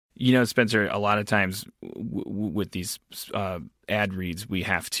Spencer, a lot of times with these ad reads, we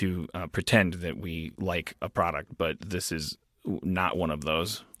have to pretend that we like a product, but this is not one of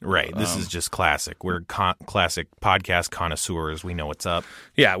those. Right. This is just classic. We're classic podcast connoisseurs. We know what's up.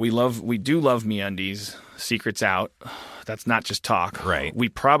 Yeah, we do love MeUndies. Secrets out. That's not just talk. Right. We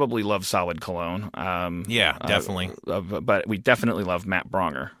probably love Solid Cologne. Yeah, definitely. But we definitely love Matt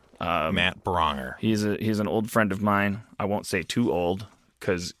Bronger. Matt Bronger. He's an old friend of mine. I won't say too old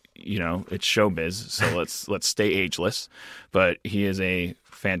because it's showbiz. So let's stay ageless. But he is a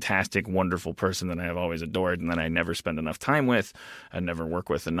fantastic, wonderful person that I have always adored and that I never spend enough time with and never work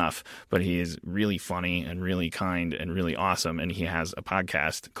with enough. But he is really funny and really kind and really awesome. And he has a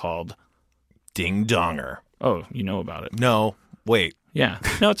podcast called Ding Donger. Oh, you know about it? No, wait. Yeah.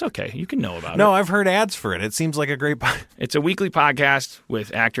 No, it's okay. You can know about it. No, I've heard ads for it. It seems like a great It's a weekly podcast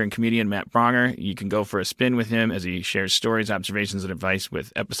with actor and comedian Matt Bronger. You can go for a spin with him as he shares stories, observations, and advice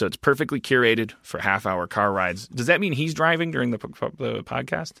with episodes perfectly curated for half-hour car rides. Does that mean he's driving during the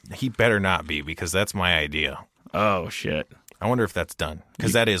podcast? He better not be, because that's my idea. Oh, shit. I wonder if that's done,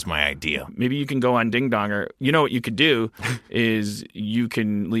 because that is my idea. Maybe you can go on Ding Donger. You know what you could do is you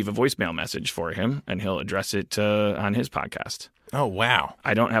can leave a voicemail message for him, and he'll address it on his podcast. Oh, wow.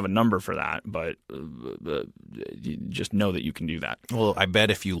 I don't have a number for that, but you just know that you can do that. Well, I bet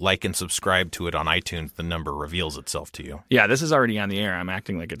if you like and subscribe to it on iTunes, the number reveals itself to you. Yeah, this is already on the air. I'm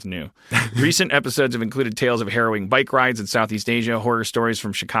acting like it's new. Recent episodes have included tales of harrowing bike rides in Southeast Asia, horror stories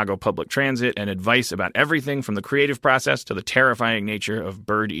from Chicago public transit, and advice about everything from the creative process to the terrifying nature of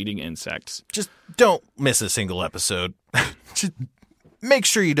bird-eating insects. Just don't miss a single episode. Just make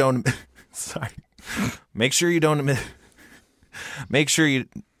sure you don't... Sorry. Make sure you don't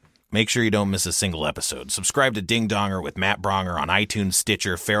miss a single episode. Subscribe to Ding Donger with Matt Bronger on iTunes,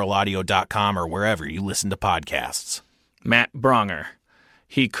 Stitcher, feralaudio.com, or wherever you listen to podcasts. Matt Bronger.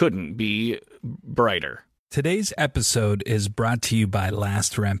 He couldn't be brighter. Today's episode is brought to you by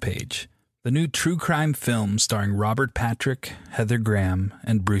Last Rampage, the new true crime film starring Robert Patrick, Heather Graham,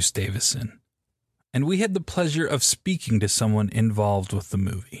 and Bruce Davison. And we had the pleasure of speaking to someone involved with the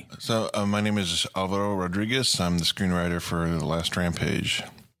movie. So, my name is Alvaro Rodriguez. I'm the screenwriter for The Last Rampage.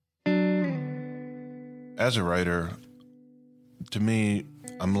 As a writer, to me,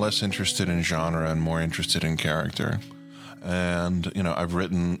 I'm less interested in genre and more interested in character. And, I've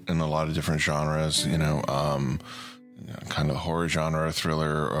written in a lot of different genres, kind of horror genre,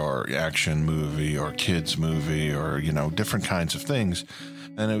 thriller, or action movie, or kids movie, or, different kinds of things.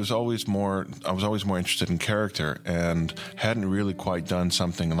 And I was always more interested in character and hadn't really quite done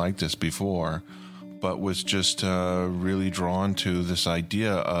something like this before, but was just really drawn to this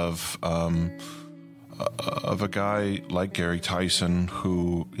idea of a guy like Gary Tyson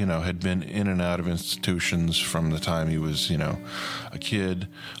who, had been in and out of institutions from the time he was, a kid,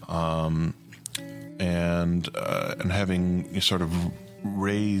 and having sort of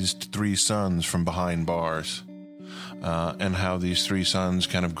raised three sons from behind bars. And how these three sons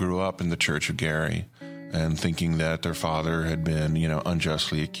kind of grew up in the Church of Gary and thinking that their father had been,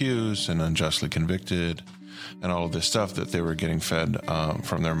 unjustly accused and unjustly convicted and all of this stuff that they were getting fed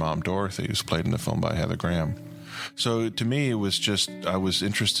from their mom, Dorothy, who's played in the film by Heather Graham. So to me, it was just, I was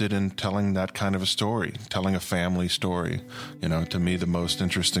interested in telling that kind of a story, telling a family story. To me, the most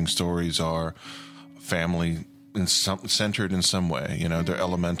interesting stories are family centered in some way. They're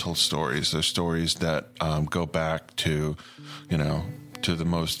elemental stories. They're stories that go back to, to the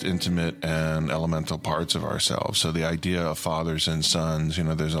most intimate and elemental parts of ourselves. So the idea of fathers and sons,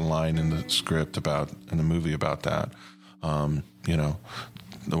 there's a line in the script in the movie about that,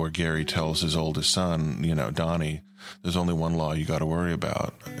 where Gary tells his oldest son, Donnie, there's only one law you got to worry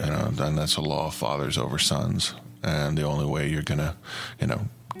about, and that's the law of fathers over sons. And the only way you're going to,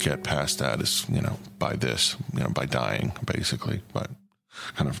 get past that is, by this, by dying, basically. But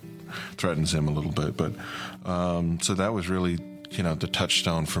kind of threatens him a little bit. But so that was really, the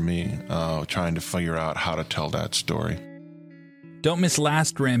touchstone for me, trying to figure out how to tell that story. Don't miss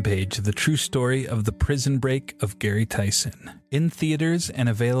Last Rampage, the true story of the prison break of Gary Tyson. In theaters and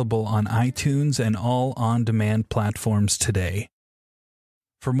available on iTunes and all on-demand platforms today.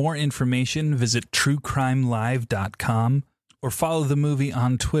 For more information, visit truecrimelive.com or follow the movie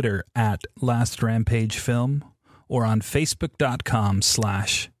on Twitter at Last Rampage Film or on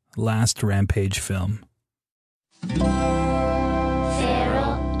Facebook.com/LastRampageFilm.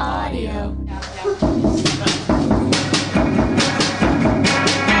 Feral Audio.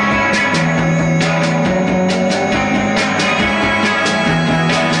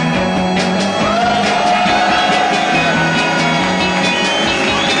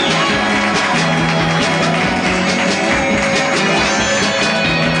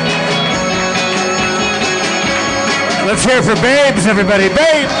 Let's hear it for Babes, everybody.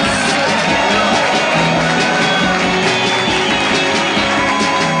 Babes!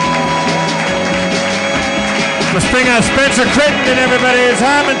 Let's bring out Spencer Crittenden, everybody. His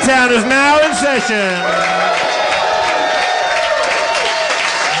Harmontown is now in session.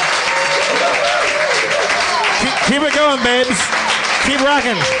 Keep it going, babes. Keep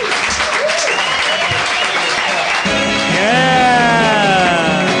rocking. Yeah.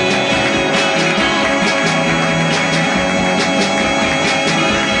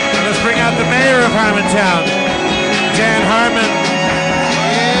 And let's bring out the mayor of Harmontown, Dan Harmon.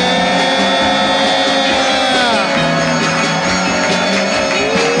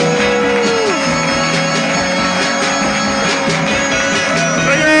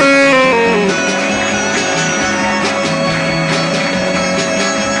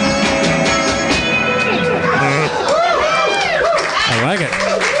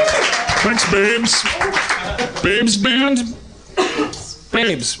 Thanks, Babes. Babes Band?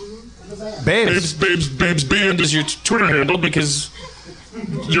 Babes. Babes Band is your Twitter handle because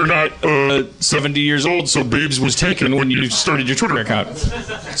you're not 70 years old, so Babes was taken when you started your Twitter account.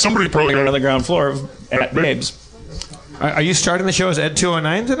 Somebody probably got on the ground floor of at Babes. Are you starting the show as Ed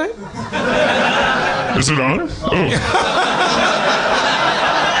 209 tonight? Is it on? Oh.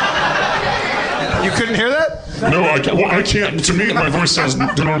 You couldn't hear that? No, I can't. To me, my voice sounds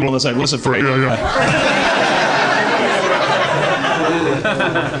normal unless I listen for it. Yeah.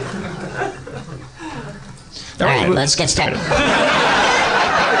 All right, let's get started.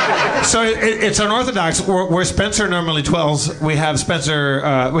 So it's unorthodox. Where Spencer normally twirls, we have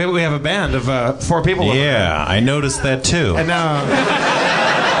Spencer. We have a band of 4 people. Yeah, I noticed that too. And now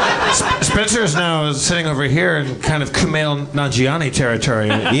Spencer is now sitting over here in kind of Kumail Nanjiani territory.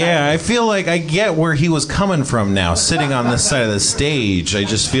 Yeah, I feel like I get where he was coming from now, sitting on this side of the stage. I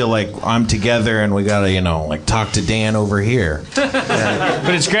just feel like I'm together and we gotta, like talk to Dan over here.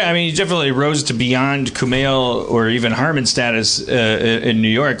 But it's great. I mean, he definitely rose to beyond Kumail or even Harmon status in New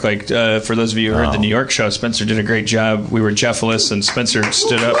York. Like, for those of you who heard the New York show, Spencer did a great job. We were Jeff-less and Spencer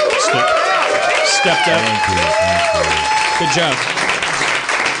stepped up. Thank you. Good job.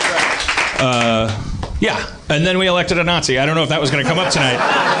 Yeah, and then we elected a Nazi. I don't know if that was going to come up tonight.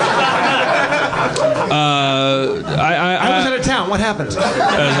 I was out of town. What happened?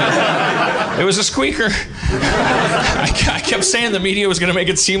 It was a squeaker. I kept saying the media was going to make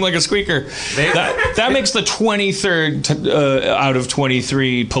it seem like a squeaker. That makes the 23rd out of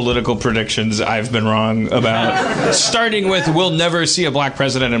 23 political predictions I've been wrong about. Starting with, we'll never see a black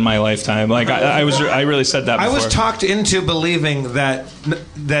president in my lifetime. Like I really said that before. I was talked into believing that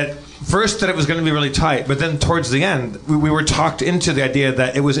first that it was going to be really tight, but then towards the end, we were talked into the idea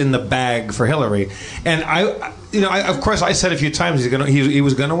that it was in the bag for Hillary. And I of course, I said a few times he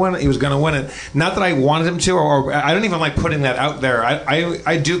was going to win it. He was going to win it. Not that I wanted him to, or I don't even like putting that out there.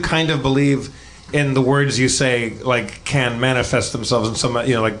 I do kind of believe in the words you say, like, can manifest themselves in some,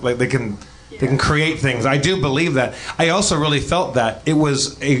 like they can create things. I do believe that. I also really felt that it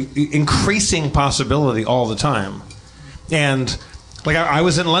was a increasing possibility all the time, and. Like I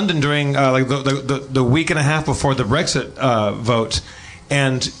was in London during like the week and a half before the Brexit vote,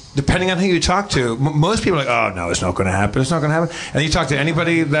 and depending on who you talk to, most people are like, "Oh no, it's not going to happen. It's not going to happen." And you talk to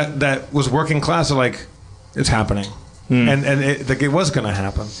anybody that was working class, they're like, "It's happening," and it was going to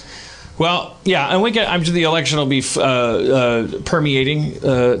happen. Well, yeah, and I'm sure the election will be permeating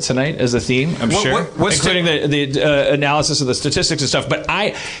tonight as a theme. I'm sure, including the analysis of the statistics and stuff. But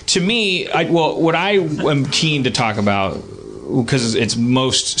what I am keen to talk about, because it's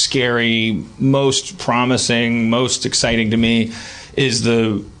most scary, most promising, most exciting to me, is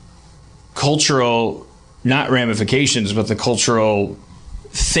the cultural, not ramifications, but the cultural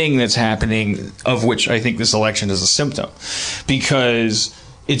thing that's happening, of which I think this election is a symptom. Because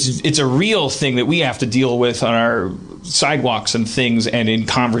it's a real thing that we have to deal with on our sidewalks and things, and in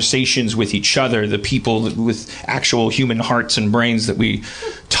conversations with each other, the people with actual human hearts and brains that we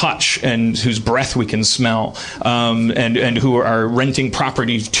touch and whose breath we can smell, and who are renting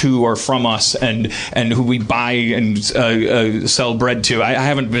property to or from us, and who we buy and sell bread to. I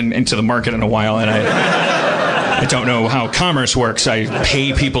haven't been into the market in a while, and I don't know how commerce works. I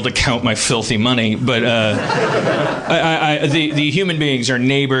pay people to count my filthy money, but the human beings, our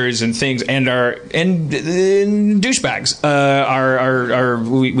neighbors and things, and douchebags.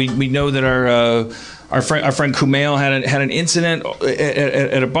 We know that our friend Kumail had an incident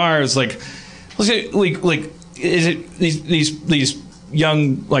at a bar. It was like is it these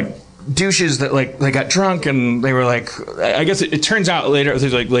young like douches that they got drunk and they were like, I guess it turns out later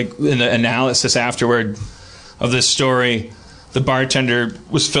there's like in the analysis afterward of this story, the bartender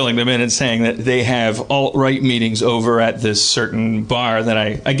was filling them in and saying that they have alt-right meetings over at this certain bar that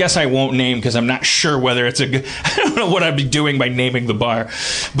I guess I won't name because I'm not sure whether it's a good... I don't know what I'd be doing by naming the bar.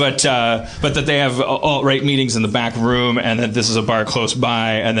 But that they have alt-right meetings in the back room, and that this is a bar close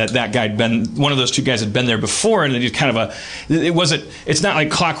by, and that guy one of those two guys had been there before, and it's kind of it's not like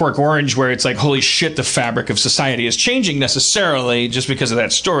Clockwork Orange where it's like, holy shit, the fabric of society is changing necessarily just because of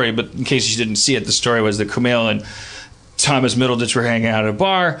that story. But in case you didn't see it, the story was that Kumail and Thomas Middleditch were hanging out at a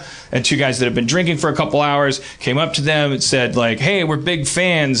bar, and two guys that had been drinking for a couple hours came up to them and said, like, hey, we're big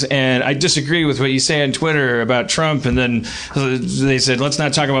fans, and I disagree with what you say on Twitter about Trump. And then they said, let's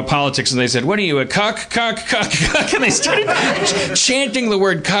not talk about politics. And they said, what are you, a cuck? And they started chanting the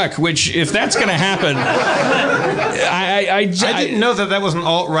word cuck, which, if that's going to happen, I didn't know that was an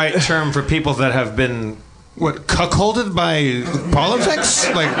alt-right term for people that have been... What, cuckolded by politics?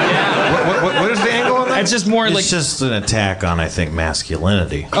 Like, what is the angle on that? It's just more It's just an attack on, I think,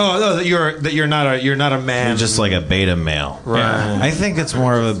 masculinity. Oh, no, that you're not a man. You're just like a beta male. Right. I think it's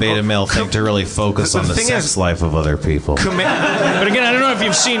more of a beta male thing to really focus on the sex life of other people. But again, I don't know if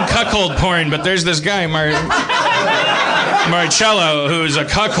you've seen cuckold porn, but there's this guy, Marcello, who's a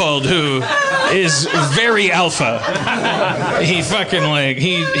cuckold who is very alpha. He fucking like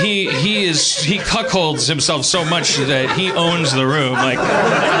he cuckolds himself so much that he owns the room. Like,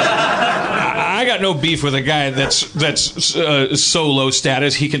 I got no beef with a guy that's so low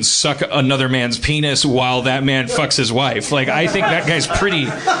status he can suck another man's penis while that man fucks his wife. Like, I think that guy's pretty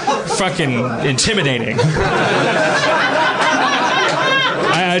fucking intimidating.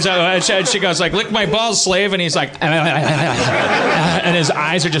 She goes like, lick my balls, slave, and he's like, and his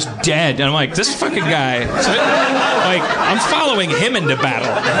eyes are just dead. And I'm like, this fucking guy, like, I'm following him into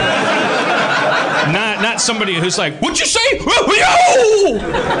battle. Not somebody who's like, what'd you say?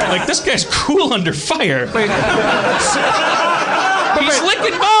 Like, this guy's cool under fire. He's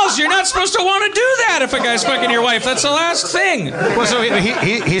licking balls. You're not supposed to want to do that if a guy's fucking your wife. That's the last thing. Well, so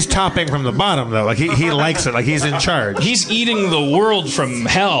he's topping from the bottom, though. Like, he likes it. Like, he's in charge. He's eating the world from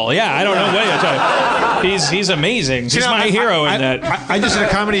hell. Yeah, I don't know what you're talking about. He's amazing. He's my hero in that. I just did a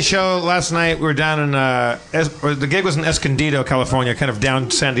comedy show last night. We were down in... the gig was in Escondido, California, kind of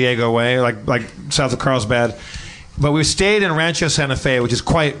down San Diego way, like south of Carlsbad. But we stayed in Rancho Santa Fe, which is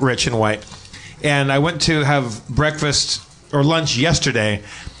quite rich and white. And I went to have breakfast... or lunch yesterday,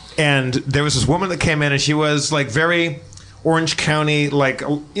 and there was this woman that came in, and she was like very Orange County, like,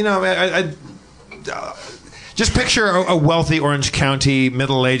 you know, just picture a wealthy Orange County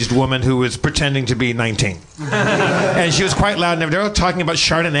middle-aged woman who was pretending to be 19. And she was quite loud, and they were all talking about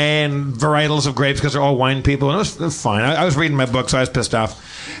Chardonnay and varietals of grapes because they're all wine people, and it was fine. I was reading my book, so I was pissed off.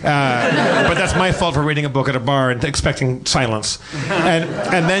 But that's my fault for reading a book at a bar and expecting silence.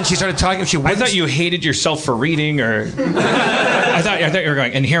 And then she started talking. I thought you hated yourself for reading, or I thought you were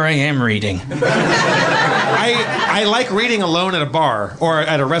going, and here I am reading. I like reading alone at a bar or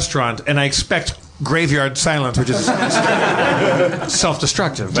at a restaurant, and I expect graveyard silence, which is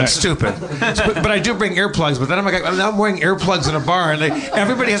self-destructive and stupid. But I do bring earplugs, but then I'm like, I'm wearing earplugs in a bar, and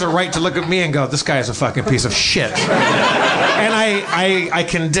everybody has a right to look at me and go, this guy is a fucking piece of shit. And I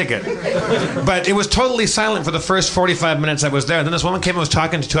can dig it. But it was totally silent for the first 45 minutes I was there. And then this woman came and was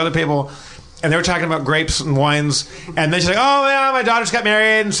talking to two other people, and they were talking about grapes and wines. And then she's like, oh, yeah, my daughter just got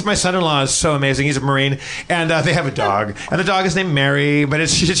married. And my son-in-law is so amazing. He's a Marine. And they have a dog. And the dog is named Mary, but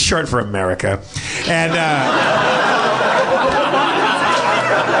it's short for America. And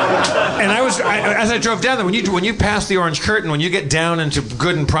as I drove down there, when you pass the orange curtain, when you get down into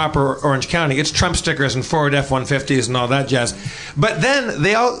good and proper Orange County, it's Trump stickers and Ford F-150s and all that jazz. But then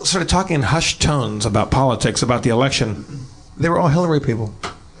they all started talking in hushed tones about politics, about the election. They were all Hillary people.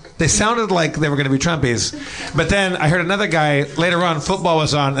 They sounded like they were going to be Trumpies. But then I heard another guy, later on, football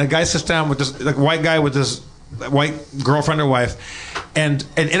was on, and a guy sits down with this white guy with his white girlfriend or wife, and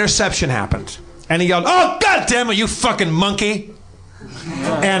an interception happened. And he yelled, oh, God damn it, you fucking monkey.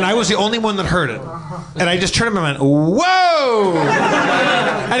 And I was the only one that heard it. And I just turned to him and went, whoa!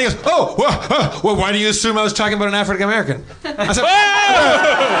 And he goes, oh, well, why do you assume I was talking about an African American? I said,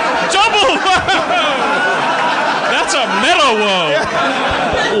 whoa! Double whoa! That's a meta whoa!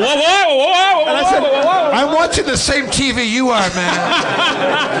 Whoa! And I said, I'm watching the same TV you are, man.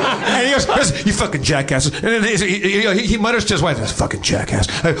 And he goes, you fucking jackass. And then he mutters to his wife, this fucking jackass.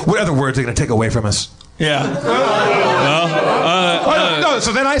 What other words are they going to take away from us? Yeah. No,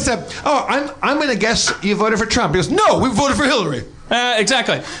 so then I said, oh, I'm going to guess you voted for Trump. He goes, no, we voted for Hillary.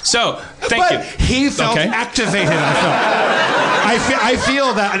 Exactly. So, thank you. But he felt activated, I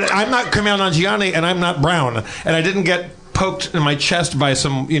feel that I'm not Kumail Nanjiani and I'm not brown, and I didn't get poked in my chest by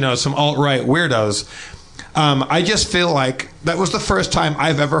some alt-right weirdos. I just feel like that was the first time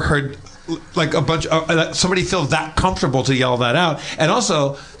I've ever heard like a bunch of somebody feel that comfortable to yell that out, and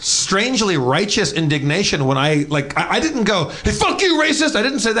also strangely righteous indignation when I didn't go, hey, fuck you, racist. I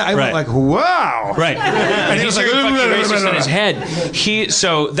didn't say that. I went like, wow. Right. And he was like, fuck you, racist in his head.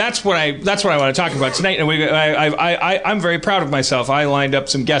 So that's what I want to talk about tonight. And I'm very proud of myself. I lined up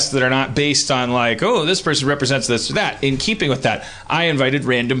some guests that are not based on like, oh, this person represents this or that. In keeping with that, I invited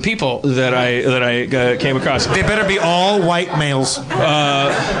random people that I came across. They better be all white males.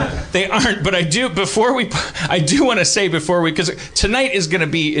 They aren't, but I do want to say before we, because tonight is going to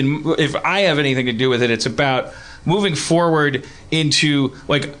be, if I have anything to do with it, it's about moving forward into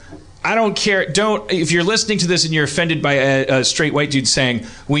like, I don't care. If you're listening to this and you're offended by a straight white dude saying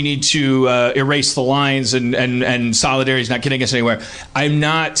we need to erase the lines and solidarity is not getting us anywhere, I'm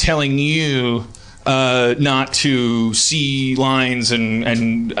not telling you not to see lines,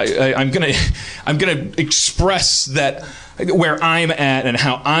 and I'm gonna express that where I'm at and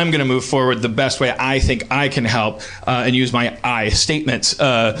how I'm going to move forward the best way I think I can help, and use my I statements.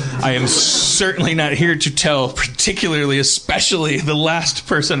 I am certainly not here to tell, especially the last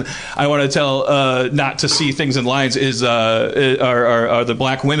person I want to tell not to see things in lines are the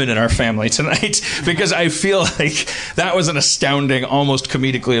black women in our family tonight, because I feel like that was an astounding, almost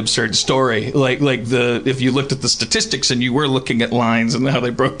comedically absurd story. If you looked at the statistics and you were looking at lines and how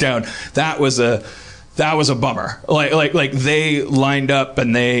they broke down, that was a bummer. Like they lined up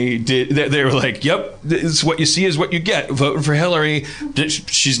and they were like, yep, it's what you see is what you get. Voting for Hillary.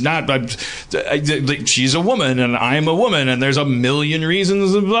 She's not, she's a woman and I'm a woman and there's a million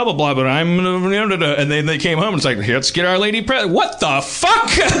reasons and blah, blah, blah, but I'm, and then they came home and it's like, let's get Our Lady president. What the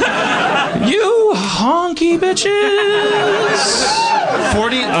fuck? You honky bitches.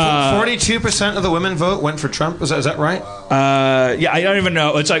 42% of the women vote went for Trump. Is that right? Yeah, I don't even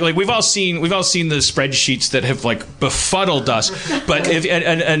know. It's like we've all seen the spreadsheets that have like befuddled us. But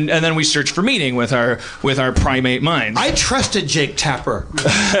and then we search for meaning with our primate minds. I trusted Jake Tapper. He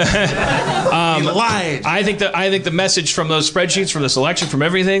lied. I think the message from those spreadsheets, from this election, from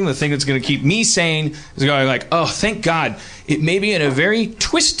everything, the thing that's going to keep me sane is going like, oh, thank God. It may be in a very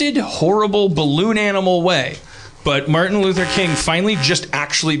twisted, horrible balloon animal way, but Martin Luther King finally just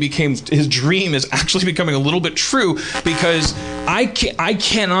actually became, his dream is actually becoming a little bit true, because I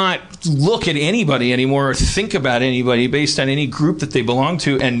cannot look at anybody anymore or think about anybody based on any group that they belong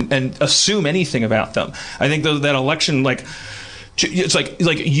to and assume anything about them. I think that election, it's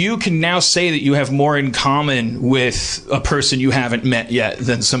like you can now say that you have more in common with a person you haven't met yet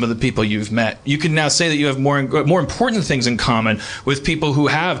than some of the people you've met. You can now say that you have more important things in common with people who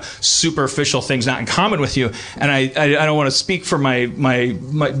have superficial things not in common with you. And I don't want to speak for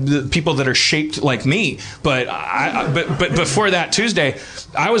the people that are shaped like me, but before that Tuesday,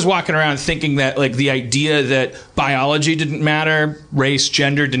 I was walking around thinking that like the idea that biology didn't matter, race,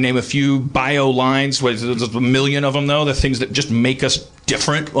 gender, to name a few bio lines, there's a million of them though, the things that just make us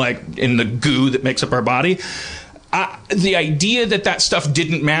different, like in the goo that makes up our body. The idea that stuff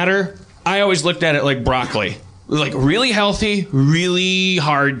didn't matter, I always looked at it like broccoli. Like really healthy, really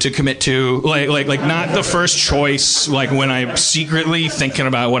hard to commit to, like not the first choice, like when I'm secretly thinking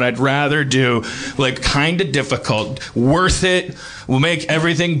about what I'd rather do, like kind of difficult, worth it, will make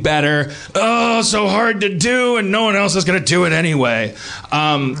everything better. Oh, so hard to do and no one else is going to do it anyway.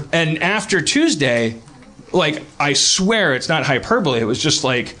 And after Tuesday, like I swear it's not hyperbole, it was just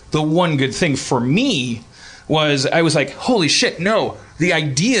like the one good thing for me was I was like, holy shit, no. The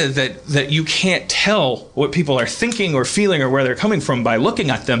idea that you can't tell what people are thinking or feeling or where they're coming from by looking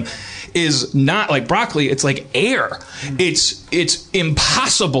at them is not like broccoli, it's like air. It's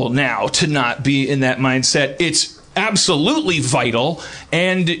impossible now to not be in that mindset. It's absolutely vital,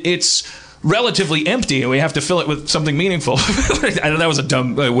 and it's relatively empty, and we have to fill it with something meaningful. I know that was a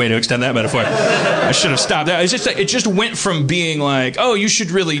dumb way to extend that metaphor. I should have stopped that. It just went from being like, oh, you should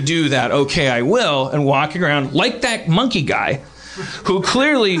really do that, okay, I will, and walking around like that monkey guy who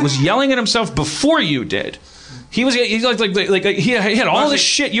clearly was yelling at himself before you did. He had all this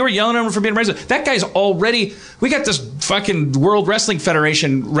shit. You were yelling at him for being racist. That guy's already. We got this fucking World Wrestling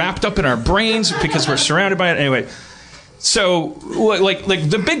Federation wrapped up in our brains because we're surrounded by it. Anyway, so like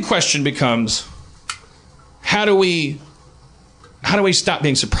the big question becomes, how do we stop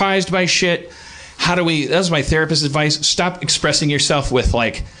being surprised by shit? That was my therapist's advice. Stop expressing yourself with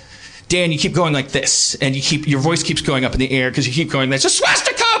like, Dan, you keep going like this, and your voice keeps going up in the air because you keep going, there's a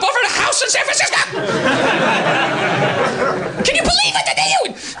swastika up over the house in San Francisco. Can you believe it?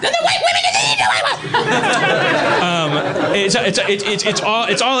 The white women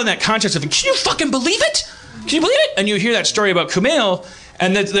it's all in that context of, can you fucking believe it? Can you believe it? And you hear that story about Kumail,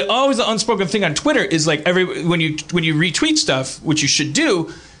 And always the unspoken thing on Twitter is like when you retweet stuff, which you should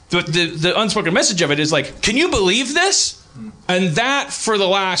do, the unspoken message of it is like, can you believe this? And that for the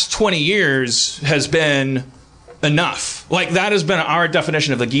last 20 years has been enough. Like that has been our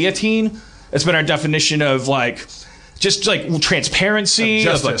definition of the guillotine. It's been our definition of like just like transparency,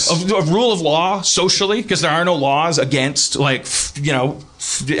 of rule of law socially, because there are no laws against like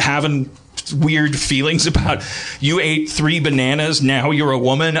having weird feelings about you ate 3 bananas, now you're a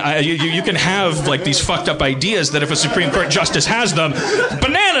woman. You can have like these fucked up ideas that if a Supreme Court justice has them,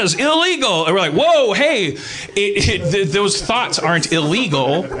 bananas illegal, and we're like, whoa, hey, those thoughts aren't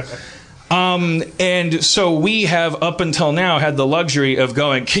illegal. And so we have up until now had the luxury of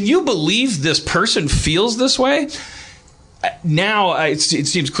going, can you believe this person feels this way? Now it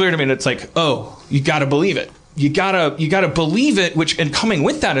seems clear to me that it's like, oh, you got to believe it. You gotta believe it, and coming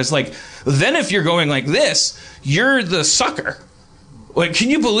with that is like, then if you're going like this, you're the sucker. Like, can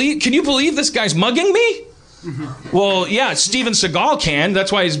you believe this guy's mugging me? Well, yeah, Steven Seagal can.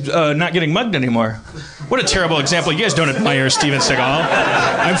 That's why he's not getting mugged anymore. What a terrible example. You guys don't admire Steven Seagal.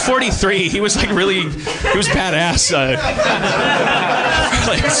 I'm 43. He was badass.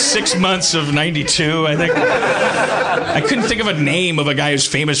 Like 6 months of 92, I think. I couldn't think of a name of a guy who's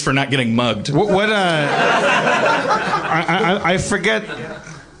famous for not getting mugged. I forget.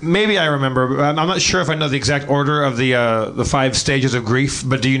 Maybe I remember. I'm not sure if I know the exact order of the 5 stages of grief.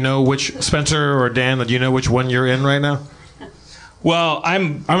 But do you know which, Spencer or Dan? Do you know which one you're in right now? Well,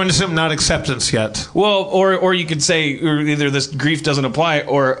 I'm going to assume not acceptance yet. Well, or you could say either this grief doesn't apply,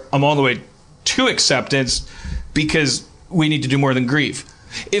 or I'm all the way to acceptance because we need to do more than grieve.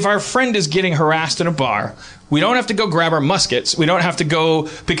 If our friend is getting harassed in a bar, we don't have to go grab our muskets. We don't have to go,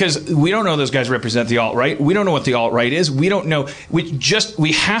 because we don't know those guys represent the alt-right. We don't know what the alt-right is. We don't know. We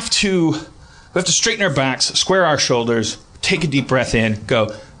have to straighten our backs, square our shoulders, take a deep breath in,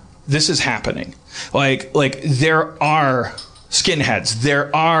 go, this is happening. Like there are skinheads.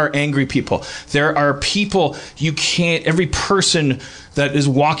 There are angry people. There are people every person that is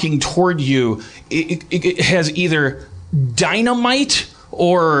walking toward you, it has either dynamite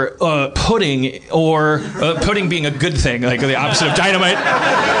or pudding, or pudding being a good thing, like the opposite of dynamite.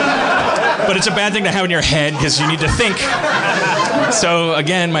 But it's a bad thing to have in your head because you need to think. So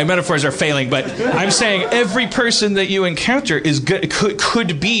again, my metaphors are failing, but I'm saying every person that you encounter is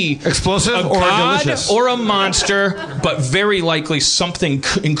could be explosive a or god delicious or a monster, but very likely something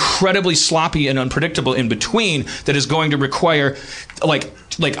incredibly sloppy and unpredictable in between that is going to require like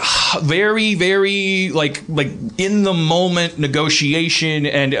very, very like in the moment negotiation,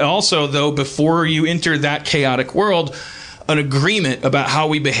 and also though before you enter that chaotic world, an agreement about how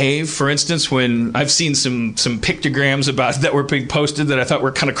we behave. For instance, when I've seen some pictograms that were being posted that I thought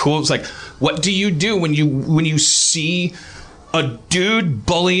were kind of cool. It's like, what do you do when you see a dude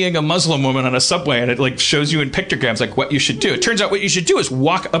bullying a Muslim woman on a subway, and it like shows you in pictograms like what you should do. It turns out what you should do is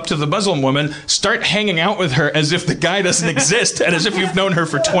walk up to the Muslim woman, start hanging out with her as if the guy doesn't exist and as if you've known her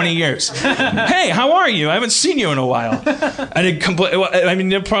for 20 years. Hey, how are you? I haven't seen you in a while. And it I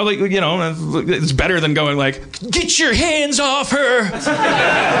mean, it probably, it's better than going like, get your hands off her.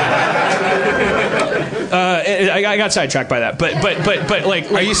 I got sidetracked by that, but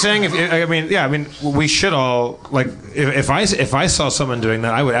like, are you saying we should all like if I saw someone doing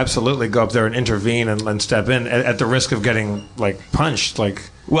that, I would absolutely go up there and intervene and step in at the risk of getting like punched. Like,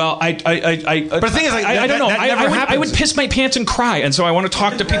 well, but the thing is, like, I don't know. I would piss my pants and cry, and so I want to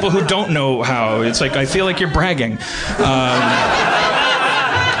talk to people who don't know how. It's like I feel like you're bragging.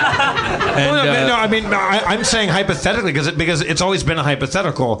 I'm saying hypothetically because it's always been a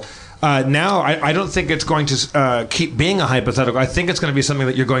hypothetical. Now, I don't think it's going to keep being a hypothetical. I think it's going to be something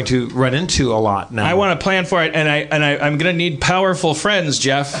that you're going to run into a lot now. I want to plan for it, and I'm going to need powerful friends,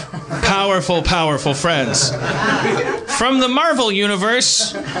 Jeff. Powerful friends. From the Marvel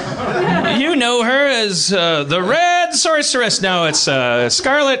Universe, you know her as the Red Sorceress. Now it's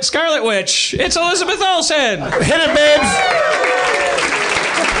Scarlet Witch. It's Elizabeth Olsen. Hit it, babes.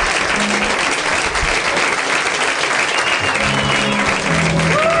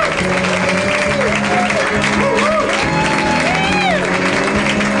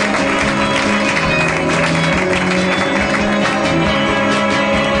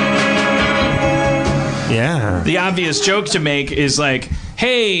 The obvious joke to make is like,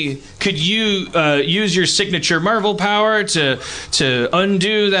 hey, could you use your signature Marvel power to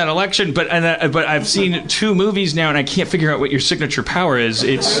undo that election? But I've seen 2 movies now, and I can't figure out what your signature power is.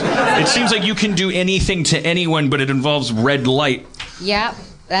 It seems like you can do anything to anyone, but it involves red light. Yep,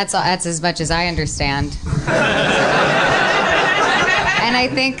 that's as much as I understand. And I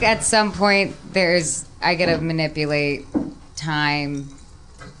think at some point I gotta manipulate time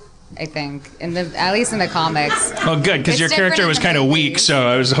I think, at least in the comics. Oh, good, because your character was kind of weak, so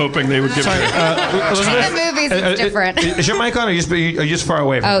I was hoping they would give you. In the movies, it's different. Is your mic on, or are you just far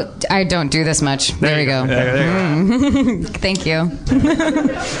away from it? I don't do this much. There we go. Thank you.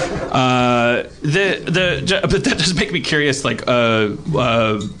 But that does make me curious, like,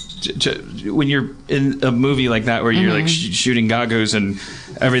 when you're in a movie like that where you're like shooting gagos and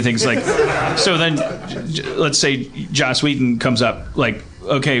everything's like, so then let's say Joss Whedon comes up, like,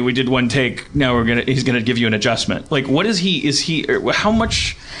 okay, we did one take, now he's gonna give you an adjustment. Like, what is he how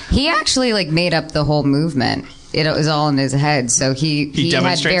much? He actually like made up the whole movement. It was all in his head, so he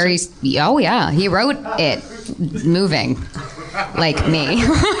had very it? Oh yeah, he wrote it moving like me.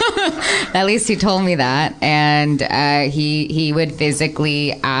 At least he told me that, and he would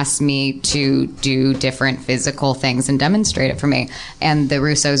physically ask me to do different physical things and demonstrate it for me. And the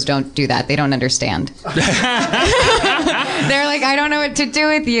Russos don't do that; they don't understand. They're like, I don't know what to do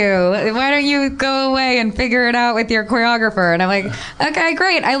with you. Why don't you go away and figure it out with your choreographer? And I'm like, okay,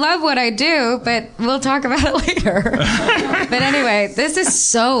 great. I love what I do, but we'll talk about it later. But anyway, this is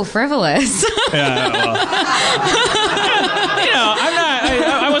so frivolous. Yeah, well.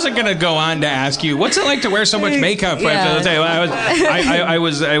 I wasn't gonna go on to ask you what's it like to wear so much makeup. Yeah. I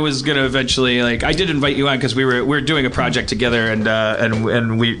was gonna eventually, like, I did invite you on because we were doing a project together,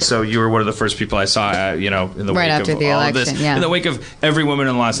 and we, so you were one of the first people I saw, in the right wake after of the all election, of this, yeah. in the wake of every woman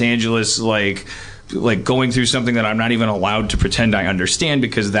in Los Angeles, like going through something that I'm not even allowed to pretend I understand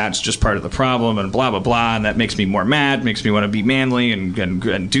because that's just part of the problem, and blah, blah, blah, and that makes me more mad, makes me want to be manly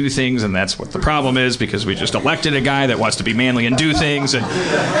and do things, and that's what the problem is because we just elected a guy that wants to be manly and do things, and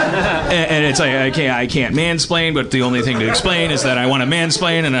it's like, I can't mansplain, but the only thing to explain is that I want to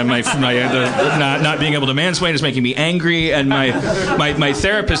mansplain, and not being able to mansplain is making me angry, and my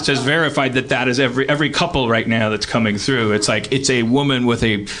therapist has verified that is every couple right now that's coming through. It's like, it's a woman with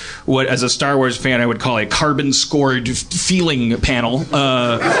what as a Star Wars fan I would call a carbon-scored feeling panel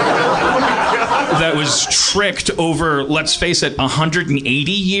that was tricked over, let's face it,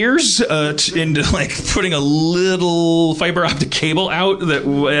 180 years into like putting a little fiber optic cable out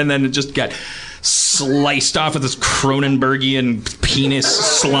and then it just got sliced off with this Cronenbergian penis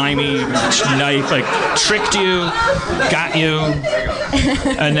slimy knife, like tricked you, got you,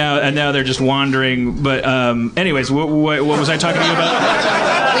 and now they're just wandering. But anyways, what was I talking to you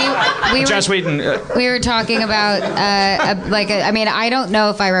about? Joss Whedon. We were talking about I mean, I don't know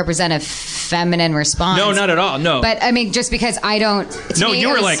if I represent a feminine response. No, not at all. No. But I mean, just because I don't. No, you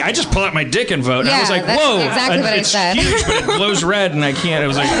were like, I just pull out my dick and vote. And yeah, I was like, that's whoa, exactly what I said. It's huge, but it glows red, and I can't. It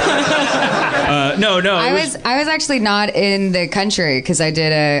was like, no. I was actually not in the country because I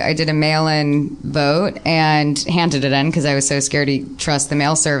did a mail-in vote and handed it in because I was so scared to trust the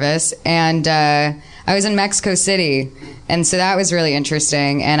mail service, and I was in Mexico City. And so that was really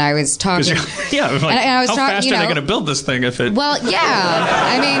interesting. And I was talking. Yeah, like, and I was how talking, fast are they going to build this thing if it? Well, yeah.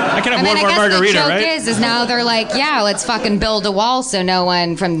 I mean, I can have one more margarita, the joke right? is now they're like, yeah, let's fucking build a wall so no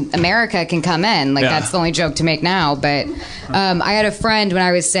one from America can come in. Like, that's the only joke to make now. But I had a friend when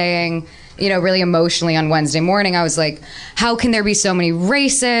I was saying, really emotionally on Wednesday morning, I was like, how can there be so many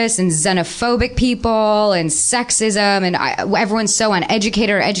racist and xenophobic people and sexism and everyone's so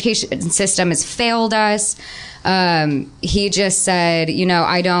uneducated? Our education system has failed us. He just said,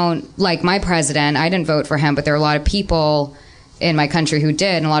 I don't like my president. I didn't vote for him, but there are a lot of people in my country who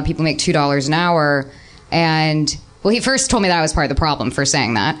did, and a lot of people make $2 an hour. And well, he first told me that I was part of the problem for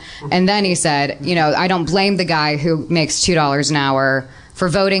saying that. And then he said, I don't blame the guy who makes $2 an hour for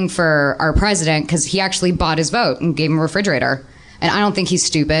voting for our president because he actually bought his vote and gave him a refrigerator. And I don't think he's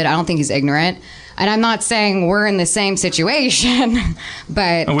stupid. I don't think he's ignorant. And I'm not saying we're in the same situation,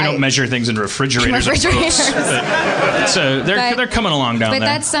 but we don't measure things in refrigerators. So they're coming along down there. But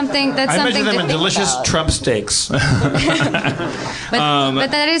that's something. I measure them in delicious about. Trump steaks. But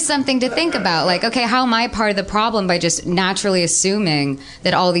that is something to think about. Like, okay, how am I part of the problem by just naturally assuming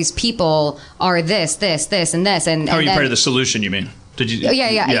that all these people are this, and this, and how are you part of the solution? You mean? Did you?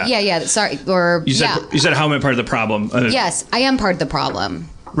 Yeah. Sorry, or you said how am I part of the problem? Yes, I am part of the problem.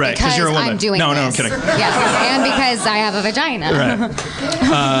 Right, because you're a woman. I'm doing no, this. I'm kidding. Yes, and because I have a vagina. Right.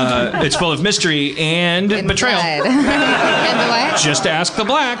 It's full of mystery and betrayal. And the what? Just ask the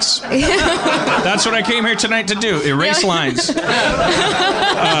blacks. That's what I came here tonight to do. Erase lines.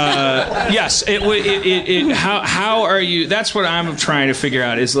 Yes. How are you? That's what I'm trying to figure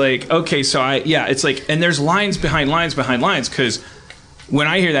out. Is like, okay, so it's like, and there's lines behind lines because. When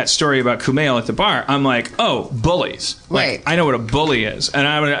I hear that story about Kumail at the bar, I'm like, oh, bullies. Like, I know what a bully is. And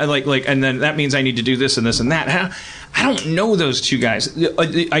I like, and then that means I need to do this and this and that. I don't know those two guys.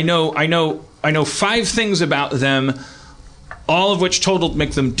 I know 5 things about them, all of which totaled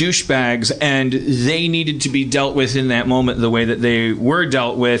make them douchebags, and they needed to be dealt with in that moment the way that they were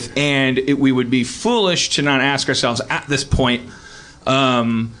dealt with, and we would be foolish to not ask ourselves at this point,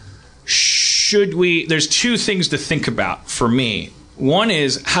 should we... There's two things to think about for me. One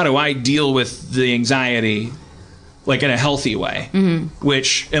is, how do I deal with the anxiety, like in a healthy way?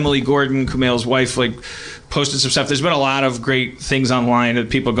 Which Emily Gordon, Kumail's wife, like posted some stuff. There's been a lot of great things online of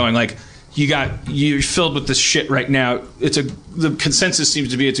people going like, you're filled with this shit right now. The consensus seems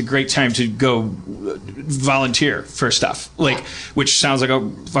to be it's a great time to go volunteer for stuff, like, which sounds like a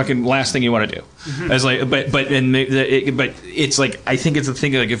fucking last thing you want to do. As like, but it's like, I think it's a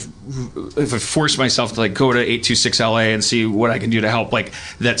thing like if I force myself to like go to 826 LA and see what I can do to help, like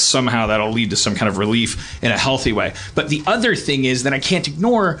that somehow that'll lead to some kind of relief in a healthy way. But the other thing is that I can't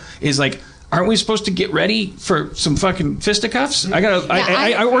ignore is like, aren't we supposed to get ready for some fucking fisticuffs?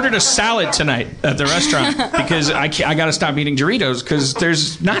 I ordered a salad tonight at the restaurant because I gotta stop eating Doritos because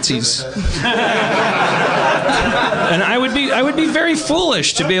there's Nazis. And I would be very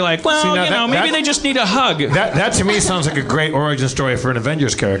foolish to be like, well, maybe they just need a hug. That to me sounds like a great origin story for an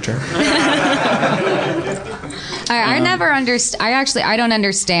Avengers character. I never understand. I don't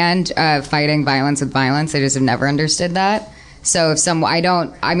understand fighting violence with violence. I just have never understood that. So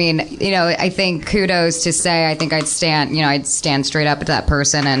I think kudos to say, I think I'd stand straight up to that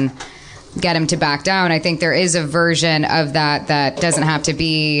person and get him to back down. I think there is a version of that doesn't have to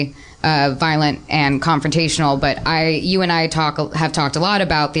be violent and confrontational, but you and I have talked a lot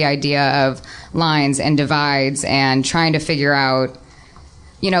about the idea of lines and divides and trying to figure out,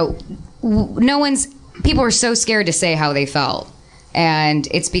 people are so scared to say how they felt. And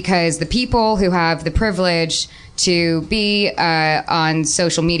it's because the people who have the privilege to be on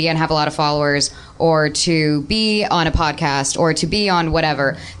social media and have a lot of followers, or to be on a podcast, or to be on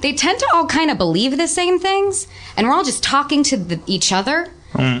whatever, they tend to all kind of believe the same things, and we're all just talking to each other.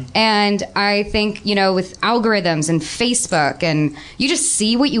 And I think, with algorithms and Facebook, and you just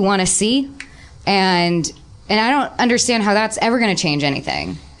see what you want to see, and I don't understand how that's ever going to change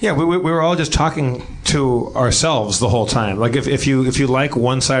anything. Yeah, we were all just talking to ourselves the whole time. Like if you like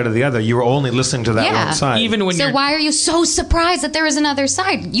one side or the other, you were only listening to that one side. Even when why are you so surprised that there is another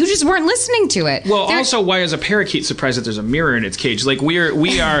side? You just weren't listening to it. Well, also, why is a parakeet surprised that there's a mirror in its cage? Like we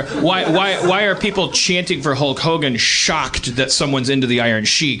are. Why are people chanting for Hulk Hogan, shocked that someone's into the Iron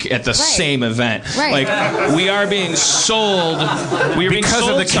Sheik at the same event? Right. Like we are being sold. Because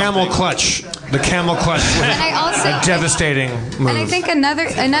of the camel clutch. The camel clutch was a devastating move. And I think another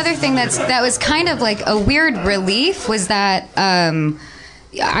thing that was kind of like a weird relief was that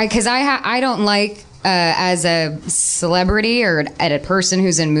because I don't like as a celebrity or a person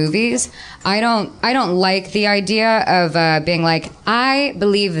who's in movies, I don't like the idea of being like, I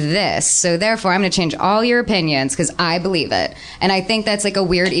believe this, so therefore I'm going to change all your opinions because I believe it. And I think that's like a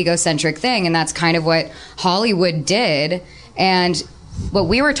weird egocentric thing, and that's kind of what Hollywood did. And what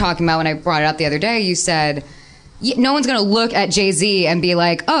we were talking about when I brought it up the other day, you said no one's going to look at Jay-Z and be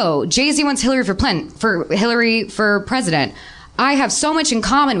like, oh, Jay-Z wants Hillary for president. I have so much in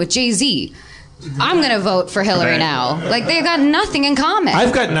common with Jay-Z. I'm going to vote for Hillary now. Like, they've got nothing in common.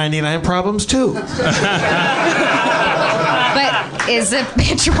 I've got 99 problems, too. But is it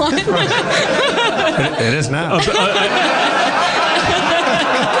bitch one? It is now.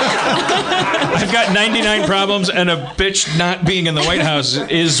 I've got 99 problems, and a bitch not being in the White House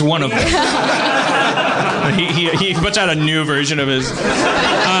is one of them. He puts out a new version of his.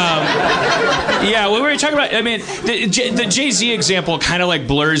 Yeah, what were we talking about? I mean, the Jay-Z example kind of like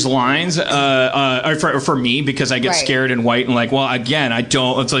blurs lines for me, because I get scared and white and like, well, again, I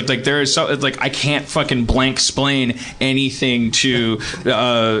don't. It's like there is so it's like I can't fucking blank explain anything to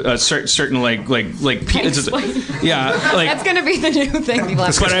a certain like yeah, like that's gonna be the new thing.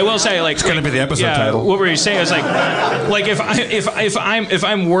 But I will say, like, it's gonna be the episode title. What were you saying? I was like if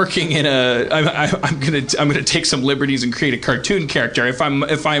I'm working in I'm gonna take some liberties and create a cartoon character. If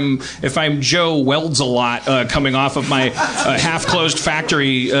I'm Joe Welds a lot coming off of my half-closed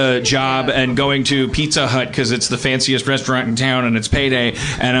factory job and going to Pizza Hut because it's the fanciest restaurant in town and it's payday,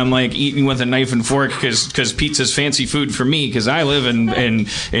 and I'm like eating with a knife and fork because pizza's fancy food for me because I live in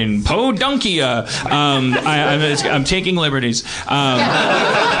Podunkia. I'm taking liberties.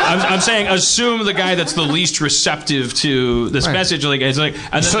 I'm saying assume the guy that's the least receptive to this message. Like it's like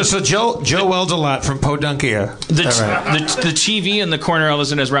so Joe Welds a lot from Podunkia. The TV in the corner all of a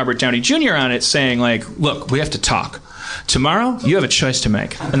sudden has Robert Downey Jr. on it saying like, look, we have to talk. Tomorrow, you have a choice to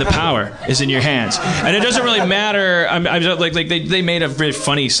make, and the power is in your hands. And it doesn't really matter. I'm like they made a very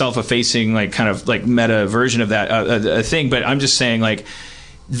funny, self-effacing, like kind of like meta version of that thing. But I'm just saying like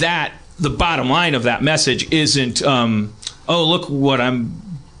that. The bottom line of that message isn't oh, look what I'm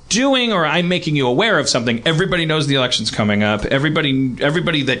doing, or I'm making you aware of something. Everybody knows the election's coming up.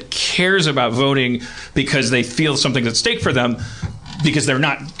 Everybody that cares about voting because they feel something's at stake for them, because they're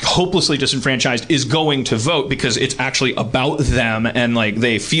not hopelessly disenfranchised, is going to vote because it's actually about them, and like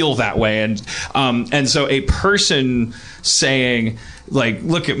they feel that way. And so a person saying like,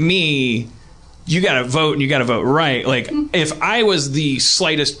 look at me, you gotta vote and you gotta vote right. Like if I was the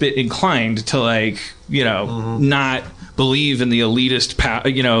slightest bit inclined to like, you know, not believe in the elitist,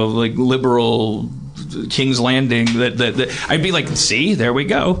 like liberal King's Landing, that I'd be like, see, there we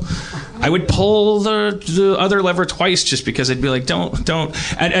go. I would pull the other lever twice just because I'd be like, don't.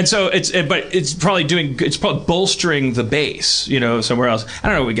 And so it's probably bolstering the base, you know, somewhere else. I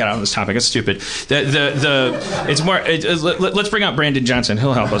don't know what we got on this topic. It's stupid. It's more. Let's bring out Brandon Johnson.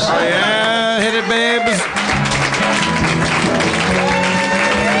 He'll help us. Oh, yeah, hit it, babes.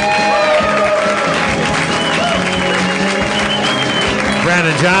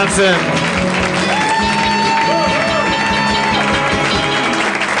 Brandon Johnson.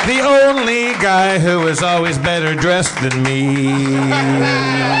 The only guy who is always better dressed than me.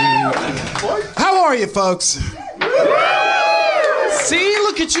 How are you, folks? See,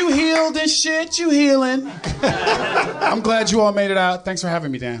 look at you healed and shit. You healing. I'm glad you all made it out. Thanks for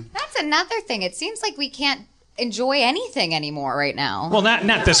having me, Dan. That's another thing. It seems like we can't enjoy anything anymore right now. Well,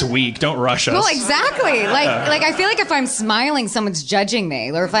 not this week. Don't rush us. Well, exactly. Like I feel like if I'm smiling, someone's judging me.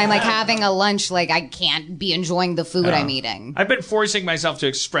 Or if I'm like having a lunch, like I can't be enjoying the food I'm eating. I've been forcing myself to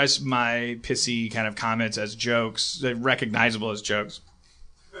express my pissy kind of comments as jokes, recognizable as jokes,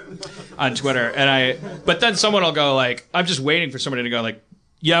 on Twitter. But then someone will go like, I'm just waiting for somebody to go like,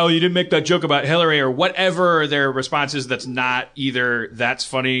 yo, you didn't make that joke about Hillary, or whatever their response is that's not either that's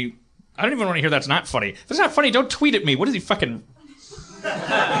funny. I don't even want to hear that's not funny. If it's not funny, don't tweet at me. What is he fucking...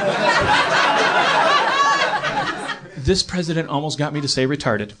 This president almost got me to say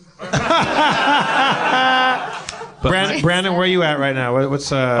retarded. Brandon, where are you at right now?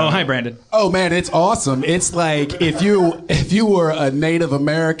 What's Oh, hi, Brandon. Oh, man, it's awesome. It's like if you were a Native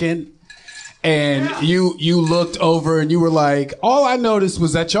American and you looked over and you were like, all I noticed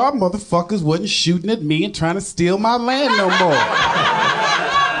was that y'all motherfuckers wasn't shooting at me and trying to steal my land no more.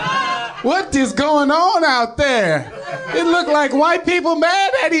 What is going on out there? It looked like white people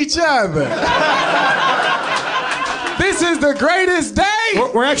mad at each other. This is the greatest day.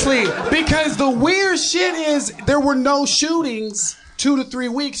 We're actually... Because the weird shit is there were no shootings 2 to 3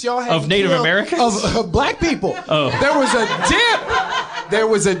 weeks. Y'all had of Native Americans? Of black people. Oh. There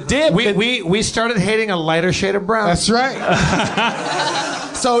was a dip. We started hating a lighter shade of brown. That's right.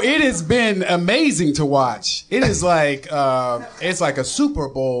 So it has been amazing to watch. It is like it's like a Super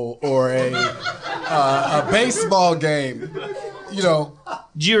Bowl or a baseball game. You know.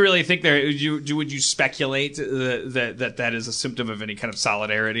 Do you really think would you speculate that is a symptom of any kind of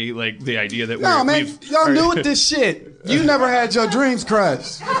solidarity? Like the idea that no, man, y'all new with this shit. You never had your dreams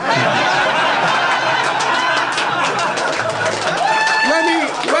crushed.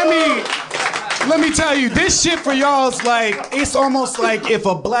 Let me tell you, this shit for y'all is like, it's almost like if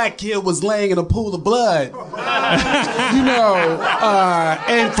a black kid was laying in a pool of blood. You know,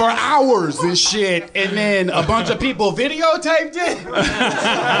 and for hours and shit, and then a bunch of people videotaped it.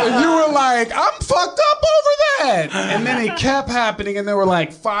 And you were like, I'm fucked up over that. And then it kept happening, and there were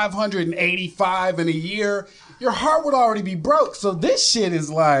like 585 in a year. Your heart would already be broke. So this shit is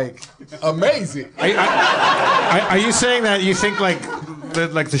like amazing. Are you saying that you think like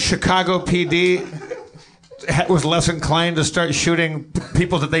the Chicago PD was less inclined to start shooting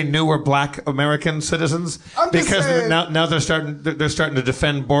people that they knew were black American citizens because saying, now they're starting to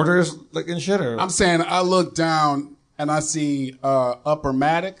defend borders like and shit? Or? I'm saying I look down and I see Upper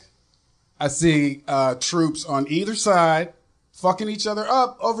Matic. I see troops on either side fucking each other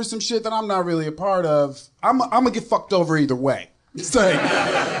up over some shit that I'm not really a part of. I'm gonna get fucked over either way. It's like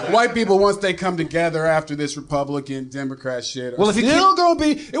white people, once they come together after this Republican Democrat shit, well, if you still gonna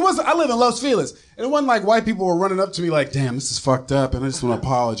be. It wasn't. I live in Los Feliz, and it wasn't like white people were running up to me like, "Damn, this is fucked up," and I just want to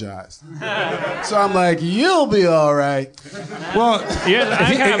apologize. So I'm like, "You'll be all right." Well,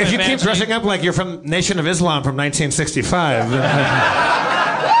 yeah, if you keep dressing up like you're from Nation of Islam from 1965.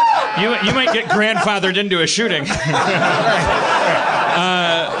 You might get grandfathered into a shooting.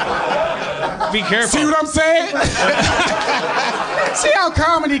 Be careful. See what I'm saying? See how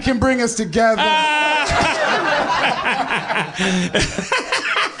comedy can bring us together.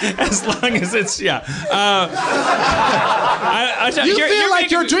 As long as it's you feel like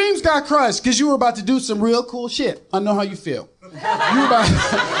your dreams got crushed because you were about to do some real cool shit. I know how you feel.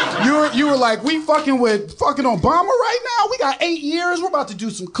 You were like, we fucking with fucking Obama right now? We got 8 years. We're about to do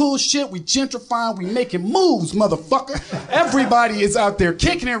some cool shit. We gentrifying. We making moves, motherfucker. Everybody is out there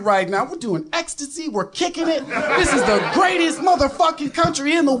kicking it right now. We're doing ecstasy. We're kicking it. This is the greatest motherfucking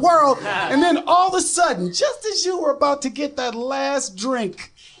country in the world. And then all of a sudden, just as you were about to get that last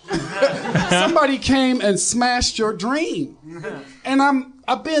drink, somebody came and smashed your dream. And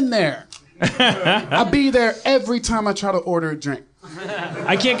I've been there. I be there every time I try to order a drink.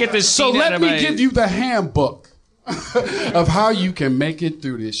 I can't get this scene So let out of me my... give you the handbook of how you can make it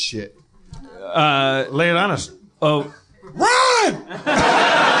through this shit. Lay it on us. Oh. Run!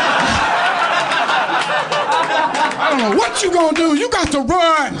 I don't know what you gonna do. You got to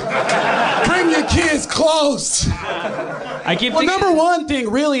run. Bring your kids close. I keep Well, number one thing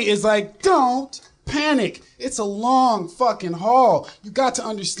really is like, don't panic. It's a long fucking haul. You got to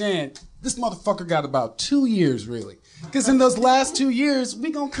understand, this motherfucker got about 2 years, really. Because in those last 2 years, we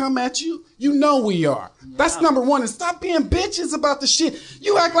gonna come at you. You know we are. That's number one. And stop being bitches about the shit.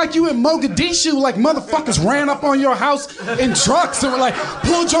 You act like you in Mogadishu, like motherfuckers ran up on your house in trucks and were like,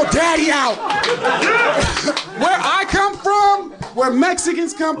 pulled your daddy out. Where I come from, where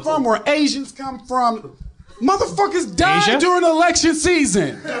Mexicans come from, where Asians come from, motherfuckers die Asia? during election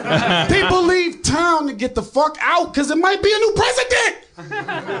season. People leave town to get the fuck out because it might be a new president.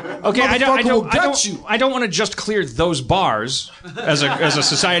 Okay, I Motherfucker don't want to just clear those bars as a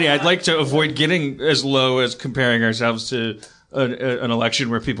society. I'd like to avoid getting as low as comparing ourselves to an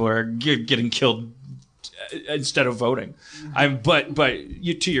election where people are getting killed instead of voting. But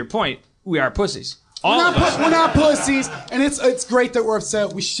to your point, we are pussies. We're not pussies, and it's great that we're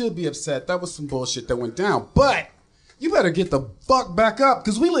upset. We should be upset. That was some bullshit that went down. But you better get the fuck back up,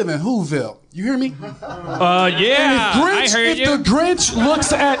 because we live in Whoville. You hear me? Yeah, I heard you. If the Grinch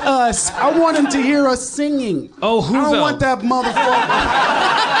looks at us, I want him to hear us singing. Oh, Whoville. I don't want that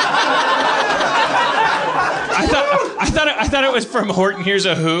I thought it was from Horton Hears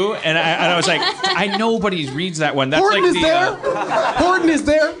a Who, and I was like, nobody reads that one. That's Horton like is there. Horton is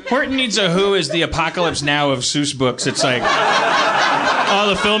there. Horton Needs a Who is the Apocalypse Now of Seuss books. It's like all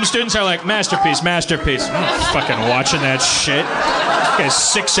the film students are like, masterpiece. I'm not fucking watching that shit. Okay,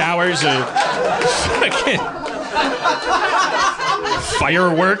 6 hours of fucking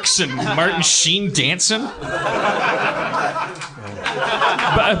fireworks and Martin Sheen dancing.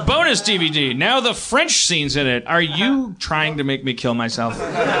 Bonus DVD. Now the French scene's in it. Are you trying to make me kill myself? All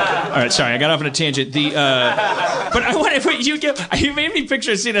right, sorry, I got off on a tangent. But I want you made me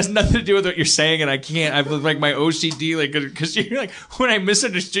picture a scene that has nothing to do with what you're saying, and I can't. I've like my OCD, like, because you're like, when I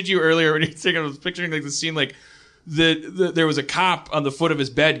misunderstood you earlier when you were saying, I was picturing like the scene like there was a cop on the foot of his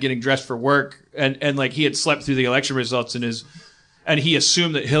bed getting dressed for work, and like he had slept through the election results and he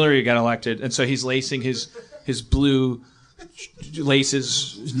assumed that Hillary got elected, and so he's lacing his blue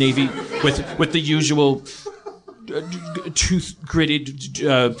laces, navy, with the usual tooth gritted,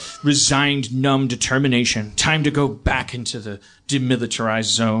 resigned, numb determination. Time to go back into the demilitarized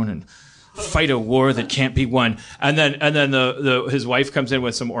zone and fight a war that can't be won. And then his wife comes in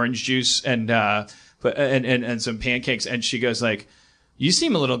with some orange juice and some pancakes, and she goes like, "You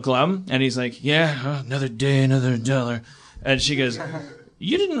seem a little glum." And he's like, "Yeah, another day, another dollar." And she goes,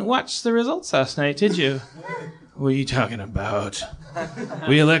 "You didn't watch the results last night, did you?" "What are you talking about?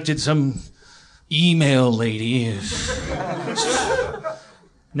 We elected some email lady."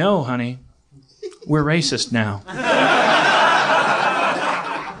 "No, honey. We're racist now."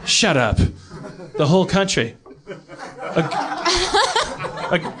 "Shut up. The whole country."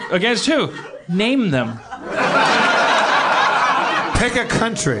 Against who? Name them. Pick a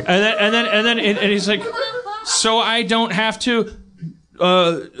country. And then he's like, "So I don't have to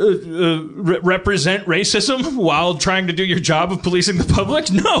represent racism while trying to do your job of policing the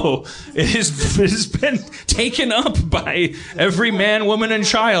public?" "No, it has been taken up by every man, woman, and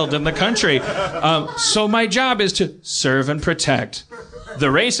child in the country. So my job is to serve and protect the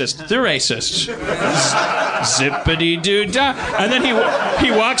racist. Zippity-doo-dah." And then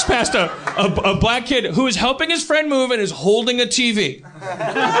he walks past a black kid who is helping his friend move and is holding a TV.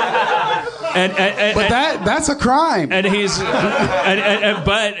 But that's a crime. And he's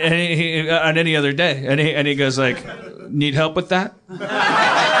but on any other day, and he goes like, "Need help with that?"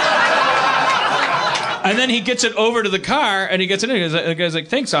 And then he gets it over to the car, and he gets it in. The guy's like,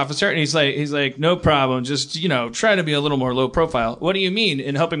 "Thanks, officer." And he's like, "No problem. Just try to be a little more low profile." "What do you mean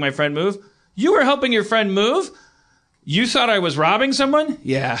in helping my friend move?" "You were helping your friend move? You thought I was robbing someone?"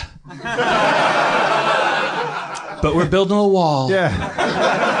 "Yeah." "But we're building a wall." Yeah,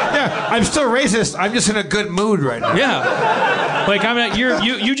 I'm still racist. I'm just in a good mood right now. Yeah. Like, I'm not,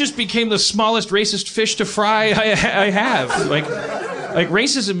 you just became the smallest racist fish to fry I have. Like, Like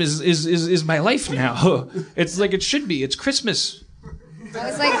racism is my life now. It's like it should be. It's Christmas. I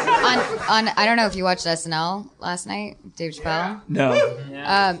was like on I don't know if you watched SNL last night, Dave Chappelle. No.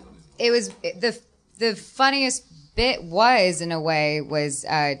 It was the funniest bit was in a way was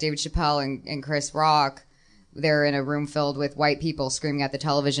David Chappelle and Chris Rock. They're in a room filled with white people screaming at the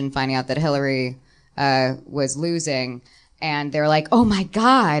television, finding out that Hillary was losing. And they're like, oh my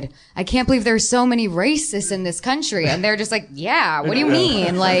God, I can't believe there's so many racists in this country. And they're just like, yeah, what do you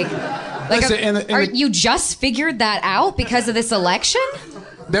mean? Listen, you just figured that out because of this election?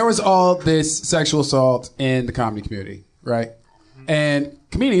 There was all this sexual assault in the comedy community, right? And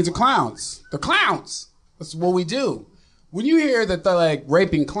comedians are clowns. They're clowns. That's what we do. When you hear that they're like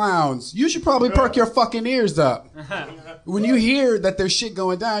raping clowns, you should probably perk your fucking ears up. When you hear that there's shit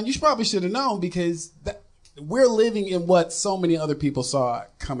going down, you probably should have known because we're living in what so many other people saw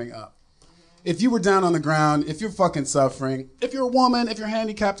coming up. If you were down on the ground, if you're fucking suffering, if you're a woman, if you're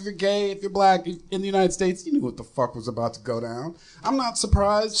handicapped, if you're gay, if you're black in the United States, you knew what the fuck was about to go down. I'm not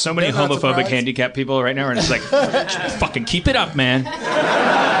surprised. So many homophobic handicapped people right now are just like, fucking keep it up, man.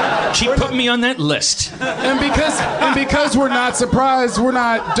 Keep putting me on that list. And because we're not surprised, we're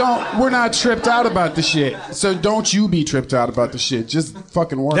not tripped out about the shit. So don't you be tripped out about the shit. Just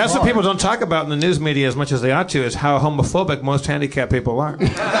fucking work That's hard. what people don't talk about in the news media as much as they ought to, is how homophobic most handicapped people are.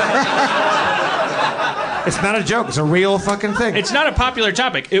 It's not a joke. It's a real fucking thing. It's not a popular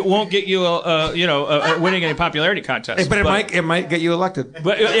topic. It won't get you, winning any popularity contest. But it might get you elected.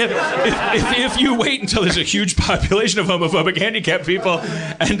 But if you wait until there's a huge population of homophobic handicapped people,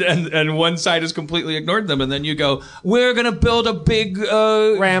 and one side has completely ignored them, and then you go, we're gonna build a big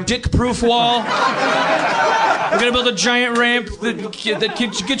ramp, dick-proof wall. We're gonna build a giant ramp that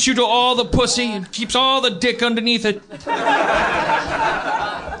gets you to all the pussy and keeps all the dick underneath it.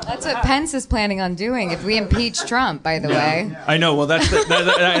 That's what Pence is planning on doing if we impeach Trump, by the way. I know. Well, that's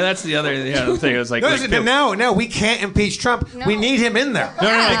the other thing. It was like, no, we can't impeach Trump. No. We need him in there.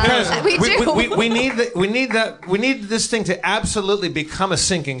 Because we need this thing to absolutely become a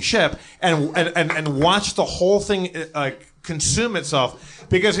sinking ship and watch the whole thing consume itself.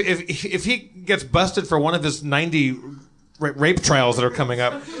 Because if he gets busted for one of his 90 rape trials that are coming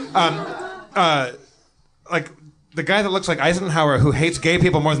up, the guy that looks like Eisenhower, who hates gay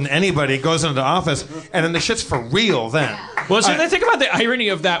people more than anybody, goes into office, and then the shit's for real then. Well, so think about the irony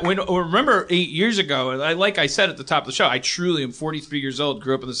of that. Remember 8 years ago, like I said at the top of the show, I truly am 43 years old,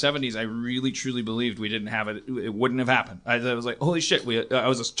 grew up in the 70s. I really, truly believed we didn't have it. It wouldn't have happened. I was like, holy shit. I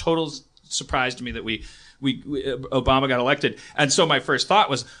was a total surprise to me that Obama got elected. And so my first thought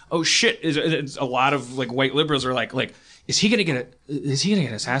was, oh shit, a lot of like white liberals are like, is he gonna get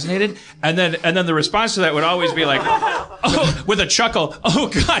assassinated? And then the response to that would always be like, oh, with a chuckle, oh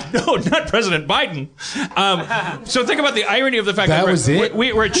God, no, not President Biden. So think about the irony of the fact that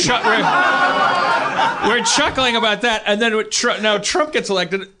we're chuckling about that, and then now Trump gets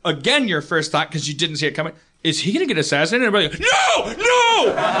elected again. Your first thought, because you didn't see it coming, is he gonna get assassinated? And everybody goes,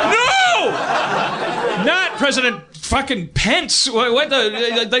 no, not President fucking Pence. What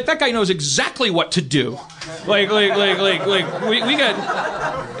that guy knows exactly what to do. We got.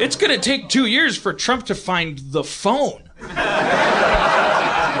 It's gonna take 2 years for Trump to find the phone.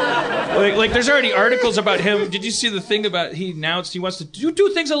 There's already articles about him. Did you see the thing about he announced he wants to do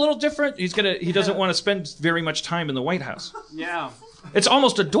things a little different? He doesn't want to spend very much time in the White House. Yeah. It's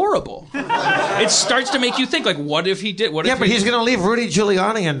almost adorable. It starts to make you think, like, what if he did? But he's going to leave Rudy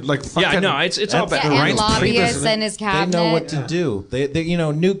Giuliani and fucking... Yeah, no, it's all bad. And lobbyists and his cabinet. They know what to do. They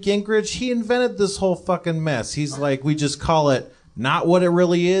Newt Gingrich, he invented this whole fucking mess. He's like, we just call it not what it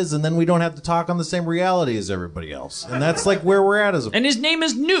really is, and then we don't have to talk on the same reality as everybody else. And that's like where we're at as a... And his name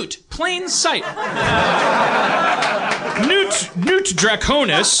is Newt. Plain sight. Newt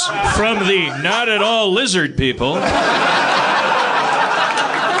Draconis from the Not At All Lizard People.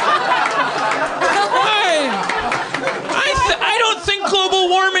 I don't think global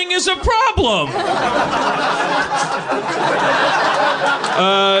warming is a problem.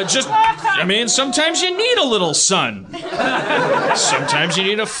 Sometimes you need a little sun. Sometimes you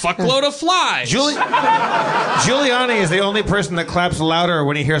need a fuckload of flies. Giuliani is the only person that claps louder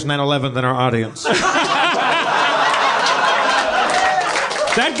when he hears 9/11 than our audience.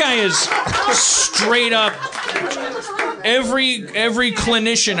 That guy is straight up. Every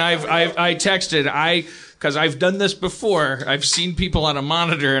clinician I texted, because I've done this before. I've seen people on a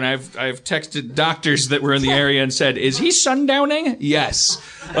monitor, and I've texted doctors that were in the area and said, "Is he sundowning?" Yes.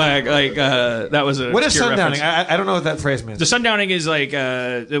 That was a. What is sundowning? I don't know what that phrase means. The sundowning is like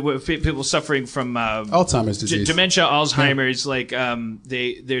people suffering from Alzheimer's disease, dementia, Alzheimer's. Like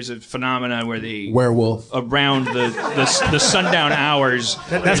there's a phenomenon where they werewolf around the sundown hours.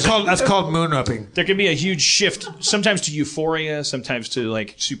 That's called moon upping. There can be a huge shift, sometimes to euphoria, sometimes to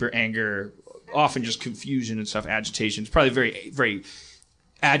like super anger, often just confusion and stuff, agitation. It's probably very, very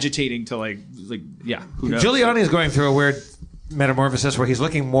agitating to like yeah. Who knows? Giuliani is going through a weird metamorphosis where he's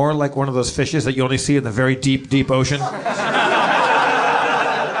looking more like one of those fishes that you only see in the very deep, deep ocean.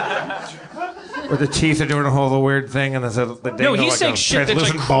 Where the teeth are doing a whole weird thing, and he's saying shit that's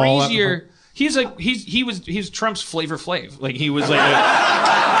like crazier. He's like he's Trump's Flavor Flav. Like he was like.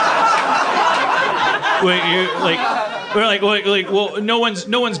 Well, no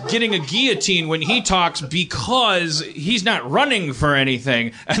one's getting a guillotine when he talks because he's not running for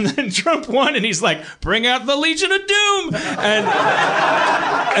anything. And then Trump won, and he's like, "Bring out the Legion of Doom,"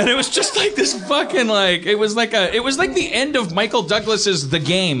 and it was just like this fucking like it was like the end of Michael Douglas's The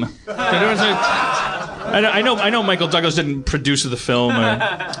Game. I know Michael Douglas didn't produce the film,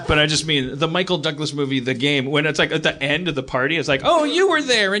 but I just mean the Michael Douglas movie The Game. When it's like at the end of the party, it's like, "Oh, you were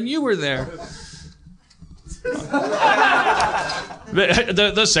there, and you were there."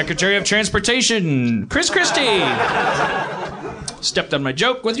 The Secretary of Transportation, Chris Christie, stepped on my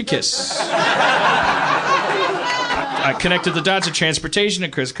joke with your kiss. I connected the dots of transportation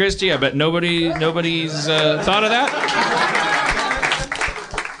and Chris Christie. I bet nobody's thought of that.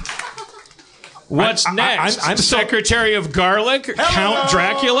 What's next? I'm Secretary of Garlic, Count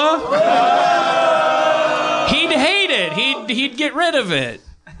Dracula. He'd hate it. He'd get rid of it.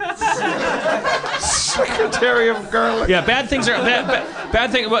 Secretary of Garlic. Yeah, bad things are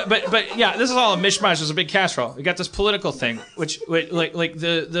bad thing. But yeah, this is all a mishmash. It's a big casserole. We got this political thing, which like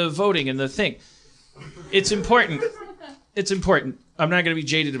the voting and the thing. It's important. It's important. I'm not going to be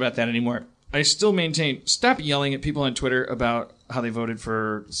jaded about that anymore. I still maintain. Stop yelling at people on Twitter about how they voted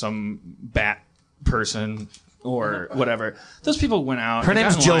for some bat person or whatever. Those people went out. Her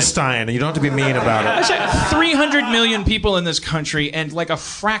name's Jill Stein, and you don't have to be mean about it. I said 300 million people in this country, and like a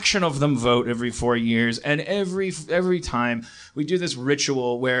fraction of them vote every 4 years. And every time we do this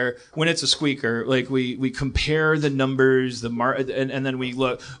ritual where when it's a squeaker, like we compare the numbers, and then we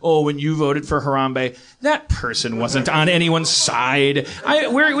look. Oh, when you voted for Harambe, that person wasn't on anyone's side.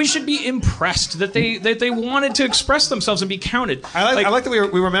 We should be impressed that they wanted to express themselves and be counted. I like that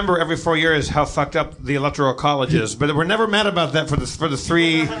we remember every 4 years how fucked up the electoral college is, but we're never mad about that for the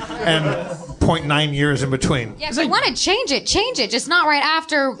 3 and 0.9 years in between. Yeah, if you want to change it. Just not right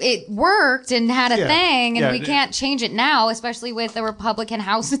after it worked and had a thing, and we can't change it now, especially with the Republican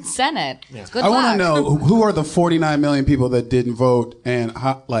House and Senate. Yeah. Good luck. I want to know who are the 49 million people that didn't vote, and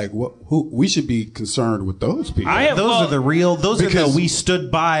who we should be concerned with those people. Those are the we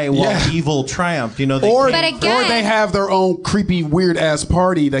stood by while evil triumphed. You know, or they have their own creepy, weird ass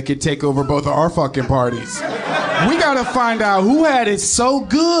party that could take over both of our fucking parties. We gotta find out who had it so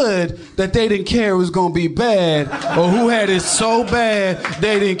good that they didn't care it was gonna be bad, or who had it so bad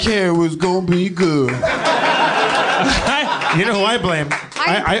they didn't care it was gonna be good. You know who I blame?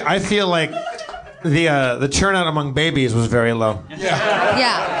 I feel like the turnout among babies was very low.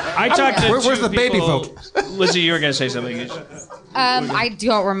 Yeah. I talked to where's the baby vote? Lizzie, you were gonna say something. I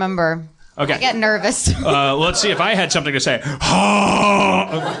don't remember. Okay. I get nervous. Well, let's see if I had something to say.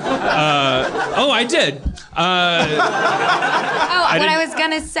 I did. I was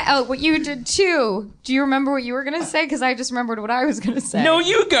going to say. Oh, what you did too. Do you remember what you were going to say? Because I just remembered what I was going to say. No,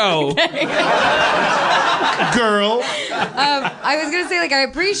 you go. Okay. Girl. I was going to say, I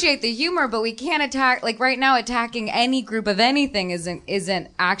appreciate the humor, but we can't attack, right now, attacking any group of anything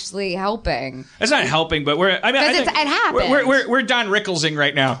isn't actually helping. It's not helping, but it happens. We're Don Ricklesing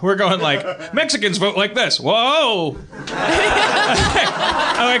right now. We're going Mexicans vote like this. Whoa.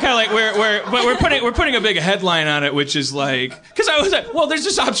 We're putting a big headline on it, which is because I was like, well, there's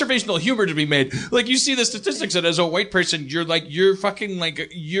just observational humor to be made. You see the statistics, and as a white person,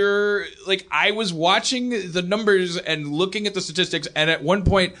 I was watching the numbers and looking at the statistics, and at one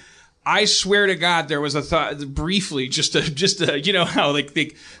point, I swear to God, there was a thought briefly, just you know how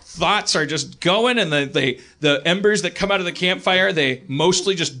the thoughts are just going, and the embers that come out of the campfire, they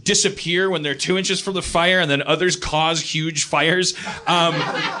mostly just disappear when they're 2 inches from the fire, and then others cause huge fires.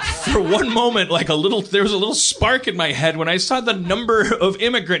 For one moment, there was a little spark in my head when I saw the number of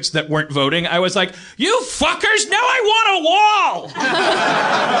immigrants that weren't voting. I was like, you fuckers, now I want a wall.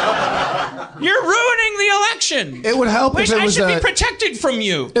 You're ruining the election. It would help if I should be protected from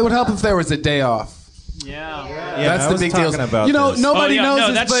you. It would help if there was a day off. That's I the was big deal. talking about You know, this. nobody Oh, yeah, no, knows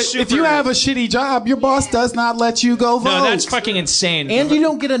this, that's but if super- you have a shitty job, your boss does not let you go vote. No, that's fucking insane. And you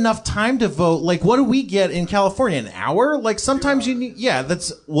don't get enough time to vote. Like, what do we get in California? An hour? Like, sometimes you need. Yeah,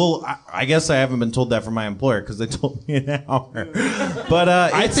 that's. Well, I guess I haven't been told that from my employer because they told me an hour. But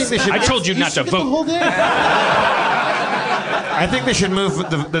I think they should. I told you not to should get the vote. whole day. I think they should move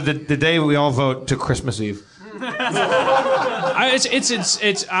the day we all vote to Christmas Eve.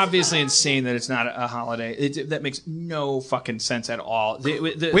 It's obviously insane that it's not a holiday. That makes no fucking sense at all.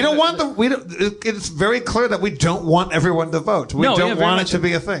 We don't want the. We don't. It's very clear that we don't want everyone to vote. We No, yeah, don't very want it much. to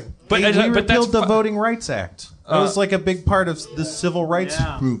be a thing. But we that's repealed the fu- Voting Rights Act. It was like a big part of the civil rights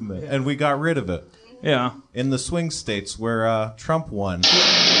movement, and we got rid of it Yeah. in the swing states where Trump won.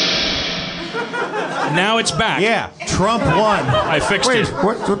 Now it's back. Yeah, Trump won. I fixed Wait, it.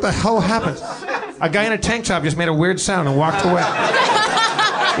 what the hell happened? A guy in a tank top just made a weird sound and walked away.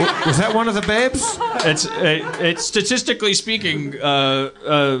 Was that one of the babes? It's statistically speaking,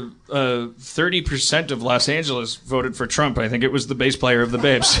 30% of Los Angeles voted for Trump. I think it was the bass player of the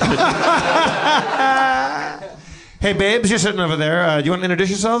Babes. Hey, babes, you're sitting over there. Do you want to introduce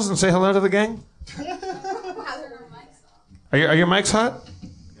yourselves and say hello to the gang? Are your mics hot?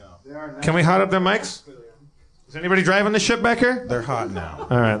 Can we hot up their mics? Is anybody driving the ship back here? They're hot now.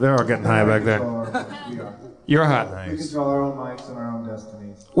 All right, they're all getting high back there. You're hot. We control our own mics and our own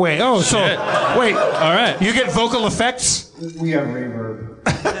destinies. Wait, wait. All right. You get vocal effects? We have reverb.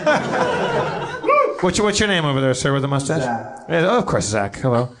 What's your name over there, sir, with the mustache? Zach. Yeah, oh, of course, Zach.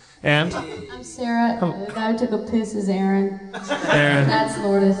 Hello. And? I'm Sarah. The guy who took a piss is Aaron. Aaron. That's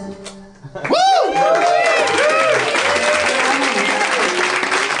Lourdes.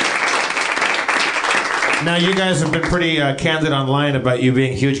 Now, you guys have been pretty candid online about you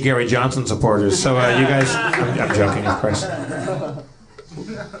being huge Gary Johnson supporters. So, you guys... I'm joking, of course.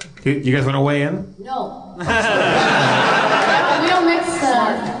 You guys want to weigh in? No. We don't mix.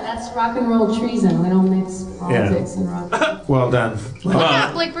 That's rock and roll treason. We don't mix politics and rock. Well done.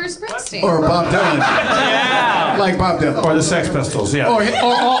 Yeah, like Bruce Springsteen. Or Bob Dylan. Yeah. Like Bob Dylan. Or the Sex Pistols, yeah. Or hip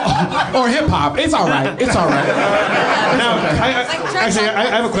hop. It's all right. It's all right. Now, I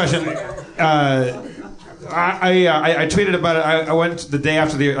have a question. I tweeted about it. I went the day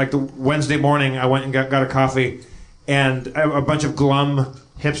after the Wednesday morning. I went and got a coffee, and a bunch of glum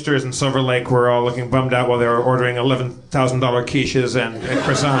hipsters in Silver Lake were all looking bummed out while they were ordering $11,000 quiches and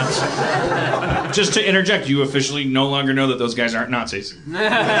croissants. Just to interject, you officially no longer know that those guys aren't Nazis.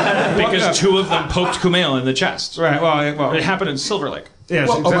 Because two of them poked Kumail in the chest. Right, well It happened in Silver Lake. yes,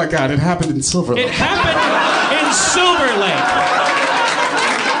 Well, oh my God! It happened in Silver Lake. It happened in Silver Lake.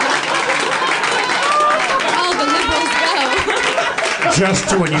 All the liberals go. just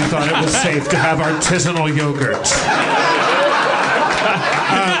when you thought it was safe to have artisanal yogurt.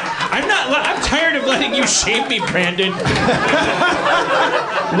 I'm tired of letting you shame me, Brandon.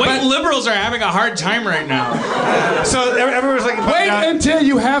 White liberals are having a hard time right now. So everyone's like, wait until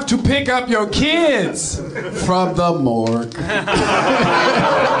you have to pick up your kids from the morgue.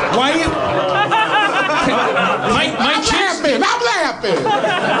 Why you? My kids. I'm laughing.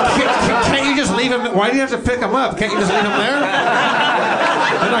 Can't you just leave them? Why do you have to pick them up? Can't you just leave them there?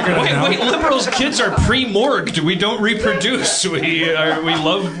 They're not gonna know. Wait, liberals' kids are pre-morgued. We don't reproduce. They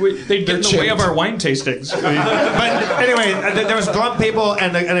get in the way of our wine tastings. But anyway, there was glum people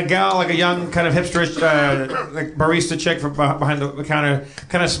and a gal, like a young kind of hipsterish like barista chick from behind the counter,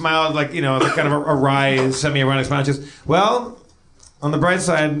 kind of smiled like, you know, kind of a wry, semi-ironic smile. She goes, well, on the bright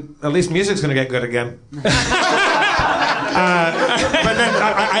side, at least music's going to get good again. But then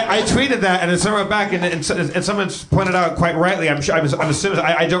I tweeted that, and then someone wrote back, and someone pointed out quite rightly. I'm assuming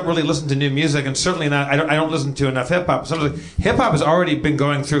I don't really listen to new music, and certainly not. I don't listen to enough hip hop. Hip hop has already been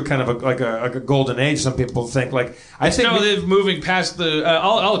going through kind of a golden age. Some people think I think no, they're moving past the.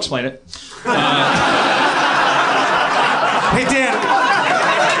 I'll explain it. Hey Dan,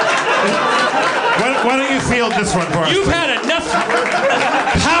 why don't you field this one for us? You've had enough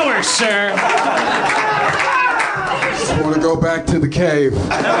power, sir. Just want to go back to the cave.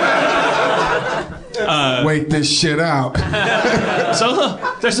 Wait this shit out. So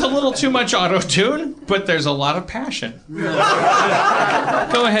there's a little too much auto-tune, but there's a lot of passion.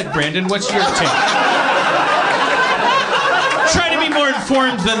 Go ahead, Brandon. What's your take? Try to be more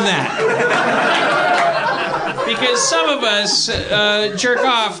informed than that. Because some of us jerk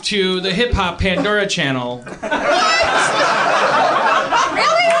off to the hip-hop Pandora channel.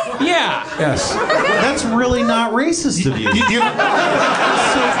 Really? Yeah. Yes. That's really not racist of you.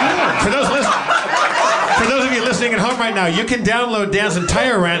 For those of you listening at home right now, you can download Dan's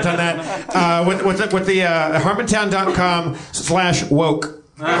entire rant on that with the harmontown.com/woke.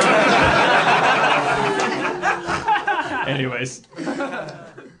 Anyways.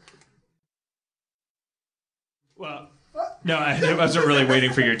 Well, no, I wasn't really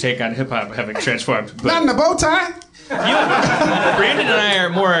waiting for your take on hip hop having transformed. But Not in the bow tie. Brandon and I are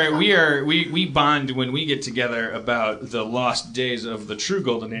more. We bond when we get together about the lost days of the true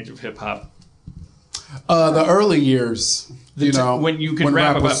golden age of hip hop. The early years, when you could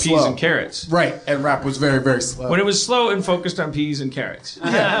rap about peas slow. and carrots. Right, and rap was very, very slow. When it was slow and focused on peas and carrots.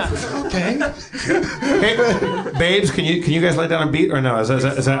 Yeah. Okay. Hey, babes, can you guys lay down a beat or no? Is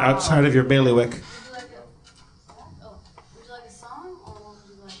that outside of your bailiwick?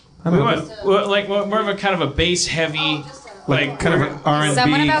 We want more of a kind of a bass heavy, like kind of an R&B.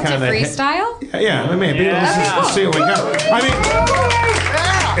 Someone about to kind of freestyle? Yeah, maybe. Let's see what we got. I mean,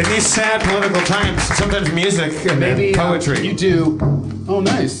 in these sad political times, sometimes music and maybe poetry. You do. Oh,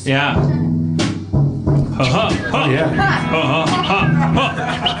 nice. Yeah. Ha ha ha. Yeah. Ha ha ha ha.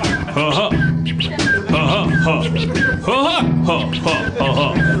 Ha ha. Ha ha ha. Ha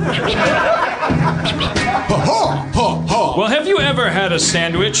ha ha. Well, have you ever had a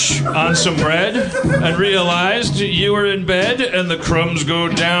sandwich on some bread and realized you were in bed and the crumbs go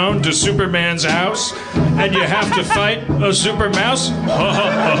down to Superman's house and you have to fight a super mouse?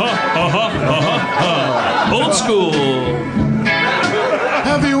 Old school.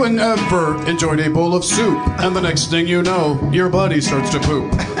 Have you ever enjoyed a bowl of soup and the next thing you know, your body starts to poop?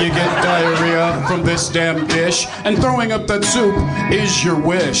 You get diarrhea from this damn dish and throwing up that soup is your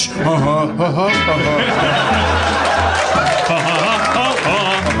wish.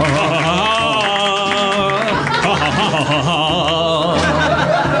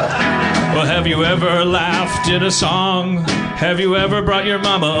 Well, have you ever laughed in a song? Have you ever brought your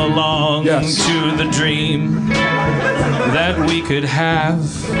mama along to the dream that we could have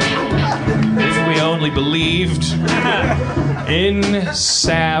if we only believed in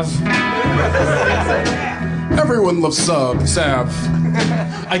salve? Everyone loves salve.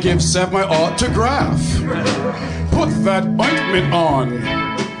 I give salve my autograph. Put that ointment on.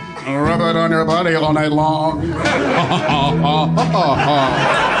 Rub it on your body all night long.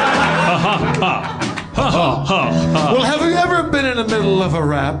 Well, have you ever been in the middle of a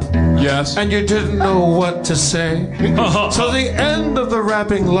rap? Yes. And you didn't know what to say? So the end of the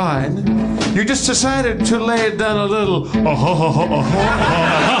rapping line, you just decided to lay it down a little.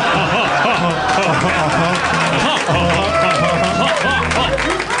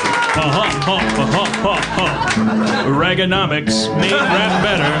 Reaganomics made rap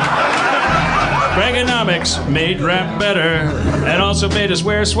better. Reaganomics made rap better and also made us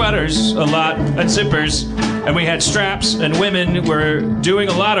wear sweaters a lot and zippers. And we had straps and women were doing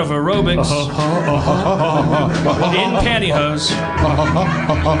a lot of aerobics in pantyhose.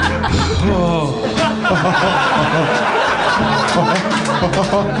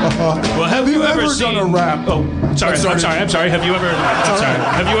 Well, have you ever done a rap? Oh, sorry. I'm sorry. Have you ever?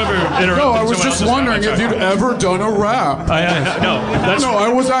 Have you ever interrupted? No, I was just wondering if you'd ever done a rap. No, I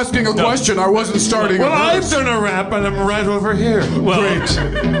was asking a question. I wasn't starting. Well, I've done a rap, and I'm right over here. Great.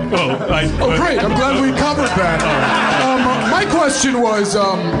 Great. I'm glad we covered that. My question was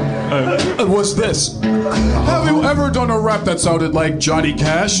this: have you ever done a rap that sounded like Johnny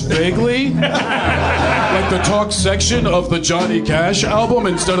Cash, vaguely? Like the talk section of the Johnny Cash album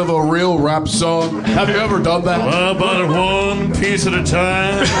instead of a real rap song? Have you ever done that? Well, about one piece at a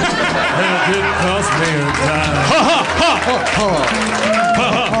time, and it didn't cost me a dime.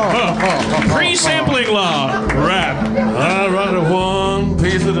 Pre-sampling law, rap. I write it one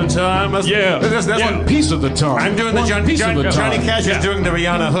piece at a time. That's one piece at a time. I'm doing the Johnny Cash is doing the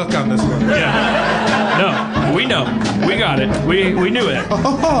Rihanna hook on this one. Yeah. No, we know. We got it. We knew it.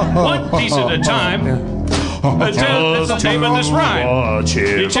 One piece at a time. Let's name in this rhyme.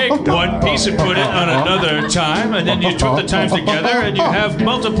 You take one piece and put it on another time, and then you put the times together, and you have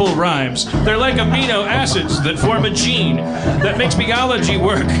multiple rhymes. They're like amino acids that form a gene that makes biology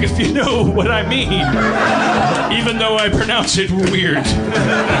work, if you know what I mean. Even though I pronounce it weird.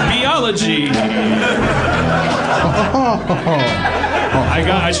 Biology.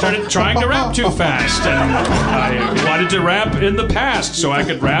 I started trying to rap too fast, and I wanted to rap in the past so I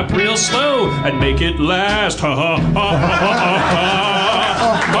could rap real slow and make it last. I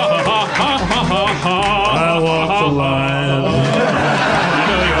walk the line. You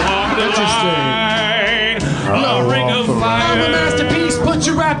walk the line. A ring of fire. I'm a masterpiece. Put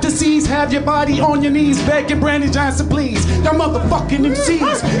your rap Dr. C's have your body on your knees, begging Brandon Johnson, please. Y'all motherfucking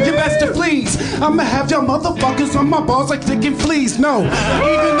MCs, you best to please. I'ma have y'all motherfuckers on my balls like dick and fleas. No,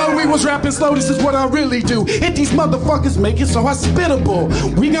 even though we was rapping slow, this is what I really do. Hit these motherfuckers, make it so hospitable.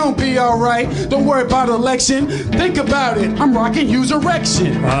 We gon' be alright, don't worry about election. Think about it, I'm rocking Hughes'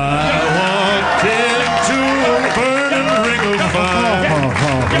 erection. I walked into a burning ring of fire.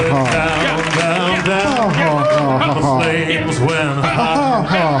 Down, the flames went high.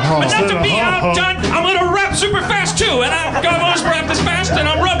 But not to be outdone, I'm gonna rap super fast too. And I've almost rapped as fast, and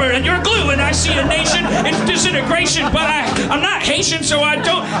I'm rubber, and you're glue. And I see a nation in disintegration, but I'm not Haitian, so I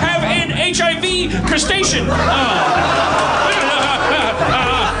don't have an HIV crustacean.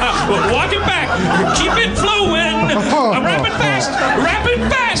 Walking back, keep it flowing. I'm rapping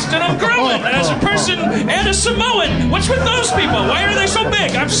fast, and I'm growing as a person and a Samoan. What's with those people? Why are they so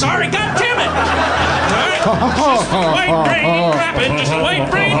big? I'm sorry, god damn it. Just a white brain rapping, just a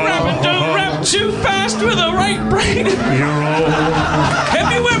white brain rapping. Don't rap too fast with a right brain.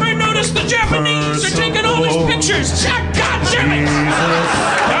 Have you ever noticed the Japanese are taking all these pictures? God damn it!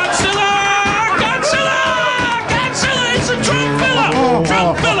 Godzilla! It's a drum filler!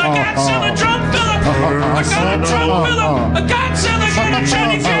 Drum filler! Godzilla! Drum filler! I got a drum filler! A Godzilla! Got a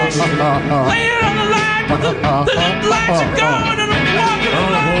Johnny Cash! Lay it on the line! The lights are gone and I'm walking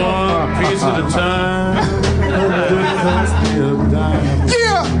along! One piece at a time.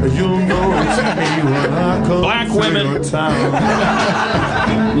 Yeah! You'll know it's me when I come. Black women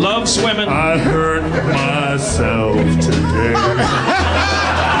love swimming. I hurt myself today.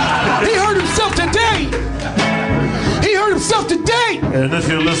 He hurt himself today! He hurt himself today! And if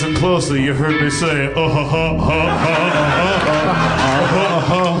you listen closely, you heard me say,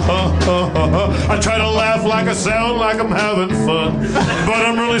 I try to laugh like I sound like I'm having fun, but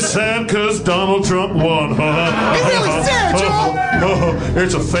I'm really sad because Donald Trump won. He's really sad, y'all!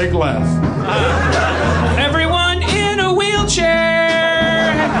 It's a fake laugh. Everyone in a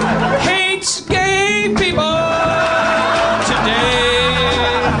wheelchair hates gay people today.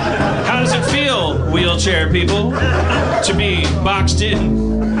 How does it feel, wheelchair people, to be boxed in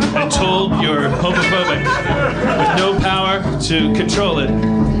and told you're homophobic with no power to control it?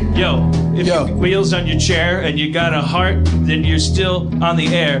 Yo, if you wheels on your chair and you got a heart, then you're still on the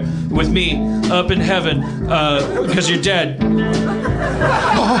air with me up in heaven because you're dead. Well,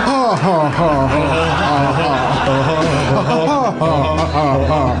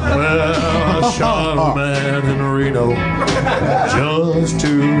 I shot a man in Reno just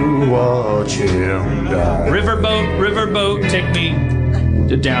to watch him die. Riverboat, take me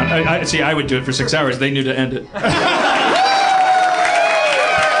down. I would do it for 6 hours. They knew to end it.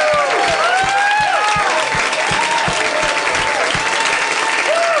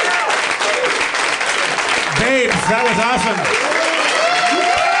 Babes, that was awesome.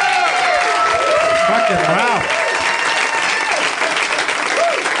 Fucking wow.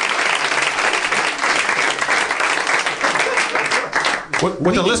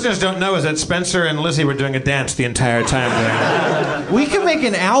 What the listeners don't know is that Spencer and Lizzie were doing a dance the entire time. We could make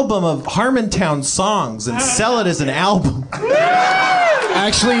an album of Harmontown songs and sell it as an album.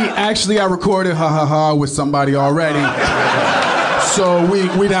 Actually, I recorded Ha Ha Ha with somebody already. So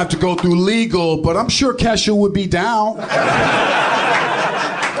we'd have to go through legal, but I'm sure Kesha would be down.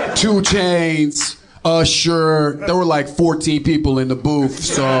 2 Chainz, Usher. There were like 14 people in the booth,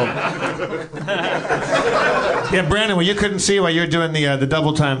 so. Yeah, Brandon, what you couldn't see while you were doing the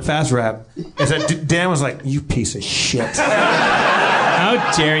double time fast rap is that Dan was like, "You piece of shit." How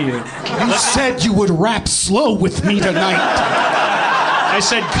dare you? You said you would rap slow with me tonight. I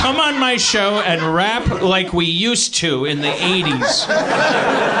said, come on my show and rap like we used to in the 80s.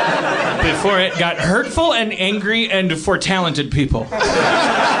 Before it got hurtful and angry and for talented people.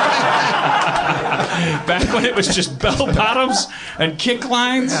 Back when it was just bell bottoms and kick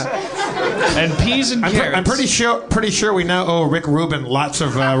lines and peas and carrots. I'm pretty sure we now owe Rick Rubin lots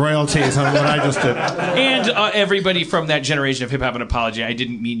of royalties on what I just did. And everybody from that generation of hip hop an apology. I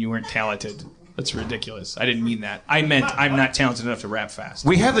didn't mean you weren't talented. That's ridiculous. I didn't mean that. I meant I'm not talented enough to rap fast.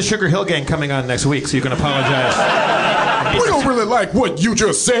 We have the Sugar Hill Gang coming on next week, so you can apologize. We don't really like what you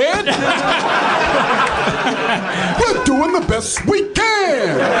just said. We're doing the best we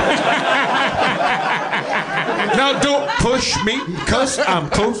can. Now don't push me, cause I'm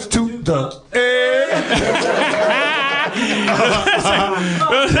close to the edge.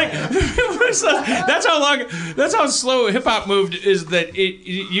 That's how long. That's how slow hip hop moved. Is that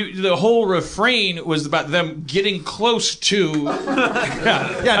the whole refrain was about them getting close to.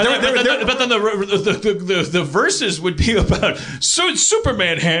 But then the verses would be about. So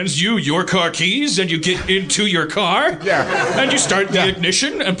Superman hands you your car keys, and you get into your car. Yeah. And you start the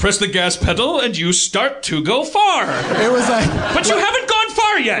ignition and press the gas pedal, and you start to go far. It was like, but you haven't gone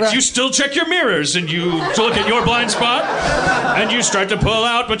far yet. Right. You still check your mirrors, and you look at your blind spot, and you start to pull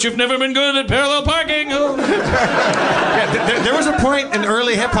out, but you've never been good at parallel parking. Oh. There was a point in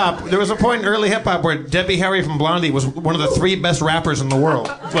early hip hop. Where Debbie Harry from Blondie was one of the 3 best rappers in the world.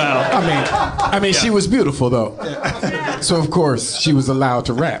 Well, I mean, she was beautiful though, so of course she was allowed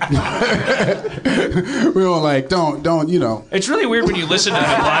to rap. We were like, don't, you know. It's really weird when you listen to the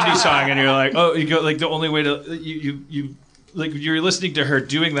Blondie song and you're like, oh, you go like the only way to you like you're listening to her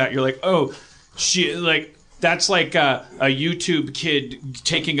doing that. You're like, oh, she like. That's like a YouTube kid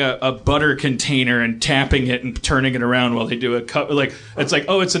taking a butter container and tapping it and turning it around while they do a cut. Like it's like,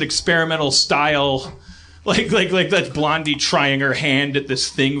 oh, it's an experimental style. Like that's Blondie trying her hand at this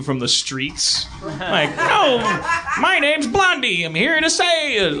thing from the streets. Like, oh, my name's Blondie. I'm here to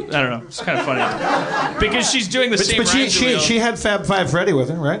say. I don't know. It's kind of funny because she's doing the same. But she had Fab Five Freddy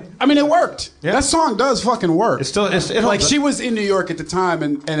with her, right? I mean, it worked. Yeah. That song does fucking work. It's like she was in New York at the time,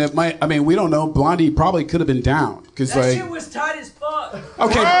 and it might. I mean, we don't know. Blondie probably could have been down because that shit was tight as fuck.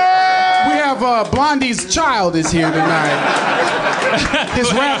 Okay, we have Blondie's child is here tonight.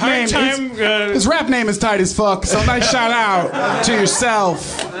 His rap name is Tight as Fuck. So nice shout out to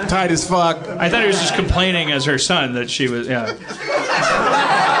yourself, Tight as Fuck. I thought he was just complaining as her son that she was that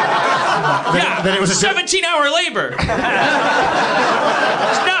it was a 17-hour labor. It's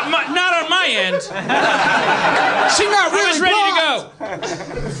not on my end. She's not really ready to go.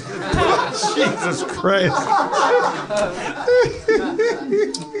 Jesus Christ.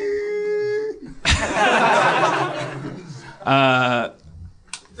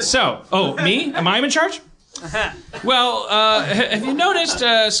 Me? Am I in charge? Well, have you noticed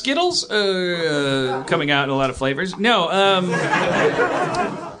Skittles coming out in a lot of flavors? No.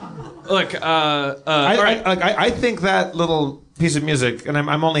 Look, I think that little piece of music, and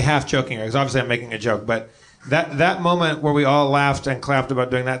I'm only half joking because obviously I'm making a joke, but that moment where we all laughed and clapped about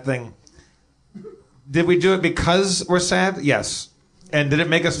doing that thing, did we do it because we're sad? Yes. And did it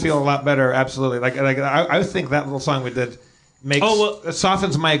make us feel a lot better? Absolutely. I think that little song we did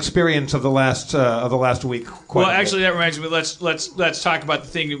softens my experience of the last week. Quite actually, that reminds me. Let's talk about the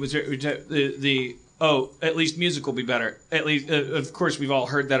thing that was at least music will be better. At least, of course, we've all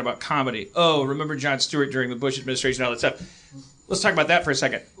heard that about comedy. Oh, remember Jon Stewart during the Bush administration, all that stuff. Let's talk about that for a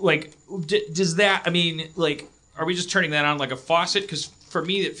second. Like, does that? I mean, like, are we just turning that on like a faucet? Because for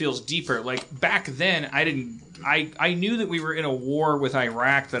me, it feels deeper. Like back then, I knew that we were in a war with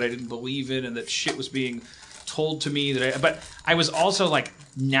Iraq that I didn't believe in, and that shit was being told to me but I was also like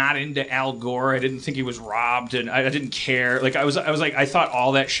not into Al Gore. I didn't think he was robbed, and I didn't care. Like I was like I thought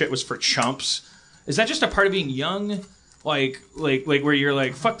all that shit was for chumps. Is that just a part of being young? Like where you're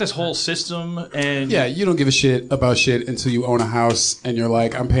like, fuck this whole system, and yeah, you don't give a shit about shit until you own a house and you're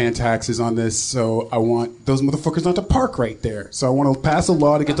like, I'm paying taxes on this, so I want those motherfuckers not to park right there. So I want to pass a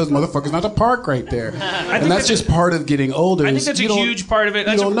law to get those motherfuckers not to park right there. And that's just part of getting older. I think that's a huge part of it.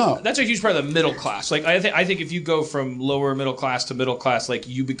 You don't know. That's a huge part of the middle class. Like I think if you go from lower middle class to middle class, like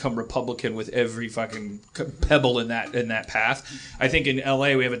you become Republican with every fucking pebble in that path. I think in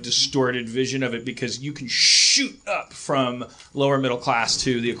LA we have a distorted vision of it because you can shoot up from lower middle class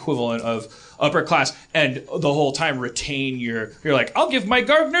to the equivalent of upper class, and the whole time retain you're like, I'll give my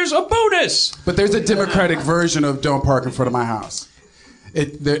gardeners a bonus. But there's a Democratic version of don't park in front of my house.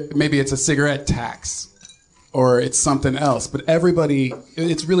 Maybe it's a cigarette tax, or it's something else. But everybody,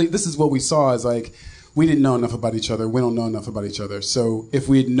 it's really, this is what we saw is like, we didn't know enough about each other. We don't know enough about each other. So if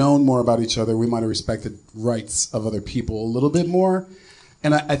we had known more about each other, we might have respected rights of other people a little bit more.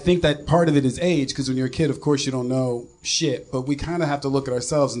 And I think that part of it is age, because when you're a kid, of course, you don't know shit. But we kind of have to look at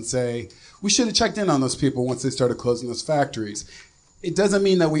ourselves and say, we should have checked in on those people once they started closing those factories. It doesn't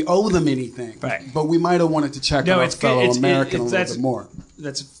mean that we owe them anything, right? But we might have wanted to check on our fellow American a little bit more.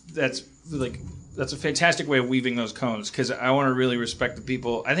 That's a fantastic way of weaving those cones, because I want to really respect the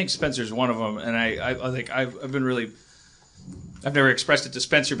people. I think Spencer's one of them, and I think I've been really... I've never expressed it to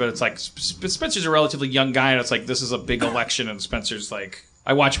Spencer, but it's like Spencer's a relatively young guy, and it's like this is a big election, and Spencer's like...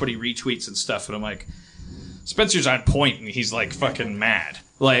 I watch what he retweets and stuff, and I'm like, Spencer's on point, and he's like fucking mad.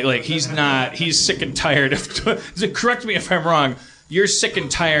 Like he's not. He's sick and tired of. Correct me if I'm wrong. You're sick and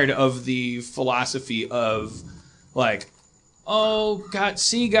tired of the philosophy of, like, oh God,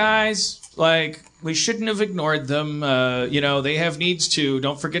 see guys, Like, we shouldn't have ignored them. They have needs too.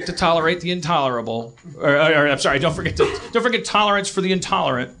 Don't forget to tolerate the intolerable. Or I'm sorry, don't forget tolerance for the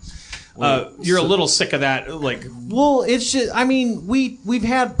intolerant. You're a little sick of that, like. Well, it's just. I mean, we've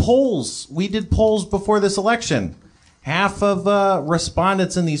had polls. We did polls before this election. Half of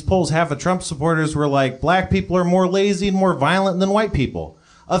respondents in these polls, half of Trump supporters were like, black people are more lazy and more violent than white people.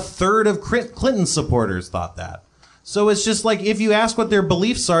 A third of Clinton supporters thought that. So it's just like, if you ask what their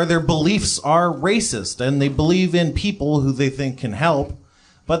beliefs are racist, and they believe in people who they think can help.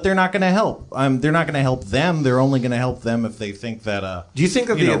 But they're not going to help. They're not going to help them. They're only going to help them if they think that. Do you think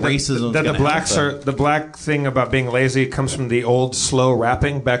that racism that the blacks are the black thing about being lazy comes from the old slow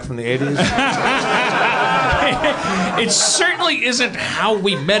rapping back from the 80s? It certainly isn't how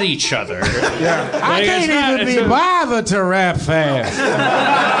we met each other. Yeah. I can't even be bothered to rap fast.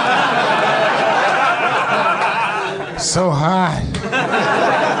 So hot.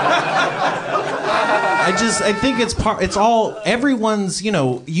 I think it's all everyone's,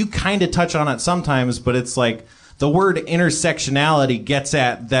 you kind of touch on it sometimes, but it's like the word intersectionality gets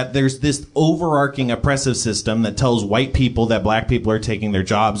at that there's this overarching oppressive system that tells white people that black people are taking their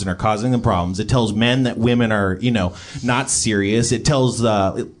jobs and are causing them problems. It tells men that women are, not serious. It tells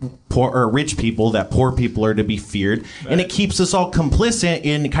poor or rich people that poor people are to be feared. Right. And it keeps us all complicit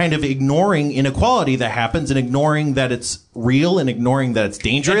in kind of ignoring inequality that happens and ignoring that it's real and ignoring that it's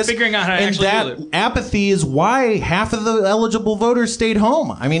dangerous. And figuring out how to actually do it. Apathy is why half of the eligible voters stayed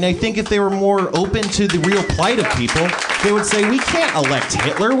home. I mean, I think if they were more open to the real plight of people, they would say, we can't elect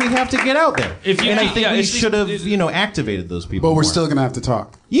Hitler. We have to get out there. I think we should have, activated those people. But we're more. still going to have to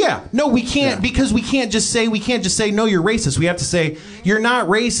talk. Yeah. No, we can't, because we can't just say, no, you're racist. We have to say, you're not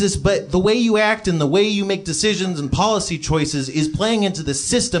racist, but the way you act and the way you make decisions and policy choices is playing into the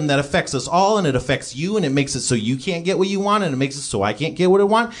system that affects us all, and it affects you, and it makes it so you can't get what you want, and it makes it so I can't get what I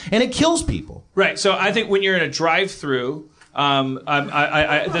want, and it kills people. Right. So I think when you're in a drive-through,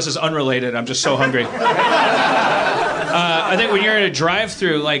 this is unrelated. I'm just so hungry. I think when you're in a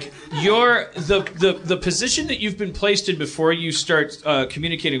drive-through, like the position that you've been placed in before you start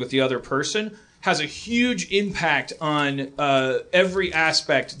communicating with the other person has a huge impact on every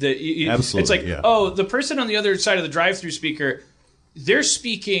aspect. Absolutely, it's like, yeah. The person on the other side of the drive-through speaker, they're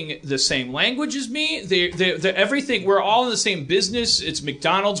speaking the same language as me. They're everything. We're all in the same business. It's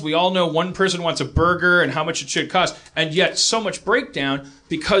McDonald's. We all know one person wants a burger and how much it should cost, and yet so much breakdown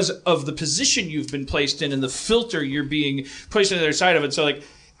because of the position you've been placed in and the filter you're being placed on the other side of it. So, like,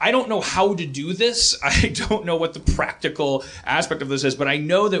 I don't know how to do this. I don't know what the practical aspect of this is, but I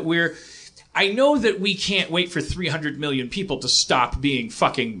know that we can't wait for 300 million people to stop being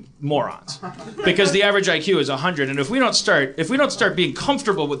fucking morons, because the average IQ is 100. And if we don't start being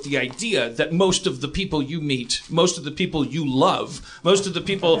comfortable with the idea that most of the people you meet, most of the people you love, most of the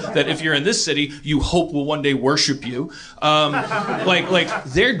people that if you're in this city you hope will one day worship you, like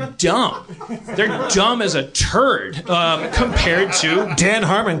they're dumb. They're dumb as a turd compared to. Dan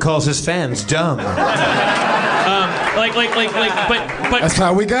Harmon calls his fans dumb. But that's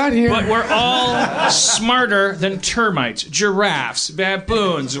how we got here. But we're all smarter than termites, giraffes,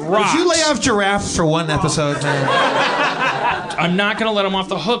 baboons, rocks. Would you lay off giraffes for one episode? I'm not going to let them off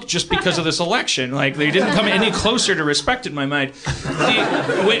the hook just because of this election. Like, they didn't come any closer to respect in my mind.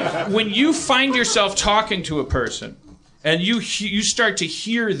 When you find yourself talking to a person and you start to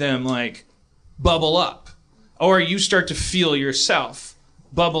hear them like bubble up, or you start to feel yourself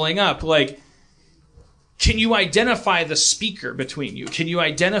bubbling up, like, can you identify the speaker between you? Can you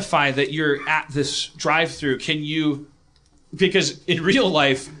identify that you're at this drive-through? Because in real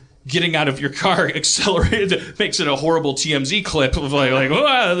life, getting out of your car accelerated makes it a horrible TMZ clip of like,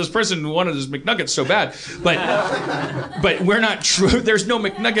 this person wanted his McNuggets so bad. But we're not true. There's no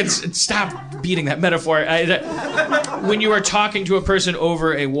McNuggets. Stop beating that metaphor. When you are talking to a person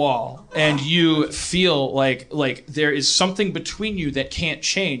over a wall and you feel like there is something between you that can't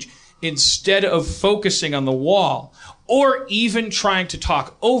change, instead of focusing on the wall or even trying to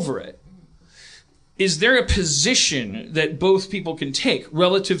talk over it, is there a position that both people can take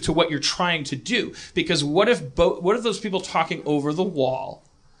relative to what you're trying to do? Because what if those people talking over the wall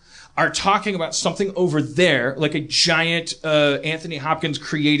are talking about something over there, like a giant Anthony Hopkins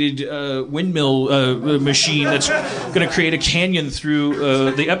created windmill machine that's going to create a canyon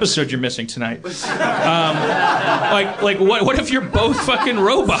through the episode you're missing tonight? What if you're both fucking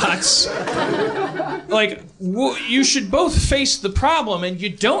robots? Like, you should both face the problem, and you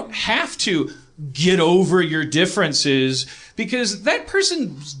don't have to get over your differences, because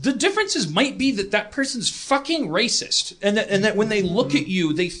the differences might be that person's fucking racist, and that when they look at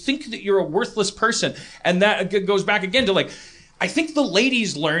you, they think that you're a worthless person. And that goes back again to, like, I think the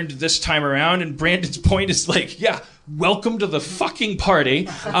ladies learned this time around, and Brandon's point is like, yeah, welcome to the fucking party.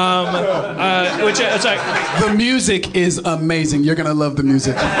 Which it's like the music is amazing. You're gonna love the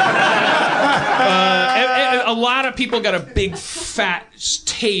music. A lot of people got a big fat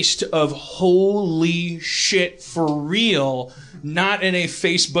taste of holy shit for real. Not in a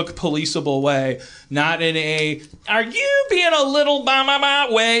Facebook policeable way. Not in a, are you being a little ba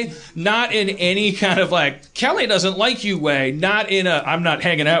way. Not in any kind of like, Kelly doesn't like you way. Not in a, I'm not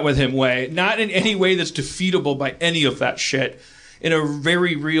hanging out with him way. Not in any way that's defeatable by any of that shit. In a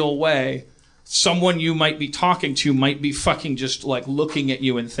very real way. Someone you might be talking to might be fucking just like looking at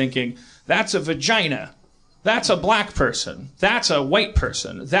you and thinking, that's a vagina. That's a black person. That's a white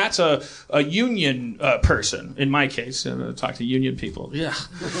person. That's a union person. In my case, talk to union people. Yeah.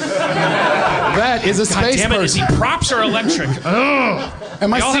 That is a space God damn it, person. is he props or electric? Ugh.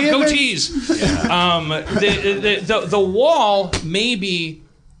 Am I They all have seeing goatees. The wall may be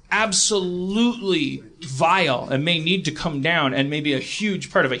absolutely vile and may need to come down and may be a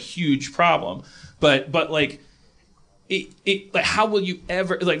huge part of a huge problem. But like, It like, how will you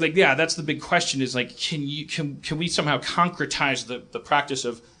ever like yeah, that's the big question is like, can we somehow concretize the practice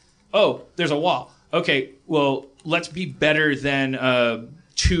of, oh, there's a wall, okay, well, let's be better than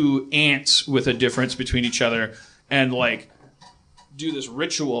two ants with a difference between each other and like do this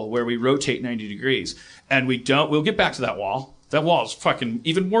ritual where we rotate 90 degrees and we'll get back to that wall. That wall is fucking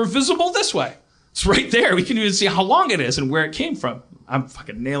even more visible this way. It's right there. We can even see how long it is and where it came from. I'm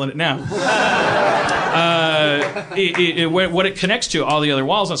fucking nailing it now. What it connects to, all the other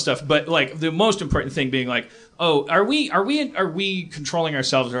walls and stuff. But like the most important thing being like, oh, are we controlling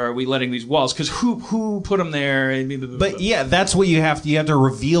ourselves or are we letting these walls? Because who put them there? But yeah, that's what you have to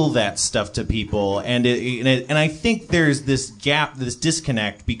reveal that stuff to people, and I think there's this gap, this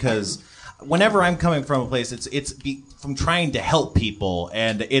disconnect, because whenever I'm coming from a place, it's from trying to help people,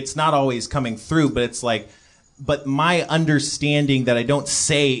 and it's not always coming through, but it's like. But my understanding that I don't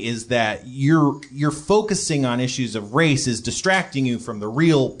say is that you're focusing on issues of race is distracting you from the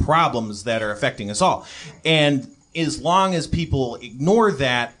real problems that are affecting us all. And as long as people ignore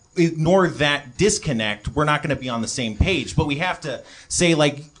that disconnect, we're not going to be on the same page. But we have to say,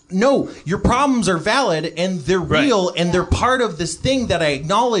 like, no, your problems are valid and they're real and they're part of this thing that I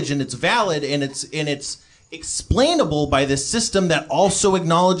acknowledge and it's valid and it's explainable by this system that also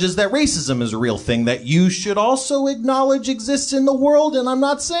acknowledges that racism is a real thing that you should also acknowledge exists in the world. And I'm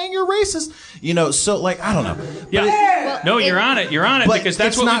not saying you're racist, so like, I don't know. Yeah. No, you're on it because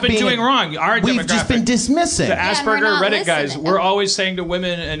that's what we've been doing wrong. Our we've just been dismissing. The Asperger Reddit guys, we're always saying to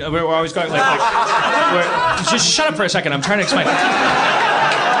women, and we're always going like just shut up for a second. I'm trying to explain.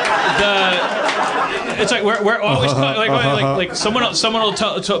 It's like we're always like someone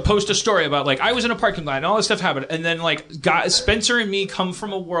will post a story about like I was in a parking lot and all this stuff happened, and then like Spencer and me come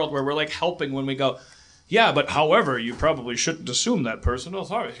from a world where we're like helping when we go, yeah, but however you probably shouldn't assume that person. Oh,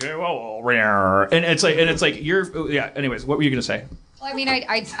 sorry, and it's like you're Anyways, what were you gonna say? Well, I mean,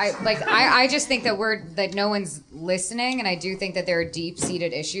 I just think that no one's listening, and I do think that there are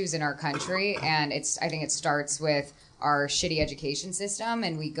deep-seated issues in our country, and I think it starts with our shitty education system,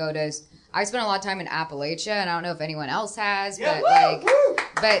 and I spent a lot of time in Appalachia, and I don't know if anyone else has, but a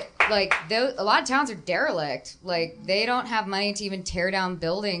lot of towns are derelict. Like, they don't have money to even tear down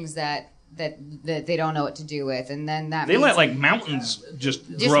buildings that they don't know what to do with, and then they let like mountains just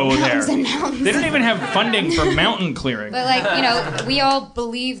grow there. Mountains. They don't even have funding for mountain clearing. But like, we all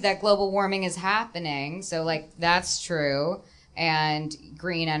believe that global warming is happening, so like that's true, and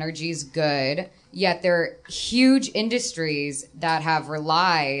green energy is good. Yet there are huge industries that have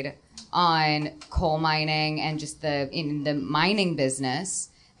relied on coal mining and just in the mining business,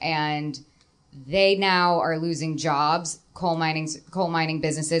 and they now are losing jobs. Coal mining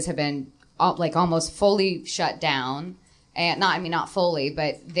businesses have been like almost fully shut down, and not fully,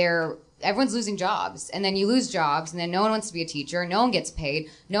 but everyone's losing jobs, and then you lose jobs, and then no one wants to be a teacher, no one gets paid,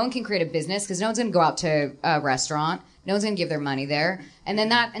 no one can create a business because no one's going to go out to a restaurant, no one's going to give their money there, and then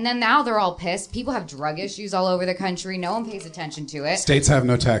now they're all pissed. People have drug issues all over the country. No one pays attention to it. States have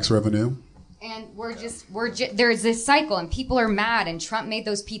no tax revenue. And there's this cycle, and people are mad, and Trump made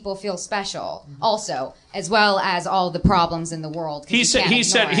those people feel special also, as well as all the problems in the world. He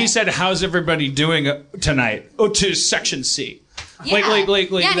said, how's everybody doing tonight? Oh, to Section C. Yeah. And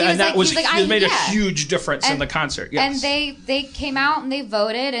that made a huge difference in the concert. Yes. And they came out and they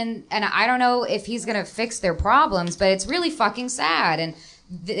voted, and I don't know if he's going to fix their problems, but it's really fucking sad. And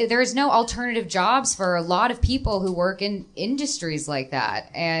there's no alternative jobs for a lot of people who work in industries like that.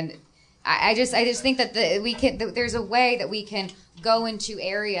 And I just think that there's a way that we can go into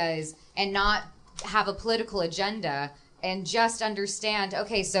areas and not have a political agenda and just understand,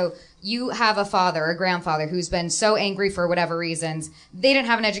 okay, so you have a father, a grandfather who's been so angry for whatever reasons. They didn't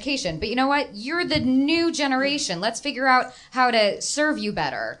have an education. But you know what? You're the new generation. Let's figure out how to serve you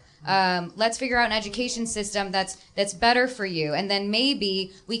better. Let's figure out an education system that's better for you. And then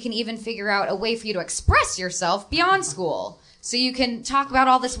maybe we can even figure out a way for you to express yourself beyond school. So you can talk about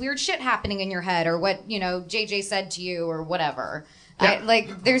all this weird shit happening in your head or what, JJ said to you or whatever. Yeah.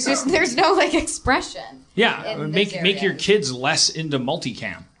 There's no expression. Yeah, make your kids less into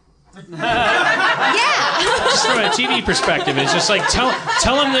multicam. Yeah. Just from a TV perspective, it's just like tell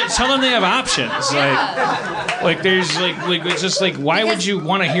them they have options. It's just like why would you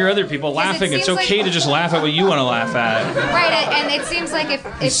want to hear other people laughing? It's okay to just laugh at what you want to laugh at. Right, and it seems like if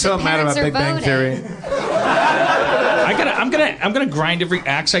He's so the mad about parents Big Bang voting, Theory. I'm gonna grind every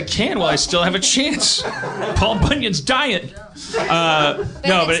axe I can while I still have a chance. Paul Bunyan's dying. But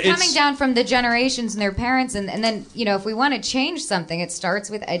it's coming down from the generations and their parents, and then if we want to change something, it starts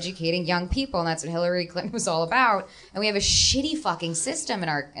with educating young people, and that's what Hillary Clinton was all about. And we have a shitty fucking system in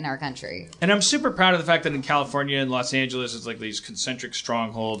our country. And I'm super proud of the fact that in California and Los Angeles, it's like these concentric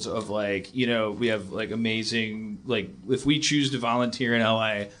strongholds of we have amazing if we choose to volunteer in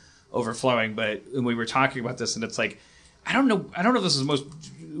LA, overflowing. But when we were talking about this, and it's like I don't know if this is the most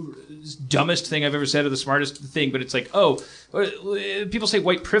dumbest thing I've ever said or the smartest thing, but it's like, people say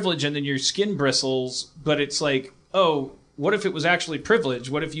white privilege and then your skin bristles, but it's like, what if it was actually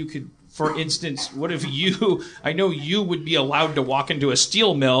privilege? What if you could, for instance, I know you would be allowed to walk into a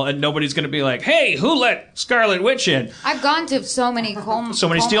steel mill and nobody's going to be like, hey, who let Scarlet Witch in? I've gone to so many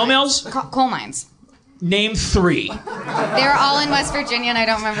steel mills? Coal mines. Name 3. They're all in West Virginia, and I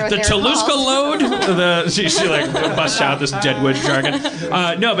don't remember what the they're Toluca called. Lode. She busts out this Deadwood jargon.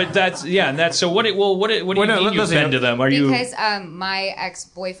 No, but that's so. What do you mean you've been to them? Are because my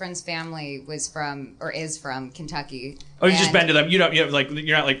ex-boyfriend's family is from Kentucky. Oh, you've just been to them. You're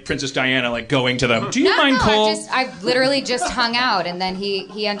not like Princess Diana, going to them. Do you mind coal? I've literally just hung out, and then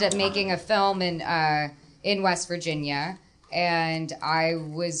he ended up making a film in West Virginia. And I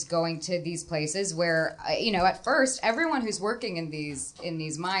was going to these places where, at first, everyone who's working in these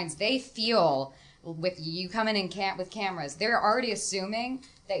mines, they feel with you coming in with cameras, they're already assuming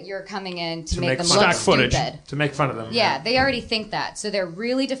that you're coming in to make them look stupid. To make fun of them. Yeah, they already think that. So they're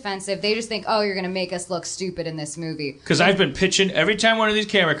really defensive. They just think, you're going to make us look stupid in this movie. Because I've been pitching, every time one of these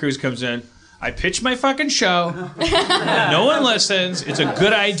camera crews comes in, I pitch my fucking show. No one listens. It's a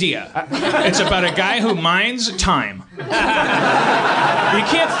good idea. It's about a guy who mines time. You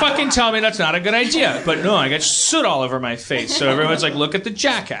can't fucking tell me that's not a good idea. But no, I got soot all over my face. So everyone's like, look at the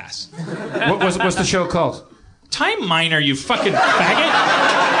jackass. What's the show called? Time Miner, you fucking faggot.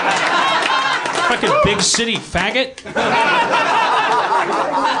 Fucking big city faggot.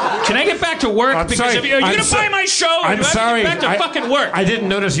 Can I get back to work? I'm sorry. Are you going to buy my show? I'm sorry. Get back to fucking work. I didn't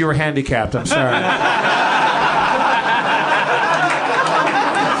notice you were handicapped. I'm sorry.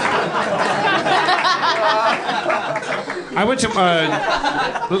 I went to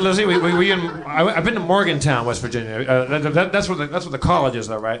Lizzie. I've been to Morgantown, West Virginia. That's where the college is,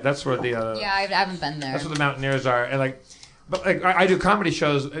 though, right? That's where the yeah, I haven't been there. That's where the Mountaineers are, and But I do comedy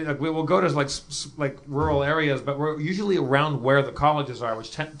shows. We will go to rural areas, but we're usually around where the colleges are,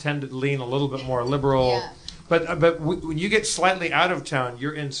 which tend to lean a little bit more liberal. Yeah. But when you get slightly out of town,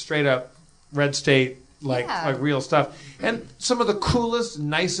 you're in straight up red state, real stuff, and some of the coolest,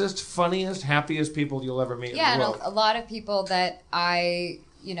 nicest, funniest, happiest people you'll ever meet. Yeah, in the world. and a lot of people that I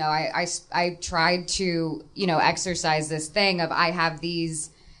tried to exercise this thing of I have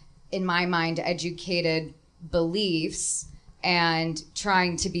these in my mind educated beliefs. And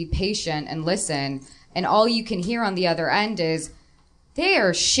trying to be patient and listen. And all you can hear on the other end is, they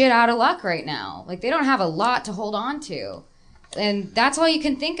are shit out of luck right now. They don't have a lot to hold on to. And that's all you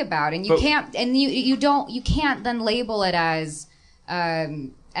can think about. And you can't then label it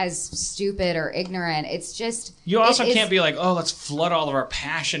as stupid or ignorant. It's just... You also can't be like, let's flood all of our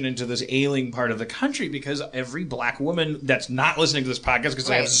passion into this ailing part of the country, because every black woman that's not listening to this podcast, because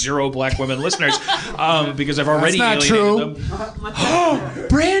I have 0 black women listeners, because I've already alienated them.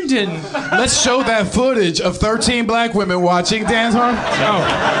 Brandon! Let's show that footage of 13 black women watching Dance Hard.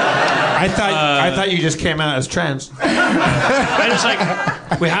 I thought you just came out as trans. And it's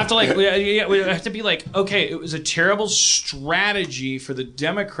we have to we have to be okay, it was a terrible strategy for the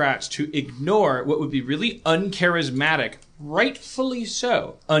Democrats to ignore what would be really uncharismatic, rightfully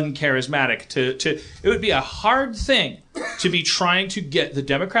so, uncharismatic. It would be a hard thing to be trying to get the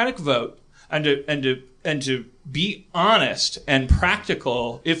Democratic vote and to be honest and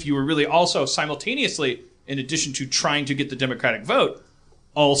practical if you were really also simultaneously, in addition to trying to get the Democratic vote,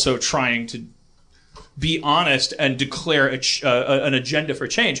 also trying to be honest and declare an agenda for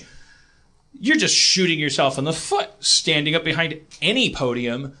change, you're just shooting yourself in the foot, standing up behind any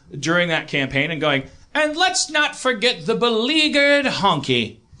podium during that campaign and going, and let's not forget the beleaguered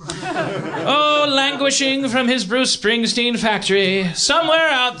honky. Oh, languishing from his Bruce Springsteen factory, somewhere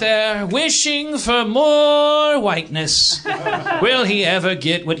out there, wishing for more whiteness. Will he ever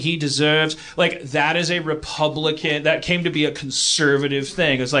get what he deserves? Like, that is a Republican, that came to be a conservative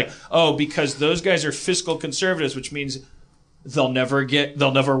thing. It's like, oh, because those guys are fiscal conservatives, which means they'll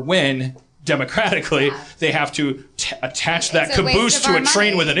never win democratically. They have to attach that caboose to a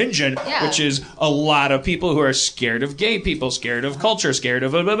train with an engine, which is a lot of people who are scared of gay people, scared of culture, scared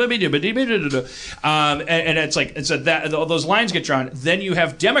of and it's like that those lines get drawn. Then you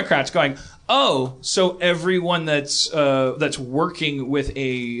have Democrats going, oh, so everyone that's working with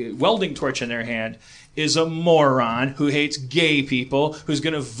a welding torch in their hand is a moron who hates gay people, who's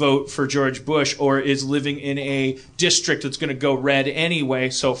going to vote for George Bush, or is living in a district that's going to go red anyway,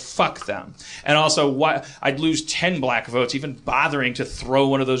 so fuck them. And also, I'd lose 10 black votes even bothering to throw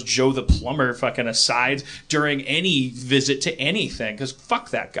one of those Joe the Plumber fucking asides during any visit to anything, because fuck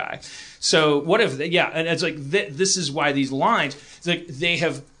that guy. So what if, and it's like, this is why these lines, it's like they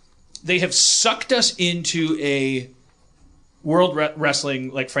have sucked us into a World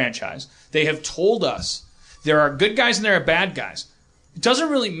Wrestling like franchise. They have told us there are good guys and there are bad guys. It doesn't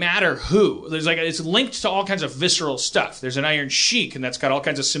really matter who. It's linked to all kinds of visceral stuff. There's an Iron Sheik, and that's got all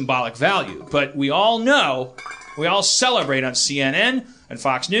kinds of symbolic value. But we all know, we all celebrate on CNN and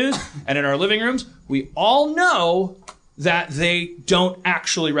Fox News, and in our living rooms, we all know that they don't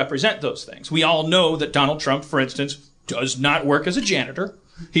actually represent those things. We all know that Donald Trump, for instance, does not work as a janitor.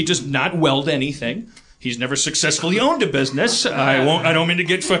 He does not weld anything. He's never successfully owned a business. I don't mean to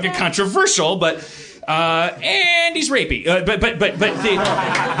get fucking controversial, but and he's rapey.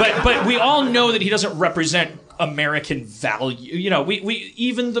 But we all know that he doesn't represent American value. You know,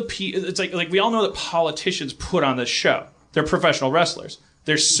 it's like we all know that politicians put on this show. They're professional wrestlers.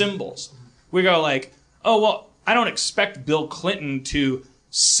 They're symbols. We go like, oh well, I don't expect Bill Clinton to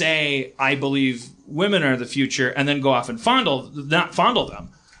say I believe women are the future and then go off and not fondle them.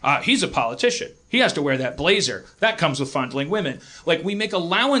 He's a politician. He has to wear that blazer. That comes with fondling women. Like, we make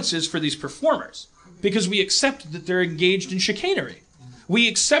allowances for these performers because we accept that they're engaged in chicanery. We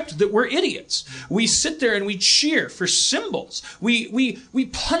accept that we're idiots. We sit there and we cheer for symbols. We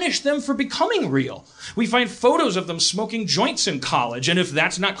punish them for becoming real. We find photos of them smoking joints in college, and if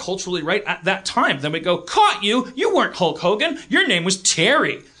that's not culturally right at that time, then we go, caught you. You weren't Hulk Hogan. Your name was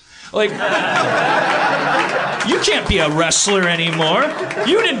Terry. Like, you can't be a wrestler anymore.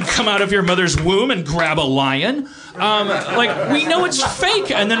 You didn't come out of your mother's womb and grab a lion. Like, we know it's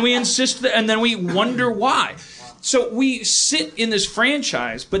fake, and then we insist, and then we wonder why. So we sit in this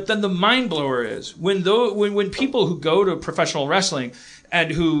franchise, but then the mind blower is when people who go to professional wrestling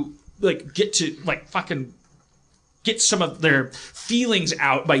and who like get to like fucking get some of their feelings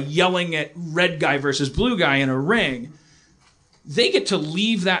out by yelling at red guy versus blue guy in a ring, they get to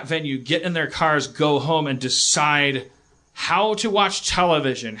leave that venue, get in their cars, go home, and decide how to watch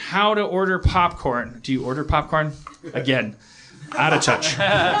television, how to order popcorn. Do you order popcorn? Again, out of touch.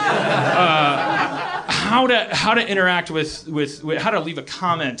 How to interact with how to leave a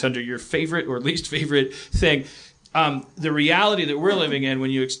comment under your favorite or least favorite thing. The reality that we're living in,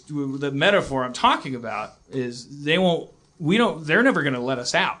 the metaphor I'm talking about is they're never going to let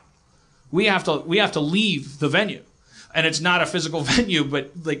us out. We have to leave the venue. And it's not a physical venue,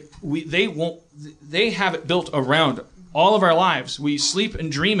 but like they have it built around all of our lives. We sleep and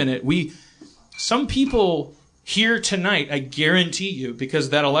dream in it. Some people here tonight, I guarantee you, because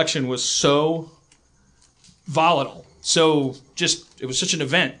that election was so volatile, it was such an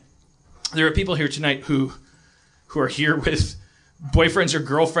event. There are people here tonight who are here with boyfriends or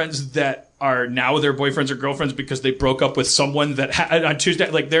girlfriends that are now their boyfriends or girlfriends because they broke up with someone that on Tuesday.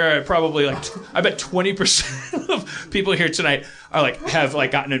 Like, there are probably I bet 20% of people here tonight are have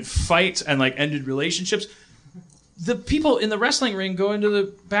gotten in fights and ended relationships. The people in the wrestling ring go into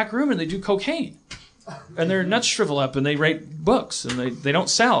the back room and they do cocaine, and their nuts shrivel up and they write books and they don't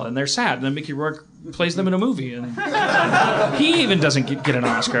sell and they're sad, and then Mickey Rourke plays them in a movie and he even doesn't get an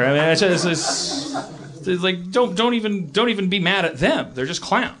Oscar. I mean, it's like don't even be mad at them. They're just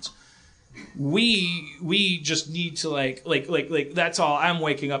clowns. We just need to like that's all I'm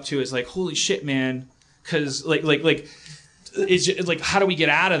waking up to is holy shit, man, because it's like how do we get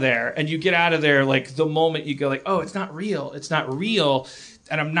out of there? And you get out of there the moment you go oh, it's not real.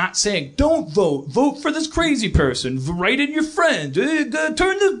 And I'm not saying don't vote for this crazy person, write in your friend, turn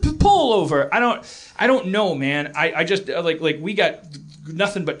the poll over. I don't know, man. I just we got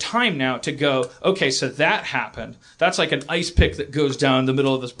nothing but time now to go, okay, so that happened. That's like an ice pick that goes down the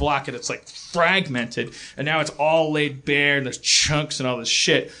middle of this block and it's like fragmented. And now it's all laid bare and there's chunks and all this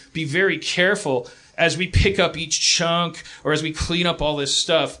shit. Be very careful as we pick up each chunk or as we clean up all this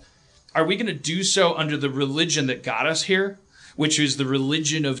stuff. Are we going to do so under the religion that got us here? Which is the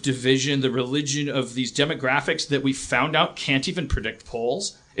religion of division, the religion of these demographics that we found out can't even predict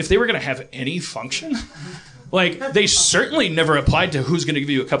polls. If they were going to have any function, like they certainly never applied to who's going to give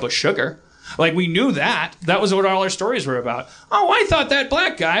you a cup of sugar. Like we knew that. That was what all our stories were about. Oh, I thought that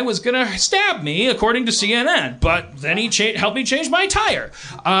black guy was going to stab me, according to CNN, but then he helped me change my tire.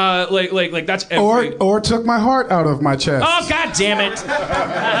 Like that's every... or took my heart out of my chest. Oh, God damn it.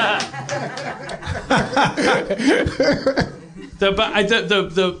 But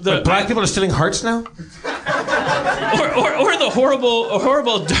black people are stealing hearts now? Or the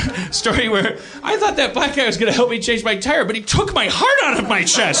horrible story where I thought that black guy was going to help me change my tire, but he took my heart out of my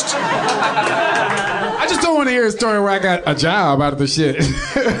chest. I just don't want to hear a story where I got a job out of the shit.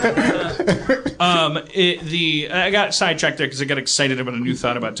 I got sidetracked there because I got excited about a new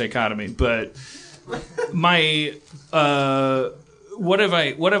thought about dichotomy. But my what have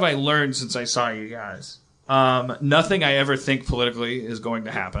I learned since I saw you guys? Nothing I ever think politically is going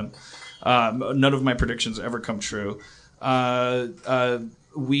to happen. None of my predictions ever come true.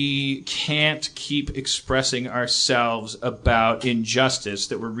 We can't keep expressing ourselves about injustice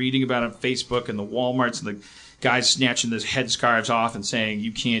that we're reading about on Facebook and the Walmarts and the guys snatching those headscarves off and saying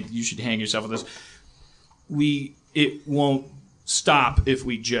you should hang yourself with this. It won't stop if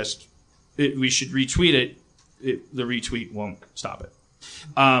we should retweet it. The retweet won't stop it.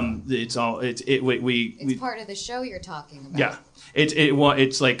 It's part of the show you're talking about. Yeah.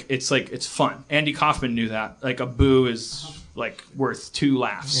 It's fun. Andy Kaufman knew that. Like a boo is like worth 2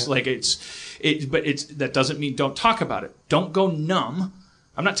 laughs. Yeah. Like that doesn't mean don't talk about it. Don't go numb.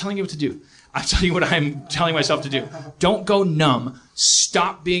 I'm not telling you what to do. I'm telling you what I'm telling myself to do. Don't go numb.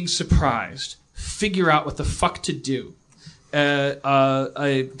 Stop being surprised. Figure out what the fuck to do.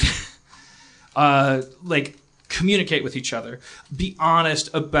 Communicate with each other. Be honest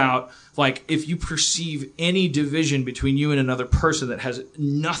about, like, if you perceive any division between you and another person that has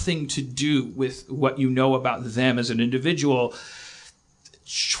nothing to do with what you know about them as an individual,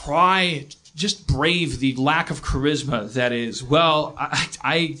 just brave the lack of charisma that is, well,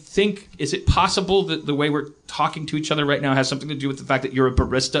 I think, is it possible that the way we're talking to each other right now has something to do with the fact that you're a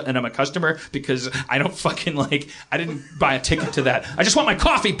barista and I'm a customer? Because I don't fucking, I didn't buy a ticket to that. I just want my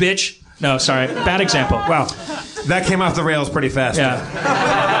coffee, bitch. No, sorry. Bad example. Wow. That came off the rails pretty fast. Yeah.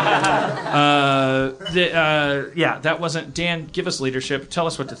 That wasn't... Dan, give us leadership. Tell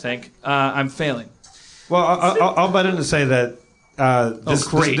us what to think. I'm failing. Well, I'll butt in to say that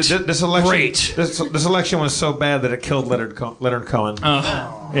this election was so bad that it killed Leonard Cohen.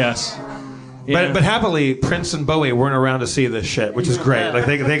 Oh, yes. Yeah. But happily, Prince and Bowie weren't around to see this shit, which is great. Like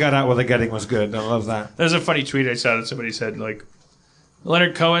they got out while the getting was good. I love that. There's a funny tweet I saw that somebody said, like,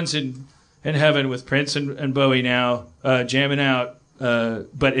 Leonard Cohen's in heaven with Prince and Bowie now, jamming out.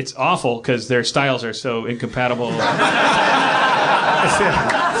 But it's awful because their styles are so incompatible.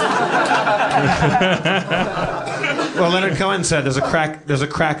 Well, Leonard Cohen said there's a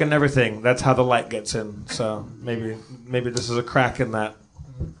crack in everything. That's how the light gets in. So maybe this is a crack in that.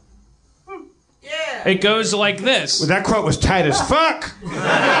 Yeah. It goes like this. Well, that quote was tight as fuck.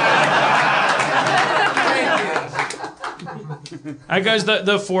 That goes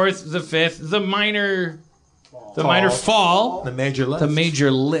the fourth, the fifth, the minor fall, the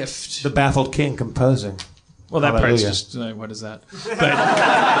major lift, the baffled king composing. Well, that part's just what is that? But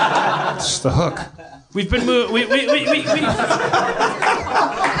it's the hook. We've been we.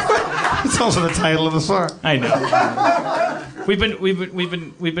 It's also the title of the song. I know. We've been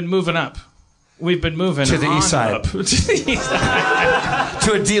moving up. We've been moving to the east side. Up. To the east side.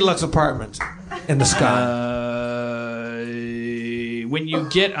 To a deluxe apartment in the sky. When you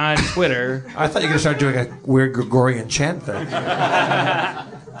get on Twitter... I thought you were going to start doing a weird Gregorian chant thing.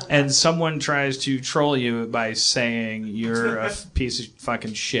 And someone tries to troll you by saying you're a piece of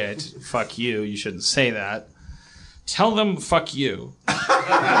fucking shit. Fuck you. You shouldn't say that. Tell them fuck you.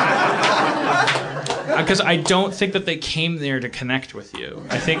 Because I don't think that they came there to connect with you.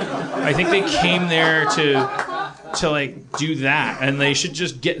 I think they came there to like do that, and they should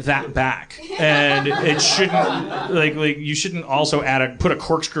just get that back. And it shouldn't like you shouldn't also put a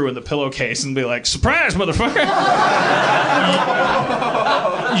corkscrew in the pillowcase and be like, surprise, motherfucker.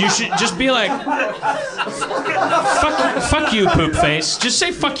 You should just be like, fuck you, poop face. Just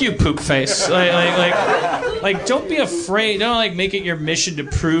say fuck you, poop face. Like, don't be afraid. Don't like make it your mission to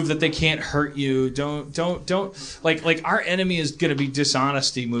prove that they can't hurt you. Don't like our enemy is gonna be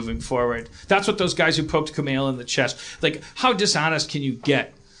dishonesty moving forward. That's what those guys who poked Kumail in the chest. Like, how dishonest can you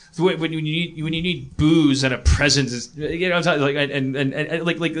get? When you need booze and a present, you know, like and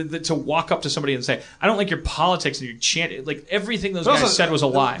to walk up to somebody and say, I don't like your politics and your chant, like everything those guys said was a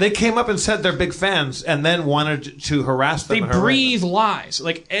lie. They came up and said they're big fans, and then wanted to harass them. They breathe lies.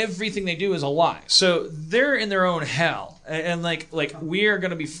 Like everything they do is a lie. So they're in their own hell, and like we are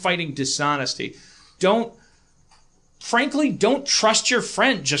going to be fighting dishonesty. Frankly, don't trust your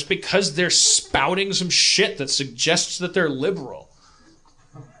friend just because they're spouting some shit that suggests that they're liberal.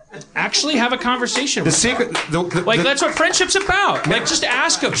 Actually have a conversation with them. That's what friendship's about. Like, just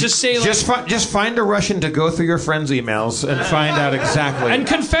ask them. Just say, like... Just find a Russian to go through your friends' emails and find out exactly... And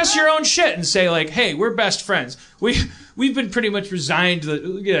confess your own shit and say, like, hey, we're best friends. We've been pretty much resigned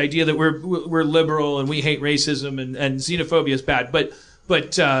to the idea that we're liberal and we hate racism and xenophobia is bad. But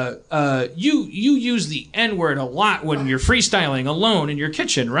you use the N-word a lot when you're freestyling alone in your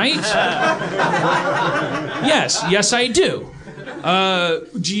kitchen, right? Yes, I do.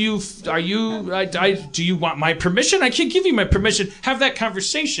 Do you want my permission? I can't give you my permission. Have that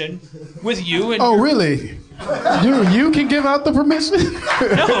conversation with you. And oh, really? You can give out the permission?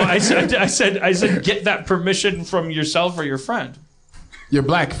 No, I said get that permission from yourself or your friend. Your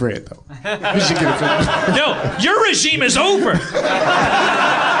black friend, though. You should get it from him. No, your regime is over.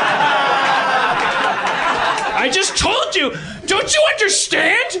 I just told you. Don't you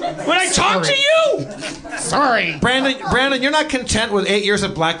understand when I talk to you? Sorry. Brandon, you're not content with 8 years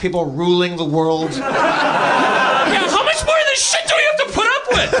of black people ruling the world? Yeah, how much more of this shit do we have to put up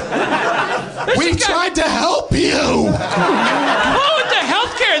with? We tried to help you. Oh, with the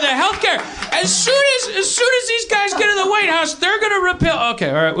healthcare. As soon as these guys get in the White House, they're gonna repeal. Okay,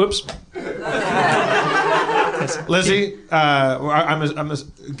 all right. Whoops. Lizzie, I'm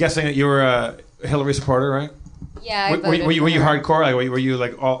guessing that you were a Hillary supporter, right? Yeah, I were you hardcore? Like, were you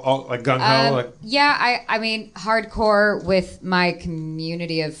like all like gung ho? Yeah, I mean hardcore with my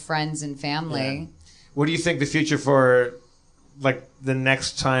community of friends and family. Yeah. What do you think the future for like the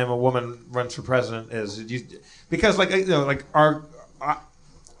next time a woman runs for president is? Because like you know like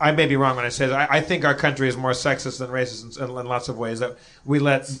I may be wrong when I say that. I think our country is more sexist than racist in lots of ways. That we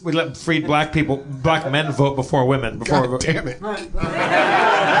let freed black men vote before women. God damn it!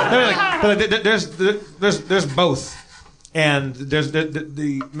 There's both, and there's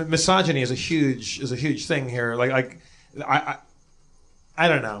the misogyny is a huge thing here. Like I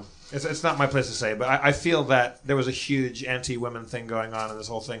don't know. It's not my place to say, but I feel that there was a huge anti-women thing going on in this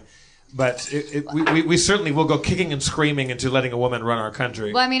whole thing. But we certainly will go kicking and screaming into letting a woman run our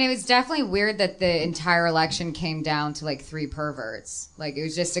country. Well, I mean, it was definitely weird that the entire election came down to like 3 perverts. Like, it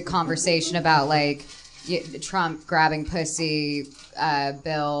was just a conversation about like Trump grabbing pussy,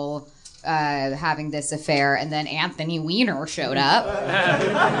 Bill having this affair, and then Anthony Weiner showed up,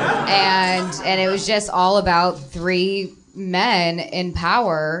 and it was just all about 3 men in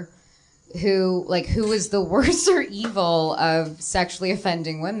power. Who was the worst or evil of sexually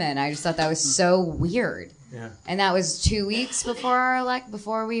offending women? I just thought that was so weird. Yeah. And that was 2 weeks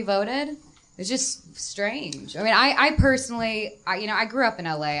before we voted. It was just strange. I mean, I personally, I grew up in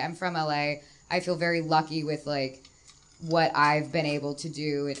LA. I'm from LA. I feel very lucky with like what I've been able to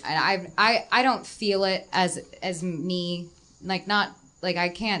do, and I don't feel it as me. Like, not like I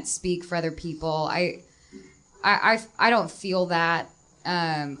can't speak for other people. I don't feel that.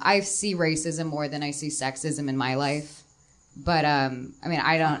 I see racism more than I see sexism in my life, but I mean,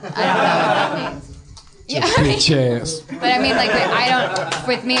 I don't know what that means. Yeah, but I mean, like, I don't.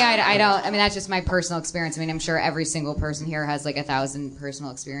 With me, I don't. I mean, that's just my personal experience. I mean, I'm sure every single person here has like 1,000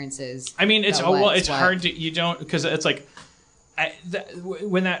 personal experiences. I mean, it's hard to because it's like,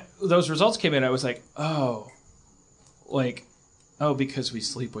 when those results came in, I was like, because we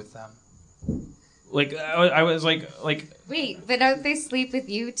sleep with them. Like, I was like... Wait, but don't they sleep with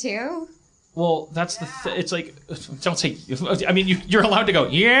you, too? Well, that's the... It's like... Don't say... I mean, you're allowed to go,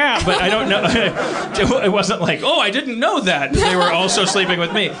 yeah, but I don't know. It wasn't like, I didn't know that. They were also sleeping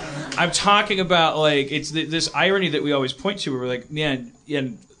with me. I'm talking about, like, it's this irony that we always point to where we're like, man,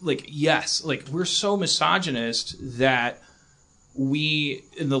 and, like, yes, like, we're so misogynist that... we,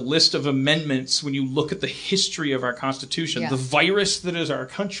 in the list of amendments, when you look at the history of our Constitution, the virus that is our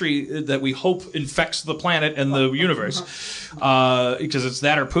country that we hope infects the planet and the universe, because it's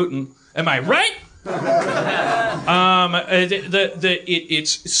that or Putin. Am I right?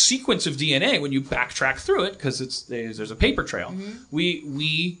 Its sequence of DNA, when you backtrack through it, because there's a paper trail,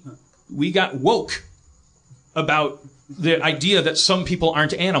 we got woke about the idea that some people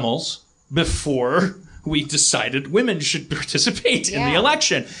aren't animals before we decided women should participate in the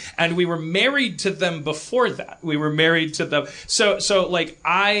election, and we were married to them before that. We were married to them. So like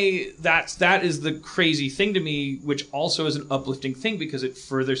that is the crazy thing to me, which also is an uplifting thing because it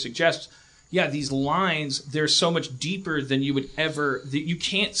further suggests, these lines, they're so much deeper than you would ever, that you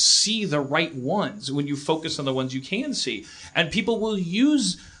can't see the right ones when you focus on the ones you can see. And people will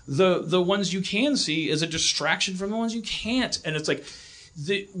use the ones you can see as a distraction from the ones you can't. And it's like,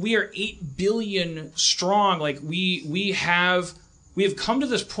 we are 8 billion strong. Like we have come to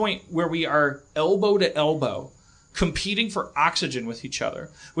this point where we are elbow to elbow competing for oxygen with each other,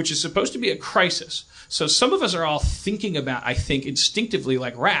 which is supposed to be a crisis. So some of us are all thinking about, I think, instinctively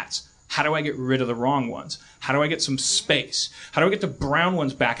like rats, how do I get rid of the wrong ones? How do I get some space? How do I get the brown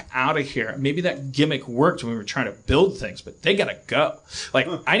ones back out of here? Maybe that gimmick worked when we were trying to build things, but they gotta go. Like,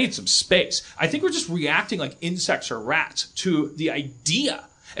 I need some space. I think we're just reacting like insects or rats to the idea.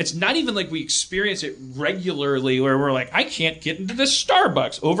 It's not even like we experience it regularly where we're like, I can't get into this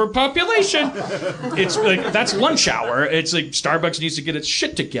Starbucks. Overpopulation. It's like, that's lunch hour. It's like Starbucks needs to get its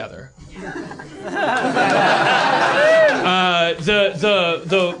shit together.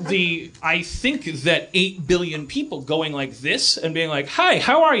 I think that 8 billion people going like this and being like, hi,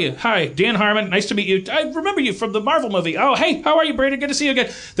 how are you? Hi, Dan Harmon, nice to meet you. I remember you from the Marvel movie. Oh, hey, how are you, Brady? Good to see you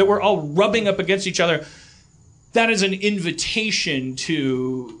again. That we're all rubbing up against each other. That is an invitation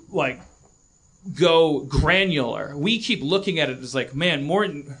to, like, go granular. We keep looking at it as like, man,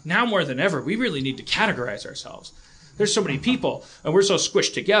 now more than ever, we really need to categorize ourselves. There's so many people, and we're so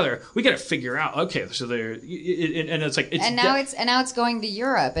squished together. We got to figure out. Okay, so there, and it's like, now it's going to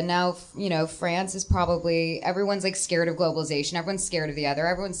Europe, and now France is probably, everyone's like scared of globalization. Everyone's scared of the other.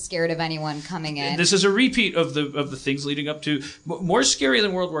 Everyone's scared of anyone coming in. This is a repeat of the things leading up to more scary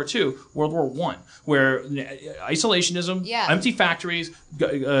than World War II, World War I, where isolationism, empty factories,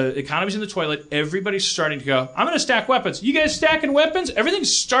 economies in the toilet. Everybody's starting to go, I'm going to stack weapons. You guys stacking weapons? Everything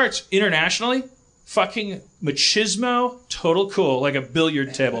starts internationally. Fucking machismo, total cool, like a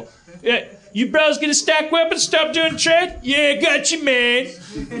billiard table. Yeah, you bros gonna stack weapons, stop doing trade? Yeah, got you, man.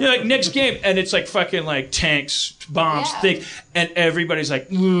 You're like, next game. And it's like fucking like tanks, bombs, thing. And everybody's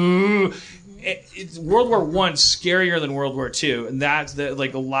like, ooh. It's World War I scarier than World War II. And that's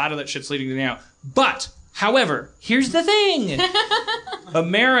like a lot of that shit's leading to now. But, however, here's the thing.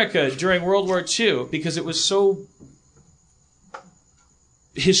 America during World War II, because it was so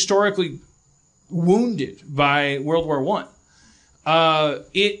historically wounded by World War I.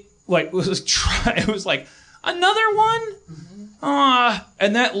 It was like another one,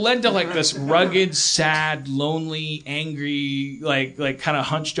 and that led to like this rugged, sad, lonely, angry, like kind of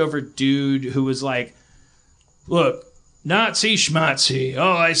hunched over dude who was like, "Look, Nazi schmatzi.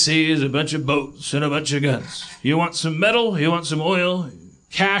 All I see is a bunch of boats and a bunch of guns. You want some metal? You want some oil?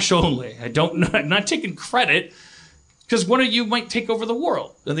 Cash only. I'm not taking credit." Because one of you might take over the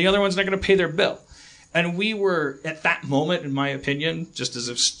world, and the other one's not going to pay their bill. And we were, at that moment, in my opinion, just as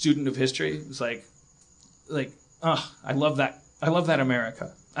a student of history, it was like, I love that. I love that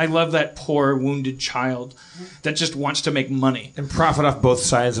America. I love that poor, wounded child that just wants to make money. And profit off both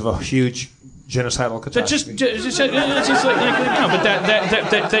sides of a huge genocidal catastrophe.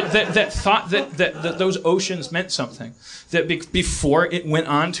 That thought that those oceans meant something. That before it went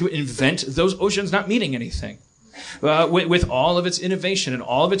on to invent those oceans not meaning anything. With all of its innovation and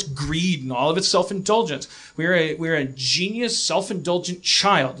all of its greed and all of its self-indulgence, we're a genius, self-indulgent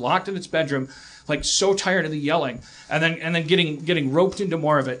child locked in its bedroom, like so tired of the yelling, and then getting roped into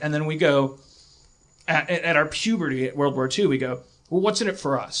more of it, and then we go at our puberty at World War II. We go, well, what's in it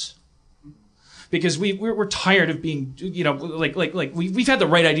for us? Because we're tired of being, we've had the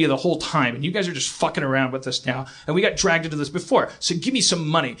right idea the whole time, and you guys are just fucking around with us now, and we got dragged into this before. So give me some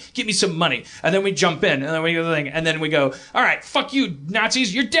money, and then we jump in, and then we go the thing, and then we go, all right, fuck you,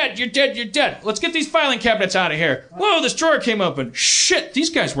 Nazis, you're dead. Let's get these filing cabinets out of here. Whoa, this drawer came open. Shit, these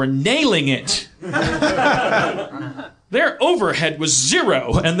guys were nailing it. Their overhead was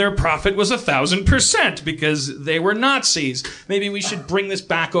 0, and their profit was 1,000% because they were Nazis. Maybe we should bring this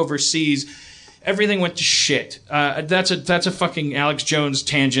back overseas. Everything went to shit. That's a fucking Alex Jones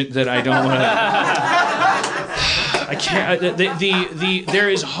tangent that I don't want to. I can't. There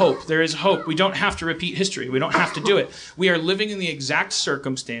is hope. There is hope. We don't have to repeat history. We don't have to do it. We are living in the exact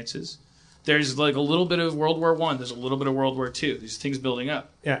circumstances There's like a little bit of World War I. There's a little bit of World War II. These things building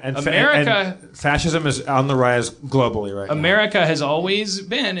up. Yeah, and America, and fascism is on the rise globally right now. America has always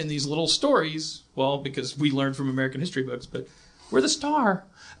been in these little stories. Well, because we learned from American history books, but we're the star.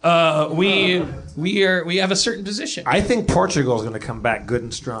 We have a certain position. I think Portugal is going to come back good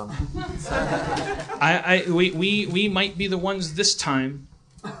and strong. We might be the ones this time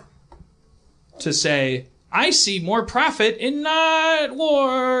to say, I see more profit in not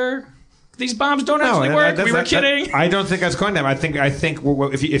war. These bombs don't actually work. We were kidding. I don't think that's going to happen. I think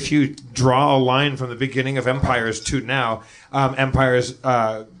if you draw a line from the beginning of empires to now, empires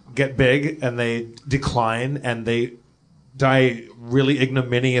get big and they decline and they die really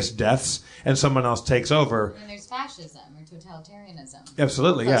ignominious deaths, and someone else takes over. And there's fascism or totalitarianism.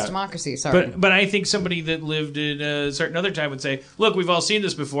 Absolutely, yeah. Democracy, sorry. But I think somebody that lived in a certain other time would say, look, we've all seen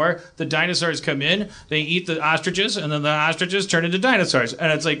this before. The dinosaurs come in, they eat the ostriches, and then the ostriches turn into dinosaurs.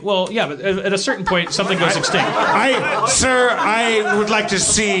 And it's like, well, yeah, but at a certain point, something goes extinct. Sir, I would like to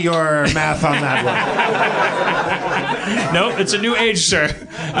see your math on that one. No, it's a new age, sir.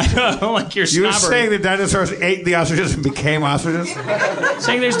 I don't like your snobbery. You're saying the dinosaurs ate the ostriches and became ostriches?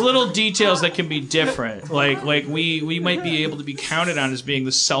 Saying there's little details that can be different. Like we might be able to be counted on as being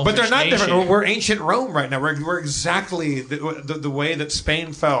the selfish But they're not nation. different. We're ancient Rome right now. We're exactly the way that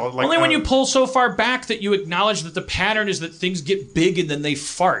Spain fell. Only when you pull so far back that you acknowledge that the pattern is that things get big and then they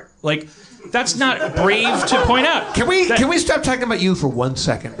fart. Like, that's not brave to point out. Can we stop talking about you for 1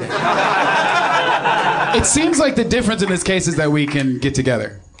 second? It seems like the difference in this case is that we can get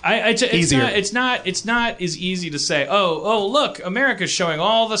together. It's not as easy to say, oh, look, America's showing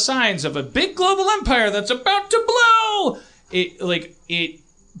all the signs of a big global empire that's about to blow. It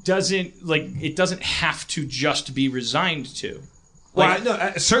doesn't have to just be resigned to.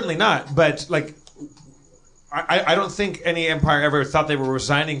 No, certainly not. But I don't think any empire ever thought they were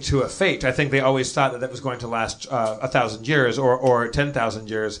resigning to a fate. I think they always thought that was going to last 1,000 years or 10,000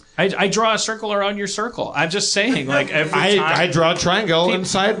 years. I draw a circle around your circle. I'm just saying, every time I draw a triangle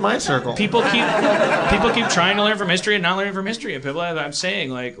inside my circle. People keep trying to learn from history and not learning from history. And people, I'm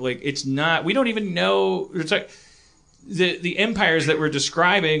saying, it's not. We don't even know. It's like the empires that we're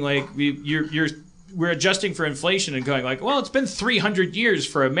describing. We're adjusting for inflation and going well, it's been 300 years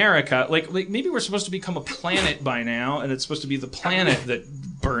for America. Maybe we're supposed to become a planet by now, and it's supposed to be the planet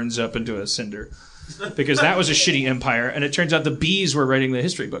that burns up into a cinder. Because that was a shitty empire, and it turns out the bees were writing the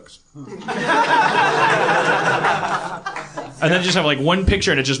history books. And then just have one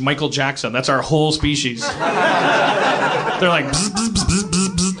picture, and it's just Michael Jackson. That's our whole species. They're like, bzz, bzz, bzz, bzz,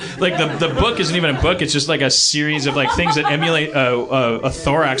 bzz. The book isn't even a book. It's just a series of things that emulate a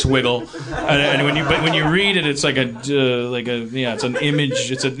thorax wiggle. And when you read it, it's it's an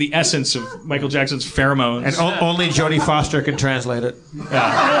image. It's the essence of Michael Jackson's pheromones. And only Jodie Foster can translate it.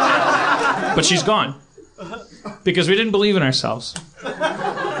 Yeah. But she's gone because we didn't believe in ourselves, which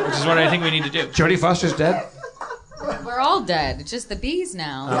is what I think we need to do. Jodie Foster's dead. We're all dead. It's just the bees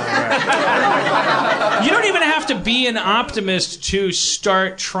now. You don't even have to be an optimist to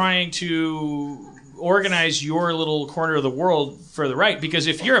start trying to organize your little corner of the world for the right. Because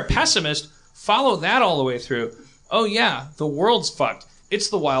if you're a pessimist, follow that all the way through. Oh yeah, the world's fucked. It's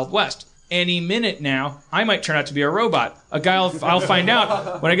the Wild West. Any minute now, I might turn out to be a robot. A guy I'll find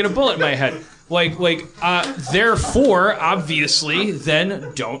out when I get a bullet in my head. Therefore, obviously,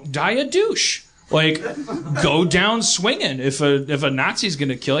 then don't die a douche. Go down swinging if a Nazi's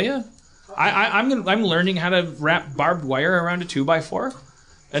gonna kill you. I'm learning how to wrap barbed wire around a 2x4,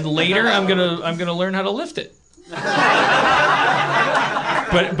 and later I'm gonna learn how to lift it. But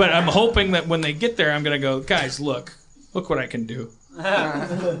I'm hoping that when they get there, I'm gonna go, guys, look what I can do.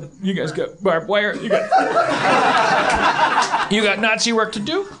 You guys got barbed wire. You got Nazi work to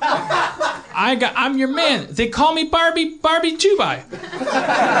do. I'm your man. They call me Barbie 2x.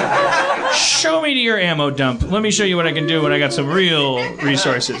 Show me to your ammo dump. Let me show you what I can do when I got some real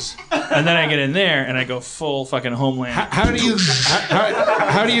resources. And then I get in there and I go full fucking Homeland. How do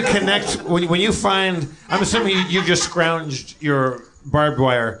you connect when you find? I'm assuming you just scrounged your barbed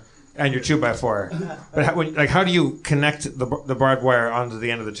wire and your 2x4. But how do you connect the barbed wire onto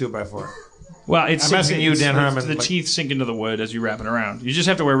the end of the 2x4? Well, I'm asking you, Dan Harmon. The teeth sink into the wood as you wrap it around. You just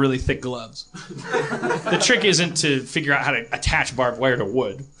have to wear really thick gloves. The trick isn't to figure out how to attach barbed wire to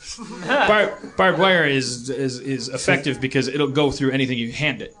wood. Barbed wire is effective because it'll go through anything you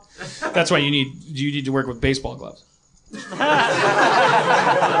hand it. That's why you need to work with baseball gloves.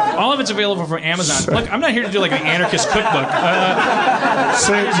 All of it's available from Amazon. Look, I'm not here to do like an anarchist cookbook.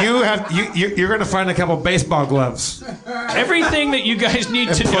 So you're going to find a couple baseball gloves. Everything that you guys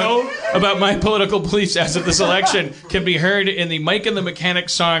need to know about my political beliefs as of this election can be heard in the Mike and the Mechanic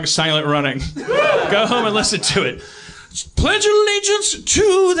song "Silent Running." Go home and listen to it. Pledge allegiance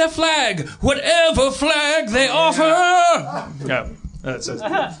to the flag, whatever flag they offer. Yeah, that's it.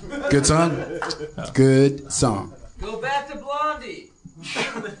 Good song. Good song. Go back to Blondie.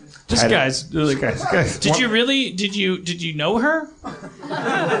 This guy's Did you know her?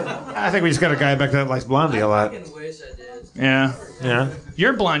 I think we just got a guy back there that likes Blondie a lot. I wish I did. Yeah. Yeah.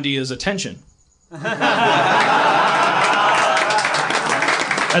 Your Blondie is attention. And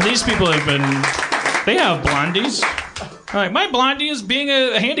these people they have blondies. Like, my blondie is being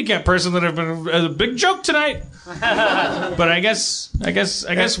a handicapped person that have been a big joke tonight. But I guess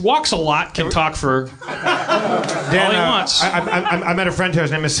walks a lot can talk for Dan, all he wants. I met a friend here.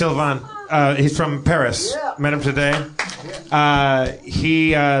 His name is Sylvain. He's from Paris. Met him today.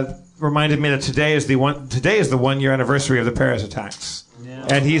 He reminded me that today is the 1 year anniversary of the Paris attacks.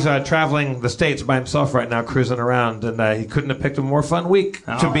 And he's traveling the States by himself right now, cruising around, and he couldn't have picked a more fun week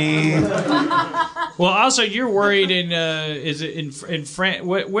to be. Well, also, you're worried is it in France?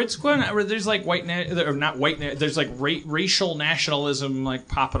 What's going on? There's like there's like racial nationalism like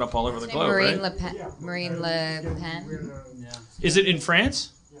popping up all over the globe. Marine Le Pen. Is it in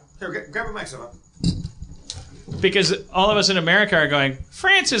France? Here, grab a mic, Sylvain. Because all of us in America are going,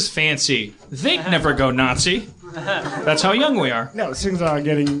 France is fancy. They'd never go Nazi. That's how young we are. No, things are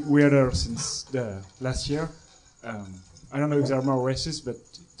getting weirder since the last year. I don't know if they're more racist, but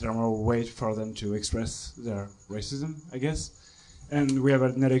there are more ways for them to express their racism, I guess. And we have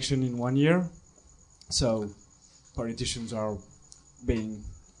an election in 1 year, so politicians are being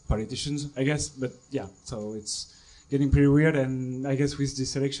politicians, I guess. But yeah, so it's getting pretty weird. And I guess with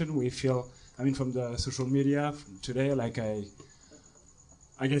this election, we feel, from the social media from today, like I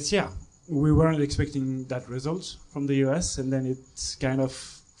guess, yeah, we weren't expecting that result from the US, and then it's kind of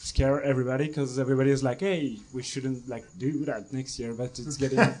scare everybody because everybody is like, hey, we shouldn't do that next year, but it's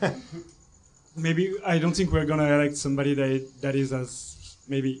getting maybe I don't think we're gonna elect somebody that is as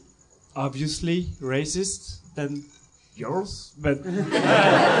maybe obviously racist than yours, but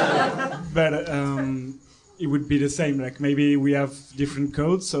it would be the same. Like, maybe we have different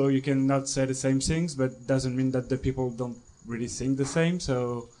codes, so you cannot say the same things, but doesn't mean that the people don't really think the same.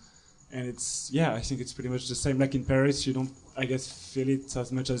 So, and I think it's pretty much the same. Like in Paris, you don't, I guess, feel it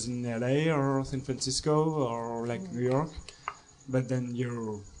as much as in LA or San Francisco or like New York. But then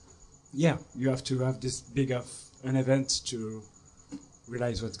you have to have this big of an event to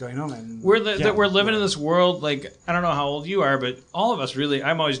realize what's going on. And we're living in this world, like, I don't know how old you are, but all of us really,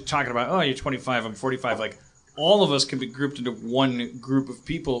 I'm always talking about, oh, you're 25, I'm 45. Like, all of us can be grouped into one group of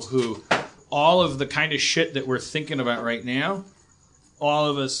people who all of the kind of shit that we're thinking about right now, all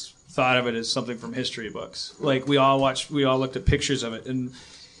of us thought of it as something from history books. Like, we all looked at pictures of it, and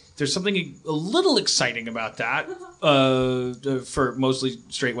there's something a little exciting about that for mostly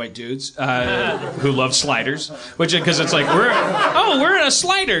straight white dudes who love sliders, which because it's like we're in a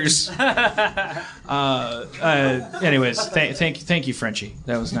sliders. Anyways, thank you, Frenchie.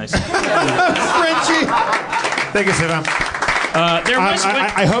 That was nice. Frenchie, thank you, Sylvain.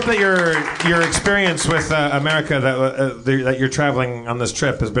 I hope that your experience with America that you're traveling on this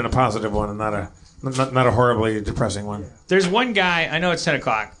trip has been a positive one and not a horribly depressing one. There's one guy. I know it's 10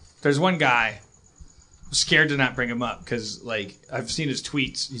 o'clock. There's one guy. I'm scared to not bring him up because, like, I've seen his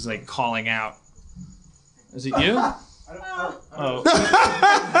tweets. He's like calling out. Is it you? Oh.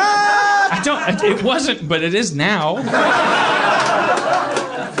 I don't. It wasn't, but it is now.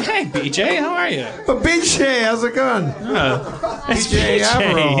 Hey, BJ, how are you? Oh, BJ, how's it going? It's BJ.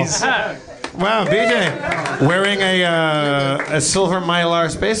 Wow, BJ, wearing a silver Mylar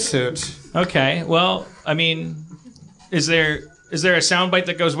spacesuit. Okay, well, I mean, is there a soundbite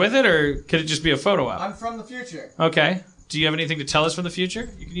that goes with it, or could it just be a photo op? I'm from the future. Okay. Do you have anything to tell us from the future?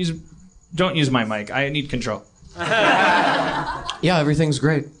 You can use. Don't use my mic. I need control. Yeah, everything's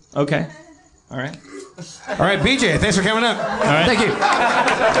great. Okay. All right. All right, BJ, thanks for coming up. All right. Thank you.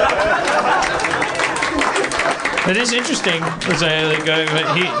 That is interesting.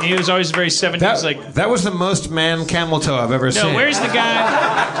 He was always very 70s. That was the most man camel toe I've ever seen. No, where's the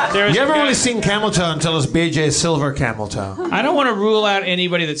guy? You haven't really seen camel toe until it's BJ Silver camel toe. I don't want to rule out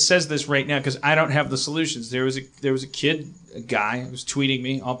anybody that says this right now because I don't have the solutions. There was a guy who was tweeting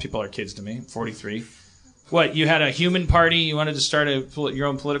me. All people are kids to me. I'm 43. What? You had a human party? You wanted to start your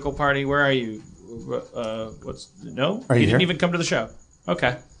own political party? Where are you? No? Are you didn't here? even come to the show.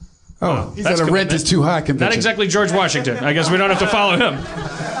 Okay. Oh, He said the rent is too high. Not exactly George Washington. I guess we don't have to follow him.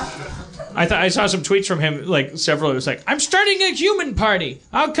 I saw some tweets from him, like several. It was like, "I'm starting a human party.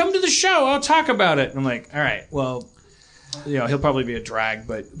 I'll come to the show. I'll talk about it." And I'm like, "All right, well, he'll probably be a drag."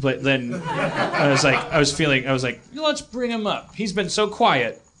 But then I was like, let's bring him up. He's been so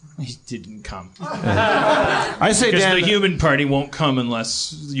quiet. He didn't come. I say, because Dan, the human party won't come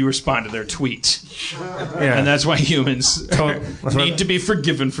unless you respond to their tweet. Yeah. And that's why humans need to be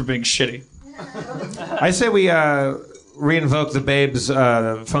forgiven for being shitty. I say we reinvoke the Babes'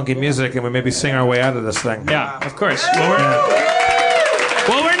 funky music and we maybe sing our way out of this thing. Yeah, of course. Well,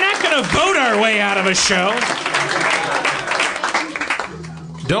 we're not going to vote our way out of a show.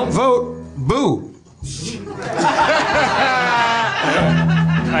 Don't vote. Boo.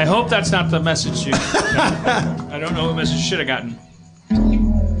 I hope that's not the message you got. I don't know what message you should have gotten.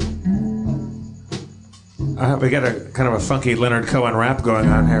 We got a kind of a funky Leonard Cohen rap going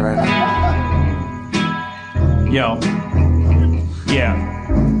on here right now. Yo. Yeah.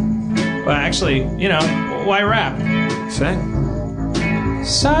 Well, actually, why rap? Sing.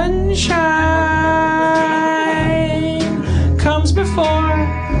 Sunshine comes before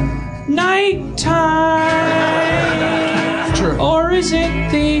nighttime. Or is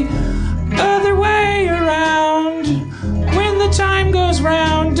it the other way around? When the time goes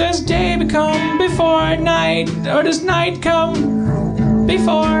round, does day become before night? Or does night come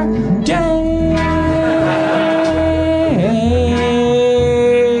before day?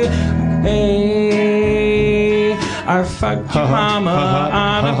 I fucked your mama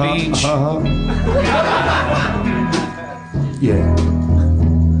on a beach. Yeah.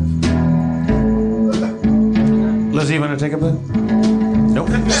 Lizzie, you want to take a bit? Nope.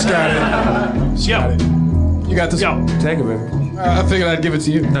 Got it. Yo. You got this? Yo. Take it, baby. I figured I'd give it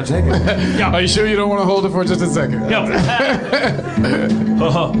to you. No, take it. Yo. Are you sure you don't want to hold it for just a second? Yo.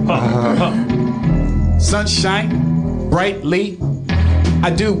 Sunshine, brightly. I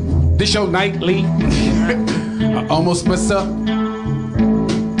do this show nightly. I almost mess up.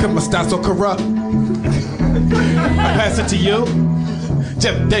 Cause my style so corrupt. I pass it to you.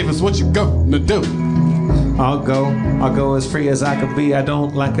 Jeff Davis, what you gonna do? I'll go as free as I could be. I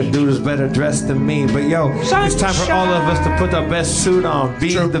don't like a dude who's better dressed than me. But yo, it's time for all of us to put our best suit on.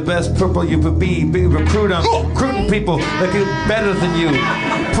 Be the best purple you could be. Be recruiting people that get better than you.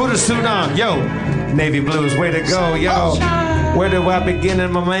 Put a suit on, yo. Navy blues, way to go, yo. Where do I begin?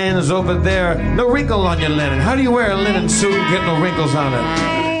 And my man is over there. No wrinkle on your linen. How do you wear a linen suit and get no wrinkles on it?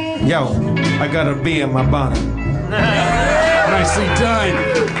 Yo, I got a bee in my bonnet. Nicely done.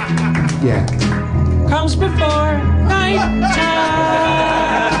 Yeah. Comes before nighttime,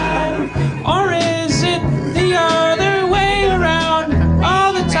 or is it the other way around?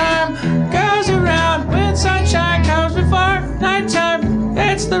 All the time goes around when sunshine comes before nighttime.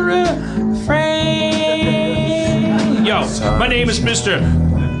 That's the refrain. Yo, my name is Mr.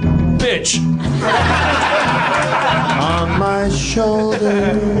 Bitch. On my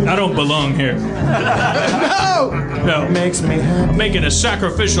shoulder. I don't belong here. No. Makes me happy. I'm making a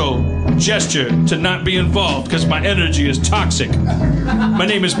sacrificial gesture to not be involved because my energy is toxic. My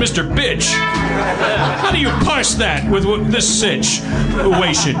name is Mr. Bitch. How do you parse that with this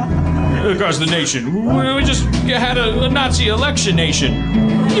situation across the nation? We just had a Nazi election nation.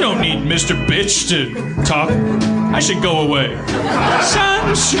 You don't need Mr. Bitch to talk. I should go away.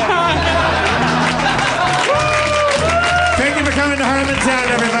 Sunshine. Thank you for coming to Harmontown,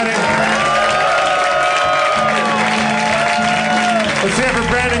 everybody. Let's hear it for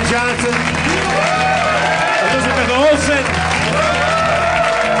Brandon Johnson, Elizabeth Olsen,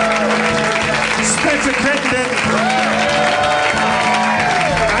 Spencer Crittenden.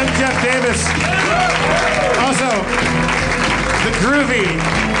 I'm Jeff Davis. Also, the groovy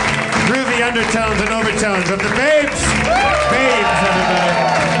undertones and overtones of the Babes. Babes, everybody.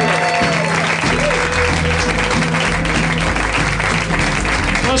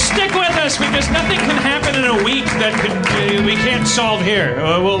 Well, stick with us because nothing can happen in a week that we can't solve here.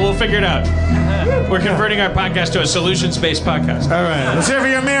 We'll figure it out. We're converting our podcast to a solutions-based podcast. All right. Let's hear for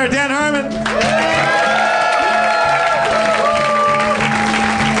your mayor, Dan Harmon.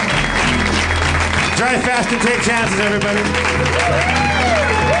 Drive fast and take chances, everybody.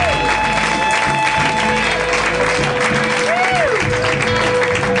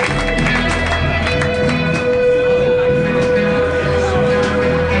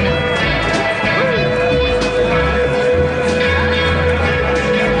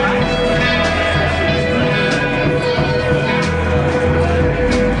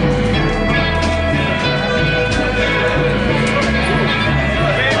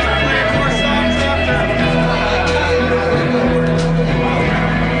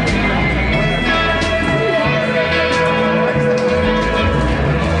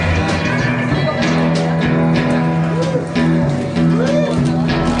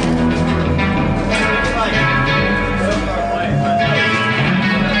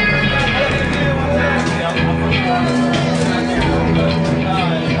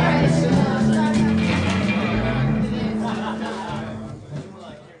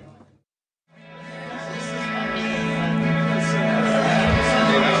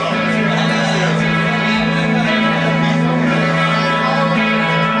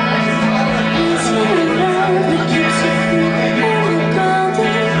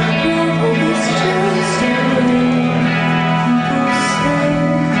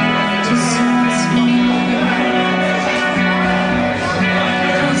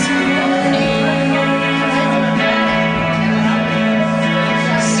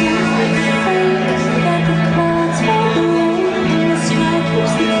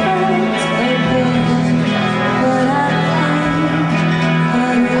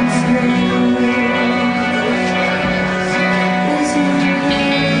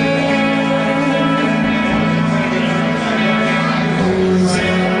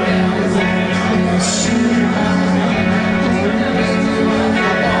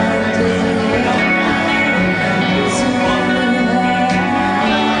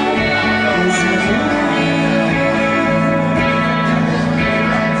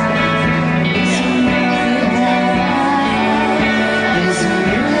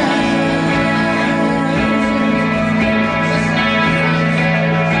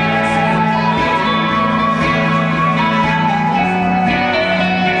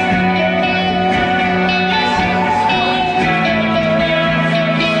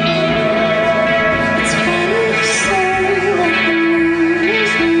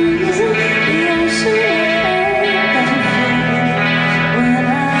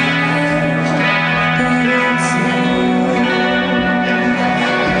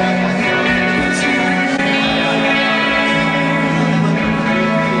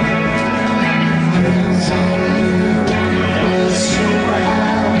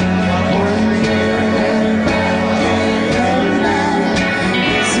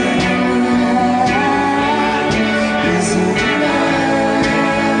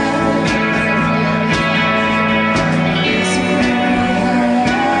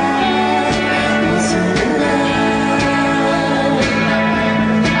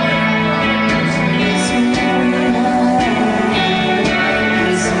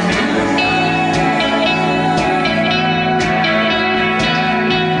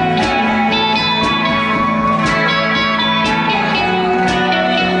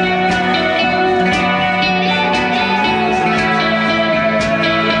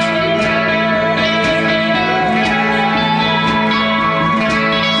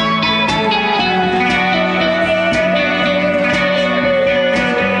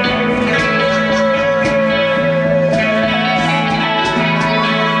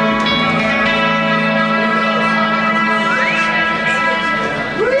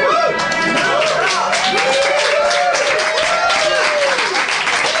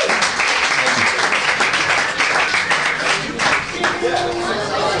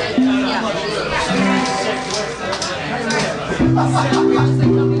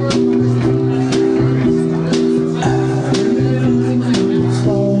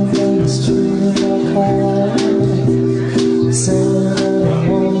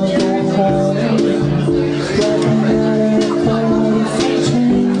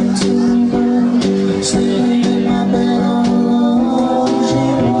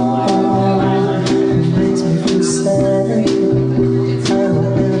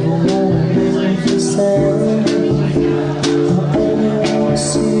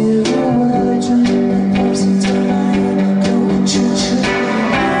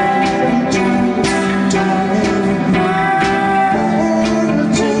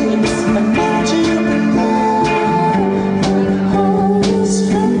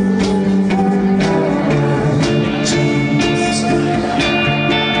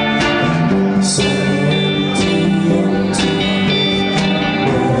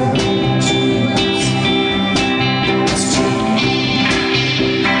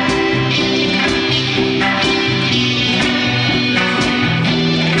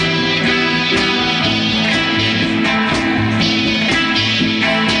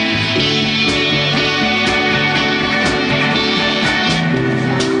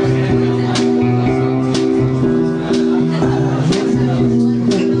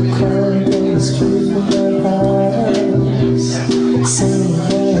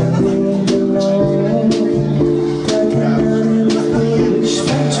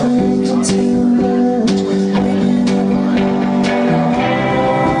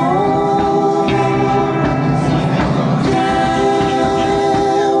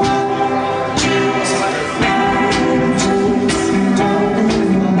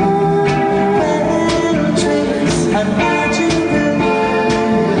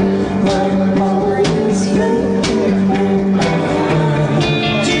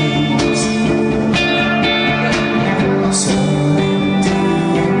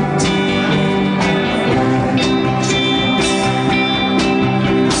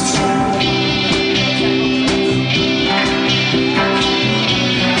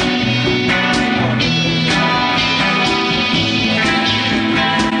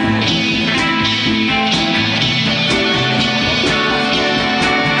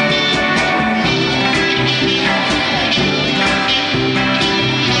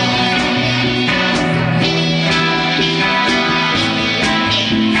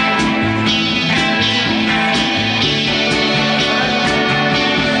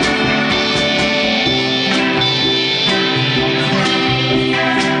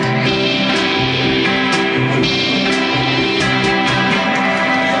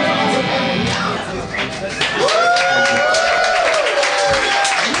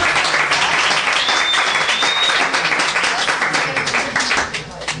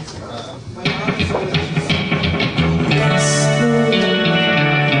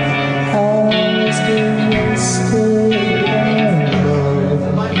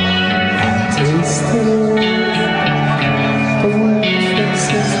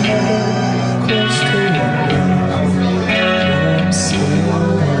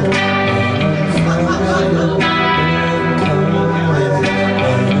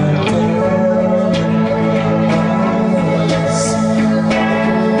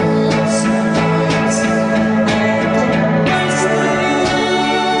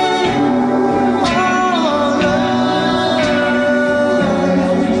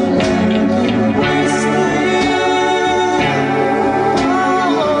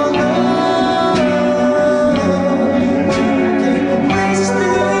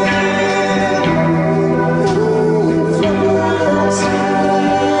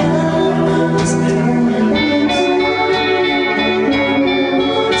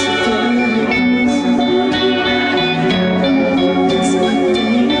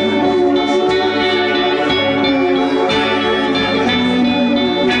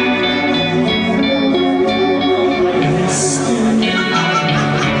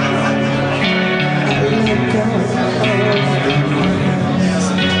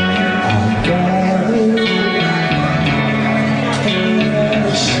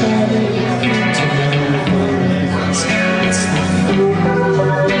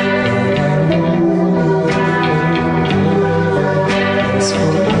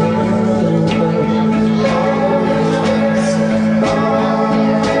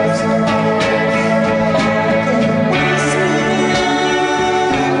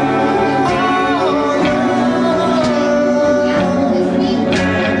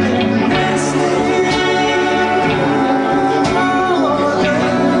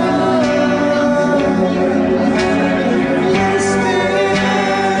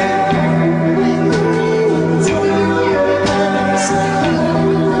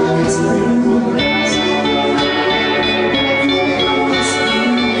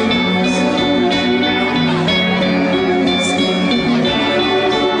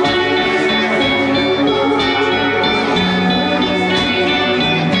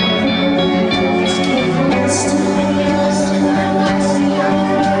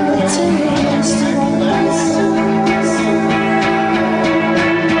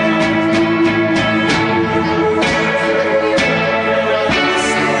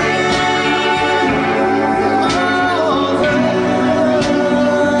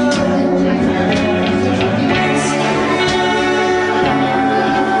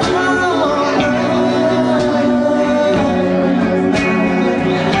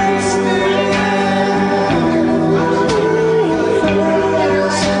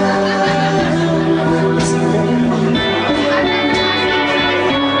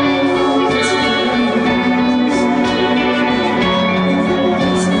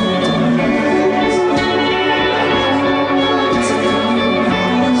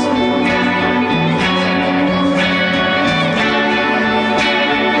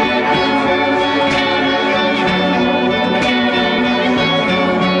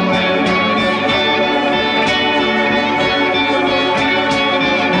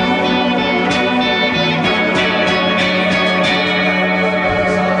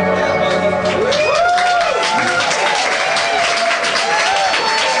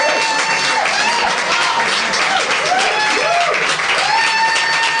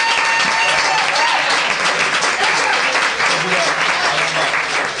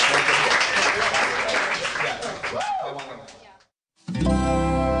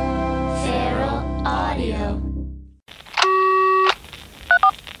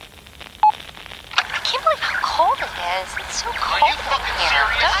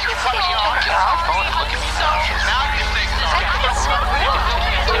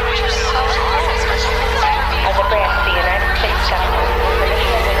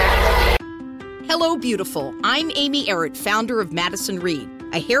 Hello, beautiful. I'm Amy Errett, founder of Madison Reed,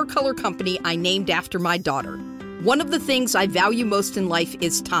 a hair color company I named after my daughter. One of the things I value most in life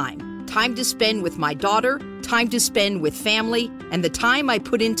is time. Time to spend with my daughter, time to spend with family, and the time I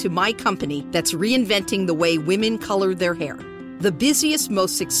put into my company that's reinventing the way women color their hair. The busiest,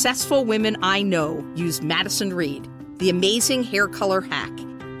 most successful women I know use Madison Reed, the amazing hair color hack.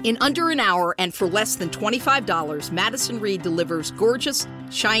 In under an hour and for less than $25, Madison Reed delivers gorgeous,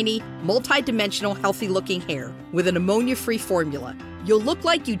 shiny, multi-dimensional, healthy-looking hair with an ammonia-free formula. You'll look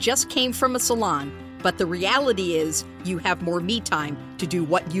like you just came from a salon, but the reality is you have more me time to do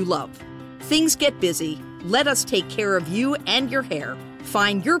what you love. Things get busy. Let us take care of you and your hair.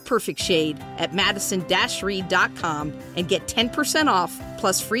 Find your perfect shade at madison-reed.com and get 10% off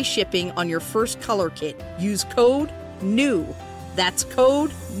plus free shipping on your first color kit. Use code NEW. That's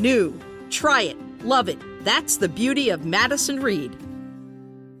code NEW. Try it. Love it. That's the beauty of Madison Reed.